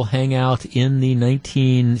school hangout in the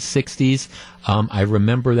 1960s. I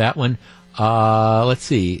remember that one. Let's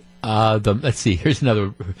see. Here's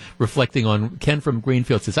another reflecting on Ken from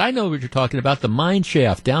Greenfield says, I know what you're talking about, the mine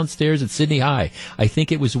shaft downstairs at Sydney High. I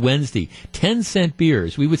think it was Wednesday. 10-cent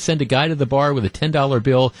beers. We would send a guy to the bar with a $10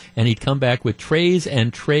 bill, and he'd come back with trays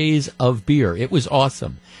and trays of beer. It was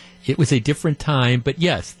awesome. It was a different time, but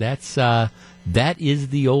yes, that is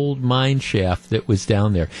the old mine shaft that was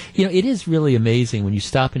down there. It is really amazing when you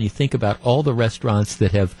stop and you think about all the restaurants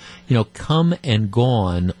that have, come and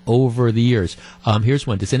gone over the years. Here's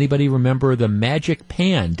one. Does anybody remember the Magic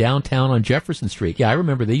Pan downtown on Jefferson Street? Yeah, I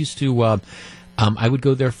remember they used to, I would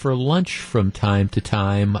go there for lunch from time to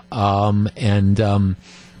time,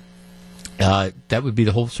 that would be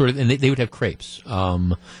the whole sort of, and they would have crepes.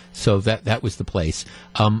 So that was the place.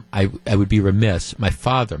 I would be remiss. My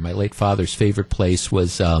late father's favorite place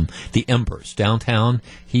was the Embers downtown.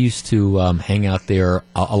 He used to hang out there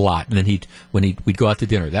a lot, and then we'd go out to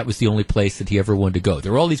dinner. That was the only place that he ever wanted to go.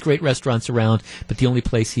 There were all these great restaurants around, but the only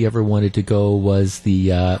place he ever wanted to go was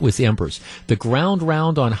the Embers. The Ground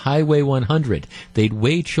Round on Highway 100. They'd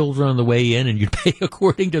weigh children on the way in, and you'd pay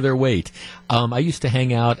according to their weight. I used to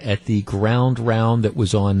hang out at the Ground Round that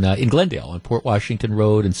was on in Glendale on Port Washington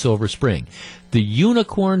Road and Silver Spring. The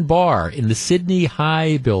Unicorn Bar in the Sydney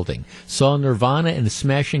High building. Saw Nirvana and the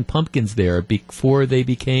Smashing Pumpkins there before they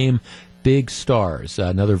became big stars.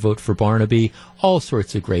 Another vote for Barnaby. All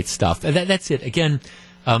sorts of great stuff. That's it. Again,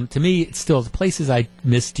 to me, it's still the places I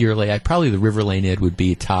miss dearly. Probably the River Lane Inn would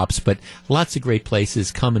be tops, but lots of great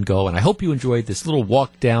places come and go. And I hope you enjoyed this little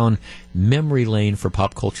walk down memory lane for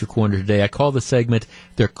Pop Culture Corner today. I call the segment,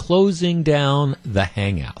 They're Closing Down the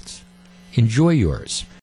Hangouts. Enjoy yours.